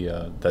swamp,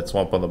 that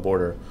swamp on the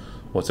border.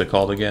 What's it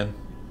called again?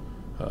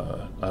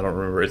 I don't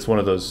remember. It's one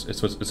of those.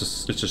 It's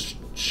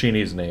just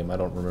Sheenie's name. I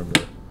don't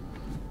remember.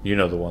 You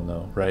know the one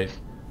though, right?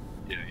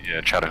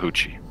 Yeah,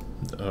 Chattahoochee.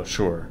 Oh,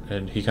 sure.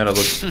 And he kind of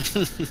looks.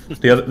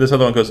 This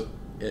other one goes,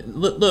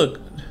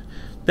 look,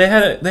 they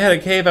had a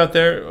cave out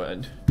there,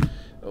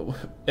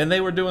 and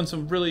they were doing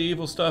some really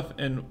evil stuff,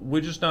 and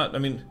we're just not. I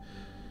mean,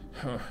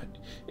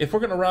 if we're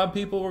gonna rob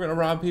people, we're gonna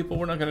rob people.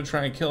 We're not gonna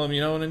try and kill them.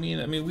 You know what I mean?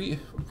 I mean, we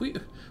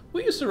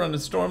used to run the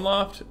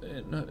Stormloft,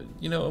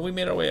 and we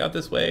made our way out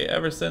this way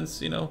ever since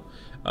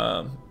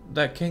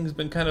that king's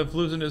been kind of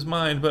losing his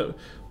mind, but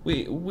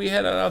we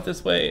headed out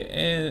this way,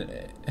 and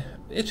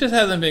it just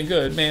hasn't been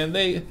good, man.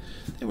 They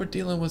were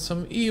dealing with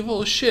some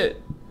evil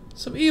shit.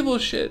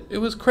 It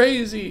was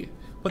crazy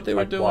what they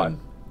were doing. What?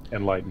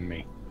 Enlighten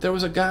me. There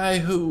was a guy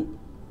who,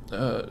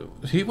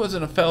 he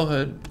wasn't a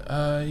fellhood.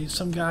 He's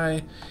some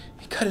guy.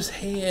 He cut his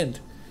hand,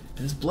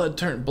 and his blood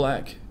turned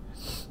black.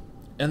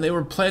 And they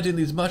were planting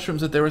these mushrooms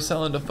that they were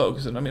selling to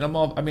folks. And I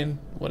mean,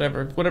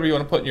 whatever you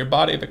want to put in your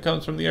body. If it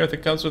comes from the earth,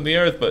 it comes from the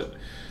earth. But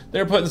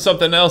they're putting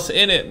something else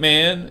in it,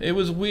 man. It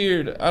was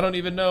weird. I don't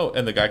even know.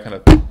 And the guy kind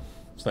of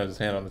slams his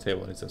hand on the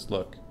table and he says,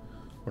 "Look,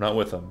 we're not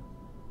with them.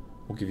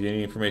 We'll give you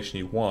any information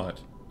you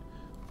want.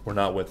 We're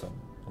not with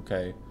them,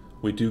 okay?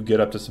 We do get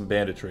up to some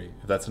banditry.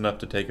 If that's enough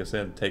to take us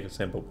in,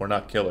 but we're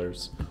not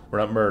killers. We're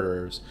not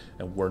murderers.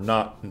 And we're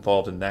not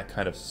involved in that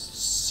kind of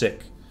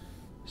sick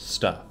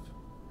stuff."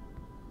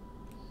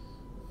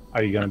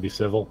 Are you going to be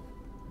civil?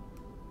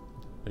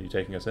 Are you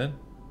taking us in?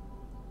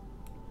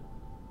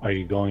 Are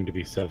you going to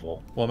be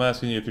civil? Well, I'm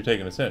asking you if you're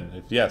taking us in.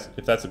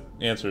 If that's the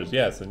answer is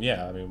yes, then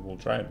yeah. I mean, we'll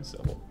try and be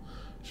civil.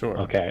 Sure.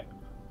 Okay.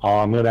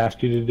 All I'm going to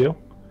ask you to do,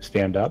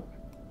 stand up.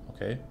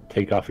 Okay.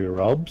 Take off your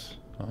robes.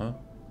 Uh-huh.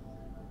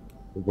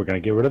 We're going to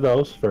get rid of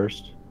those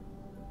first.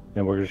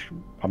 Then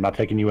I'm not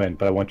taking you in,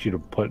 but I want you to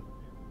put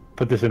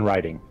this in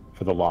writing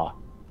for the law.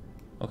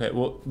 Okay,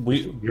 well,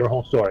 your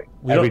whole story,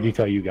 every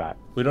detail you got.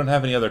 We don't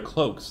have any other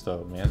cloaks,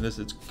 though, man.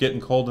 It's getting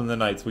cold in the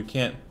nights. We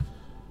can't.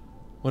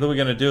 What are we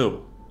gonna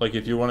do? Like,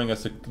 if you're wanting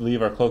us to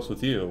leave our cloaks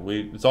with you,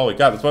 it's all we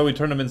got. That's why we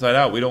turn them inside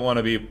out. We don't want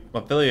to be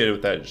affiliated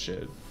with that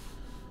shit.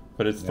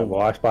 But it's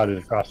well, I spotted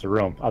it across the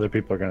room. Other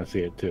people are gonna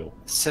see it too.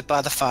 Sit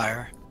by the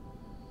fire.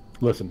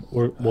 Listen,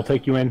 we'll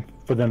take you in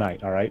for the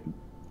night. All right.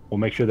 We'll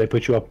make sure they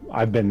put you up.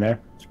 I've been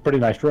there. It's a pretty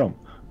nice room.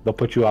 They'll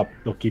put you up.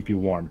 They'll keep you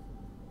warm.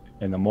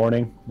 In the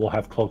morning, we'll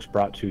have cloaks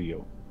brought to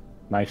you.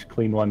 Nice,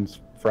 clean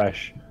ones,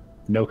 fresh,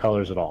 no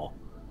colors at all.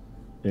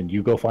 Then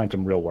you go find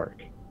some real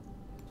work.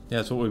 Yeah,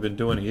 that's what we've been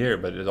doing here,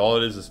 but all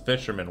it is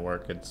fisherman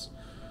work. It's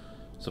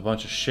a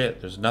bunch of shit.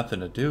 There's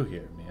nothing to do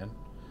here, man.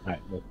 All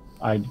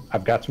right,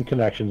 I've got some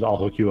connections. I'll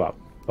hook you up.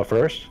 But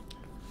first,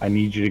 I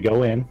need you to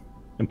go in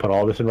and put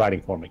all this in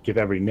writing for me. Give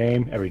every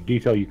name, every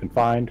detail you can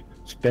find,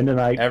 spend the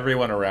night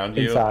everyone around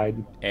you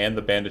inside. and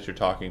the bandits you're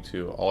talking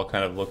to all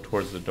kind of look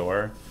towards the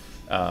door.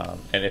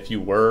 And if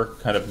you were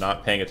kind of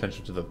not paying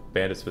attention to the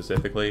bandit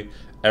specifically,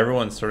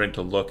 everyone's starting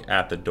to look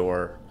at the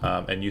door,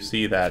 and you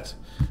see that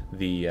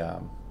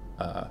a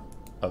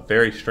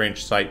very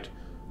strange sight,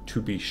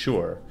 to be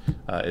sure,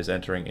 is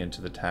entering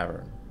into the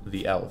tavern.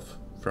 The elf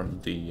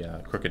from the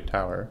Crooked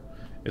Tower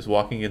is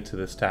walking into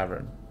this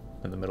tavern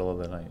in the middle of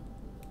the night.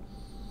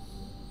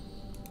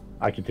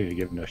 I continue to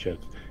give no shit.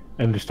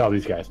 And just tell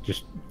these guys,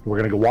 we're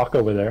going to go walk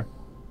over there.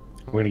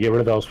 We're going to get rid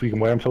of those so we can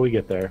wear them until we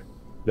get there.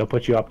 They'll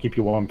put you up, keep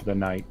you warm for the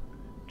night.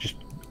 Just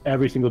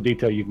every single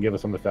detail you can give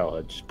us on the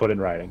fella, just put it in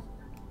writing.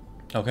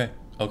 Okay.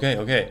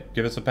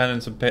 Give us a pen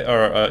and some pen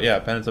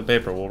and some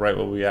paper. We'll write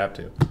what we have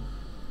to.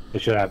 They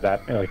should have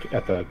that like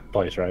at the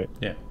place, right?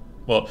 Yeah.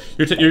 Well,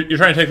 you're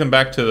trying to take them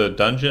back to the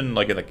dungeon,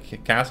 like in the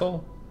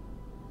castle?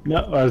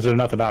 No, is there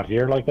nothing out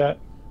here like that?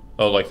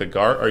 Oh, like the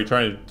guard? Are you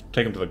trying to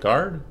take them to the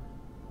guard?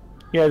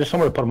 Yeah, just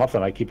somewhere to put them up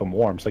that I keep them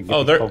warm so I can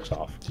get the cloaks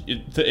off.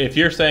 If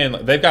you're saying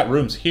they've got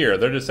rooms here,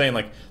 they're just saying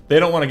like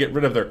they don't want to get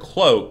rid of their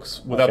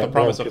cloaks without the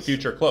promise of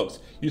future cloaks.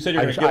 You said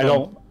you're going to give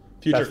them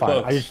future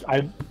cloaks.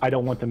 I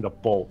don't want them to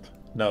bolt.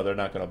 No, they're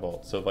not going to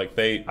bolt. So like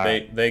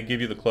they give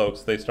you the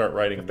cloaks. They start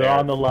writing. If they're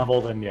on the level,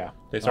 then yeah,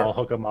 I'll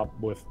hook them up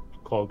with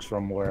cloaks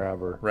from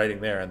wherever. Writing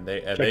there, and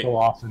they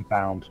lost and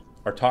found.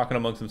 Are talking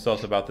amongst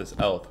themselves about this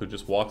elf who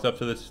just walks up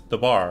to the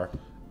bar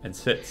and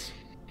sits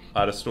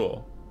at a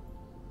stool.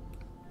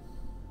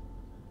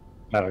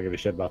 I don't give a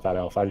shit about that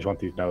elf. I just want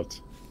these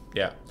notes.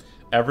 Yeah.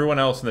 Everyone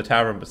else in the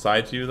tavern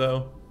besides you,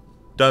 though,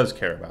 does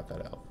care about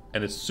that elf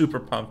and is super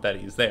pumped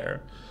that he's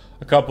there.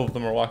 A couple of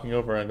them are walking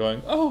over and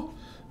going, "Oh,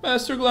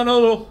 Master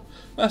Glenodal,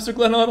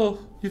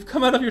 you've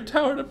come out of your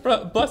tower to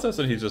bless us."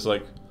 And he's just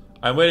like,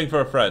 "I'm waiting for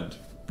a friend."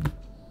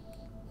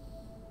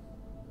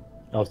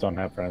 Elves don't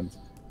have friends.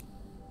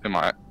 Am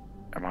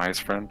I his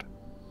friend?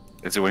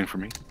 Is he waiting for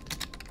me?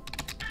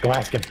 Go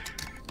ask him.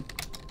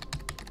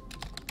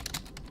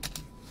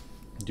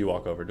 Do you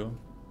walk over to him?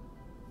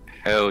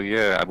 Hell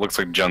yeah. It looks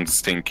like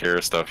John's taking care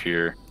of stuff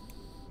here.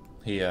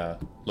 He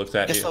looks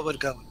at you. Ithel would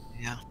go,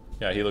 yeah.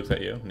 Yeah, he looks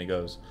at you and he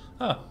goes,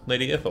 "Ah,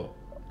 Lady Ithel.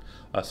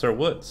 Sir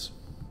Woods.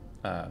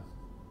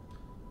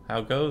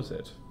 How goes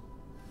it?"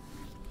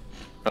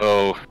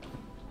 Oh,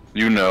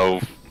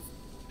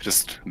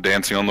 just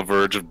dancing on the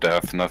verge of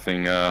death.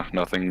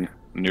 Nothing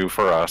new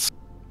for us.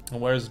 And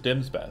where's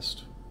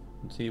Dimsbest?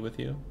 Is he with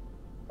you?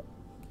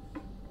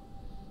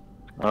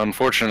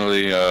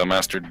 Unfortunately,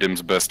 Master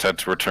Dimsbest had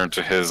to return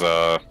to his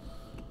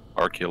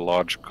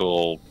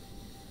archaeological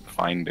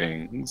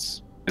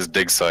findings, his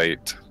dig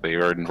site. They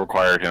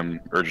required him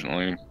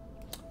urgently.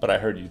 But I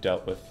heard you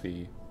dealt with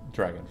the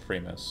Dragon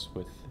Freemus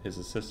with his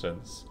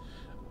assistance.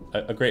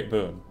 A great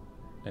boon,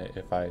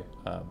 if I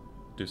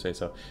do say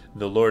so.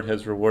 The Lord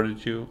has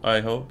rewarded you, I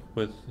hope,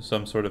 with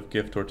some sort of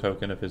gift or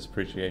token of his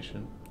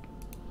appreciation.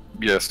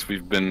 Yes,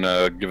 we've been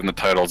given the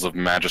titles of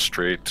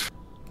magistrate.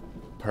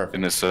 Perfect.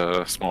 In this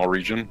small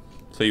region.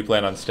 So you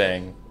plan on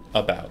staying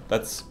about.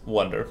 That's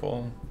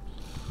wonderful.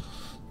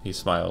 He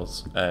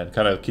smiles and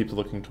kind of keeps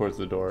looking towards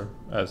the door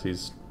as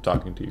he's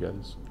talking to you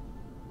guys.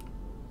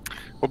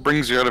 What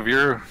brings you out of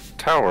your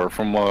tower?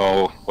 From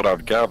what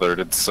I've gathered,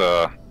 it's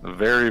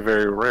very,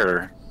 very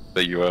rare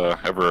that you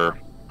ever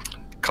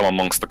come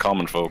amongst the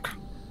common folk.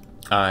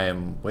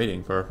 I'm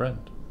waiting for a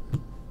friend.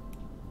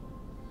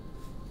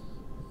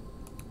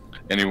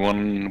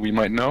 Anyone we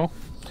might know?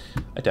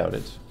 I doubt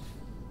it.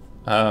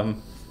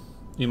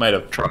 You might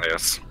have... Try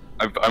us.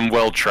 I'm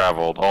well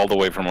traveled, all the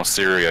way from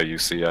Ossyria, you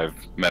see. I've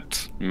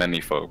met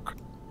many folk.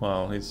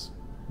 Well, he's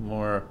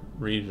more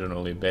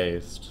regionally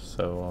based,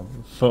 so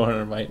a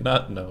foreigner might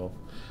not know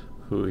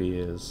who he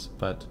is,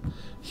 but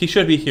he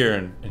should be here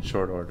in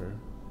short order.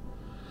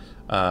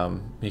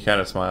 He kind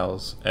of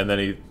smiles, and then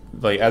he,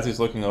 like, as he's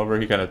looking over,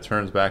 he kind of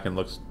turns back and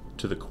looks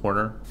to the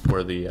corner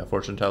where the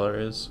fortune teller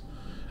is,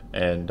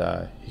 and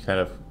he kind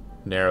of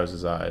narrows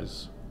his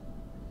eyes.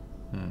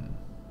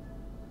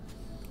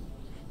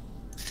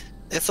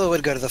 Ithel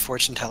would go to the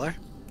fortune teller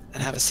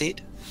and have a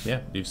seat. Yeah,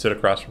 you sit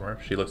across from her.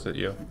 She looks at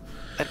you.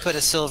 I'd put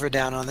a silver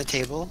down on the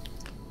table.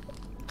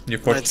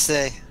 I'd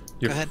say,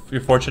 go ahead.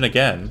 Your fortune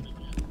again.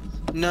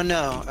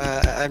 No.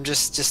 I'm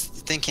just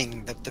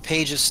thinking. The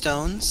page of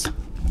stones,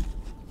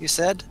 you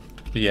said?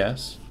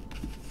 Yes.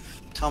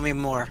 Tell me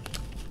more.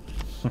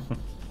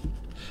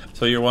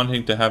 So you're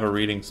wanting to have a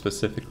reading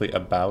specifically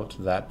about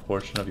that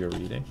portion of your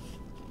reading?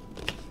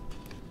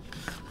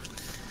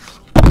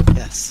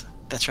 Yes,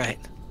 that's right.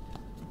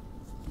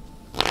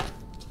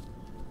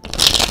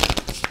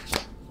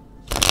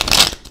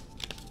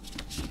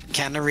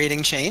 Can a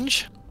reading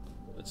change?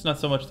 It's not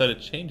so much that it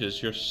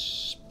changes, you're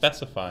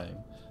specifying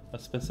a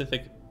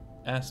specific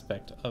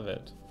aspect of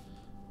it,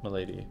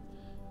 milady.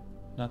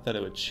 Not that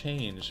it would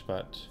change,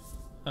 but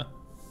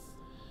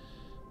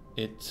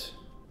it's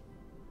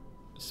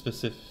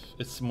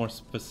more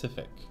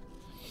specific.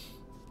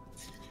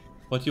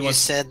 What do you want? You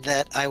said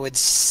that I would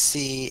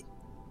see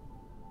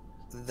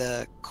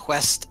the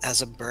quest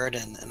as a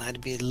burden and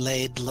I'd be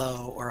laid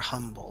low or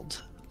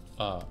humbled.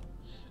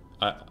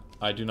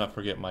 I do not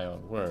forget my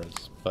own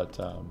words, but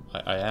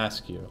I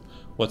ask you,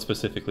 what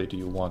specifically do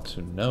you want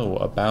to know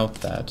about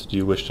that? Do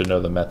you wish to know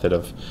the method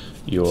of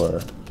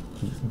your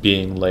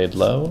being laid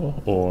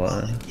low,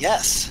 or?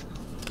 Yes.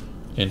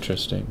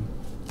 Interesting.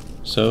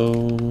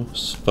 So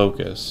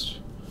focused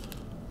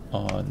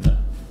on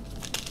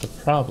the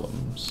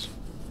problems,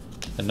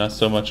 and not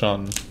so much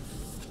on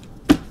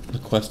the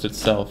quest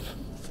itself.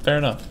 Fair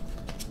enough.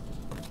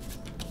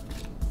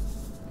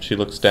 She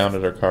looks down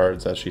at her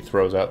cards as she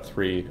throws out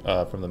 3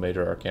 from the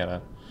Major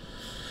Arcana.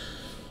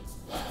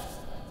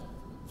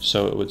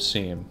 So it would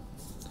seem.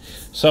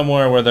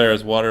 Somewhere where there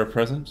is water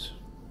present,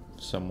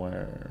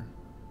 somewhere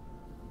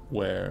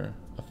where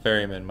a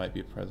ferryman might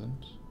be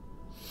present,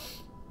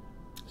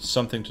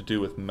 something to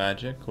do with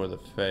magic or the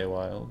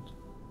Feywild,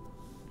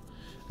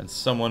 and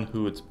someone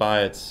who is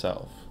by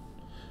itself,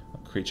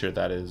 a creature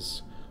that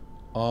is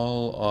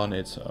all on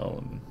its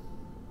own.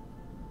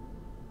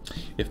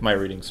 If my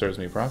reading serves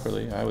me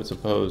properly, I would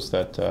suppose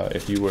that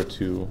if you were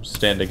to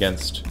stand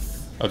against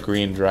a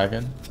green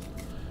dragon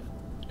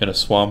in a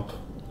swamp,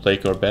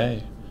 lake, or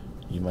bay,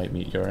 you might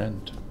meet your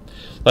end.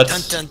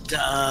 Let's Dun, dun,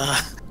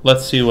 dun.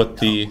 let's see what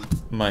the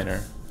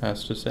miner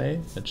has to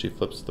say. And she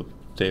flips the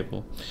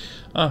table.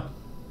 Ah,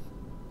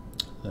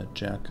 the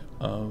Jack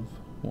of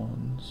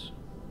Wands,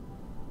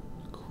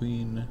 the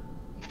Queen,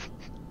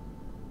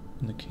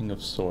 and the King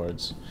of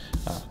Swords.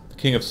 Ah, the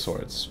King of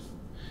Swords.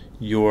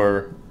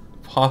 Your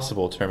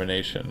possible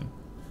termination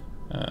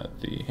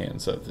at the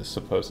hands of the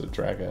supposed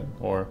dragon,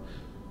 or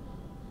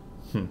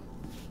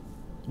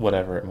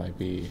whatever it might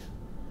be.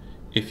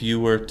 If you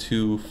were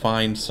to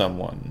find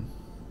someone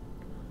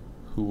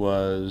who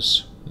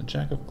was... The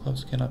Jack of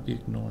Clubs cannot be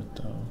ignored,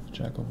 though. The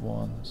Jack of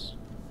Wands.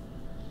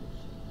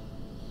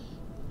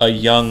 A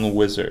young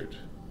wizard.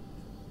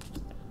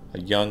 A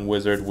young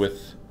wizard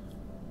with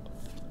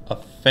a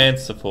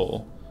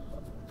fanciful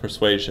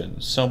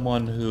persuasion.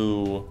 Someone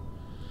who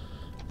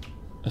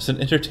is an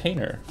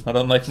entertainer, not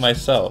unlike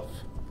myself.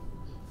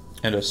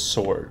 And a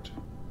sword.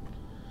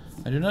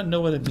 I do not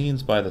know what it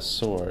means by the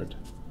sword,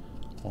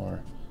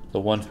 or the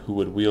one who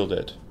would wield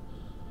it,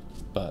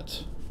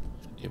 but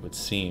it would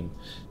seem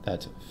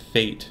that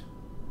fate,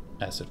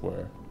 as it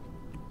were,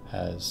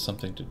 has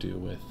something to do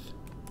with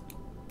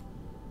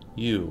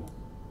you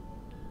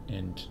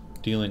and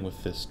dealing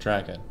with this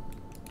dragon.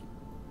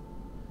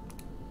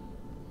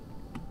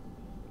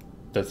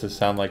 Does this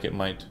sound like it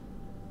might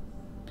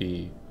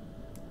be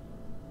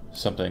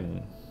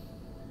something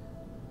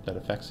that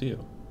affects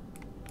you?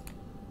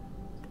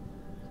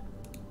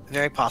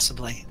 Very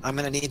possibly. I'm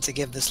going to need to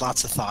give this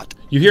lots of thought.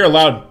 You hear a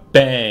loud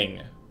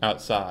bang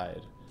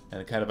outside,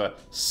 and kind of a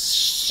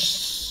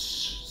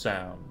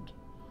sound.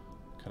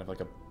 Kind of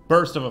like a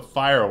burst of a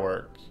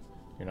firework.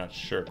 You're not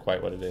sure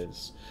quite what it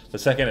is. The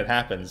second it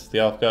happens, the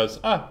elf goes,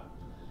 ah,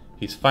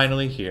 he's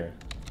finally here.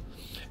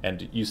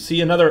 And you see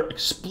another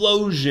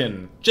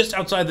explosion just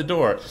outside the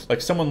door,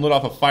 like someone lit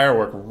off a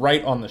firework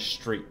right on the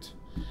street.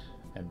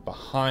 And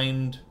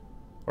behind,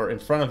 or in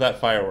front of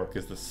that firework,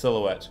 is the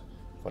silhouette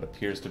of what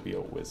appears to be a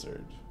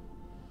wizard.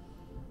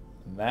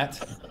 And that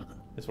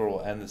is where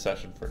we'll end the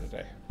session for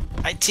today.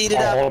 I teed it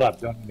up. Hold up,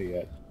 don't do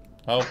it.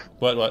 Oh,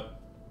 what?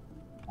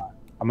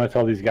 I'm gonna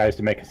tell these guys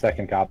to make a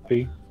second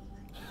copy.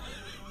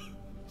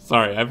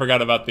 Sorry, I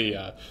forgot about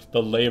the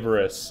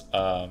laborious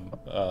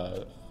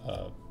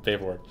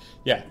paperwork.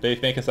 Yeah, they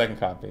make a second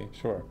copy,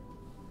 sure.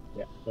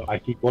 Yeah. So I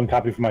keep one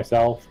copy for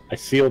myself. I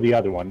seal the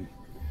other one.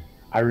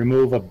 I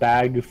remove a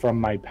bag from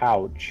my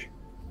pouch.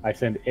 I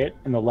send it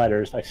and the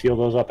letters. I seal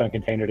those up in a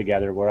container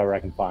together wherever I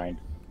can find.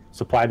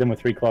 Supply them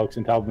with 3 cloaks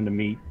and tell them to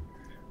meet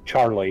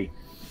Charlie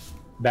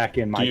back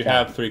in my town. Do you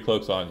have 3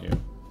 cloaks on you?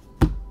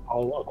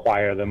 I'll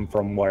acquire them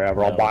from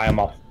wherever. I'll buy them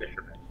off the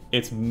fisherman.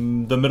 It's the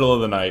middle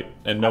of the night,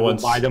 and no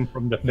one's buy them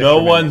from the fisherman.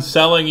 no one's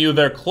selling you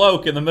their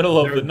cloak in the middle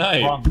of the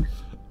night. Drunk.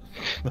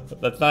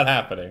 That's not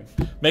happening.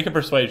 Make a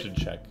persuasion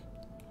check.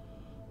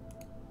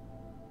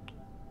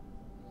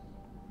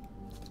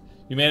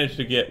 You managed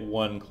to get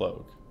 1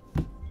 cloak.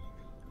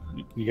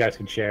 You guys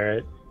can share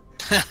it.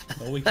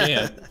 Well, we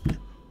can't.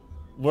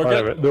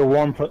 Whatever. They're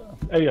warm.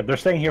 Yeah, they're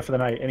staying here for the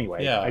night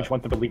anyway. Yeah. I just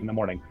want them to leave in the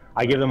morning.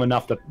 I give them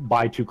enough to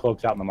buy 2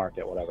 cloaks out in the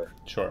market, whatever.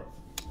 Sure.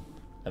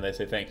 And they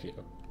say thank you,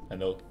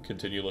 and they'll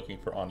continue looking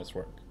for honest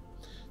work.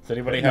 Does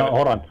anybody have? No,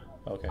 hold on.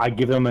 Okay. I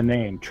give them a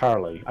name,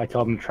 Charlie. I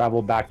tell them to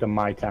travel back to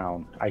my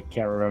town. I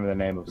can't remember the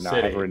name of it now. I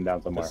have it written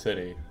down somewhere. The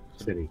city.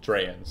 City.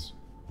 Drayans.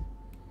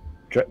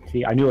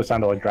 See, I knew it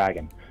sounded like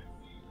dragon.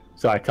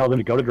 So I tell them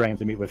to go to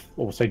Drains and meet with,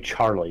 we'll say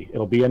Charlie.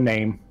 It'll be a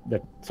name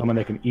that someone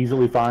they can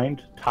easily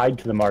find, tied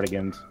to the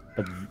Mardigans,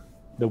 but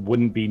that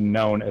wouldn't be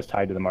known as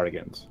tied to the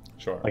Mardigans.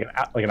 Sure.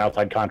 Like an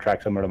outside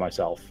contract similar to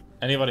myself.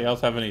 Anybody else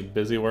have any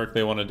busy work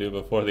they want to do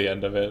before the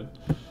end of it?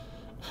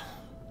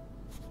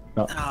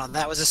 No. Oh,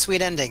 that was a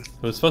sweet ending.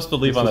 It was supposed to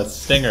leave on that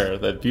stinger,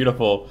 that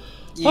beautiful.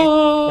 You-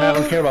 I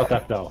don't care about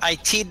that though. I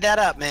teed that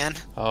up, man.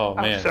 Oh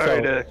man. I'm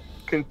sorry So- to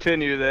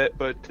continue that,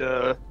 but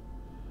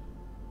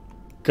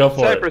Go for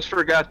Cypress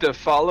forgot to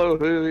follow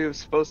who he was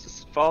supposed to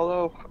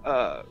follow.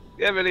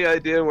 you have any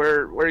idea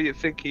where you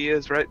think he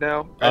is right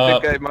now? I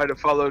think I might have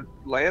followed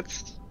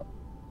Lance.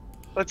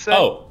 Let's say.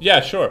 Oh, yeah,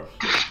 sure.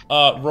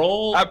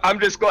 Roll. I'm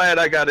just glad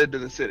I got into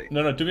the city.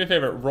 No, do me a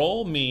favor.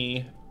 Roll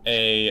me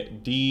a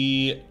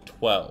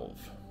D12.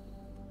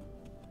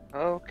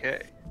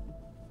 Okay.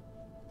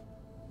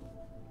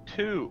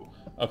 2.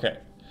 Okay.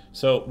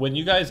 So when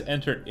you guys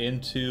entered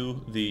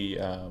into the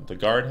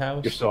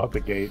guardhouse, You're still at the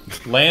gate.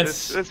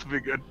 Lance This will be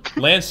good.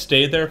 Lance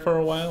stayed there for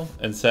a while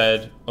and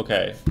said,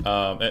 "Okay,"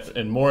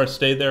 and Morris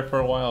stayed there for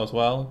a while as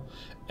well.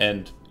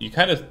 And you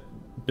kind of,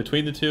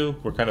 between the two,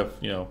 were kind of,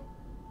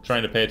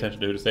 trying to pay attention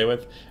to who to stay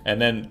with.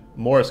 And then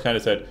Morris kind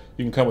of said,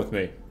 "You can come with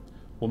me.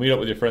 We'll meet up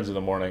with your friends in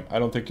the morning. I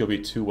don't think you'll be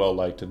too well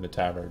liked in the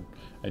tavern."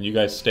 And you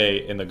guys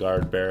stay in the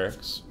guard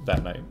barracks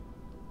that night.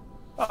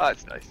 Oh,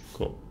 that's nice.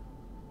 Cool.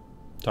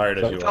 Tired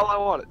as you That's all are. I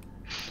wanted.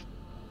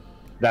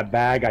 That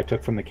bag I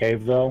took from the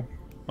cave, though,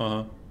 Uh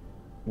huh.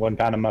 1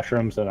 pound of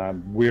mushrooms and a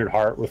weird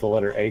heart with the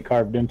letter A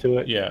carved into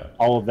it. Yeah.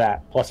 All of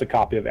that, plus a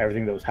copy of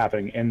everything that was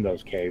happening in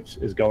those caves,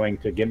 is going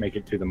to make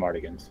it to the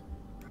Mardigans.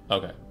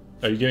 Okay.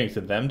 Are you giving it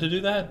to them to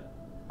do that?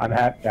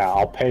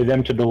 I'll pay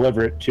them to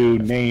deliver it to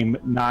name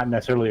not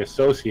necessarily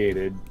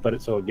associated, but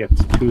so it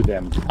gets to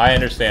them. I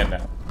understand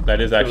now.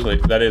 That is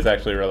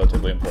actually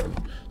relatively important.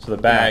 So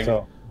the bag,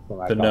 So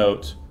I the thought.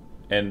 note,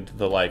 and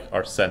the like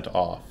are sent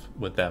off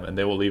with them, and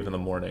they will leave in the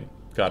morning.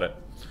 Got it.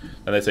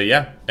 And they say,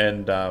 yeah.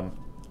 And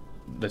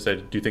they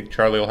said, do you think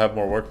Charlie will have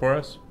more work for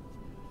us?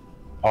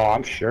 Oh,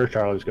 I'm sure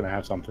Charlie's going to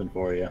have something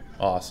for you.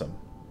 Awesome.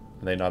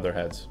 And they nod their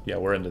heads. Yeah,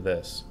 we're into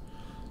this.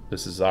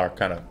 This is our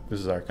kind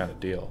of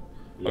deal.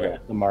 Okay.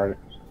 Yeah,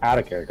 out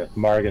of character. The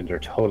Margans are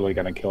totally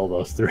going to kill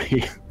those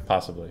 3.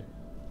 Possibly.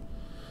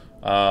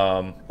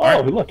 All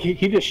Oh, right. look, he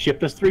just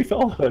shipped us 3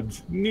 fell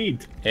hoods.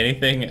 Neat.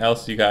 Anything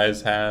else you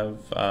guys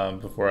have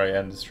before I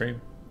end the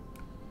stream?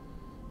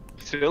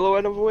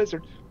 Silhouette of a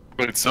wizard.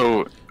 Wait,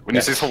 so when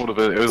you say something of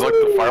it, it was like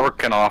the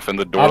firework went off and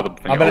the door of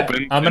the thing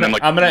opened. I'm and then,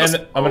 like,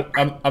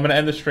 gonna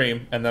end the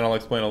stream, and then I'll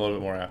explain a little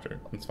bit more after.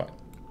 It's fine.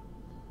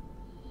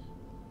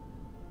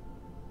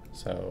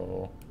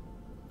 So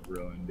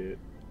Ruined it.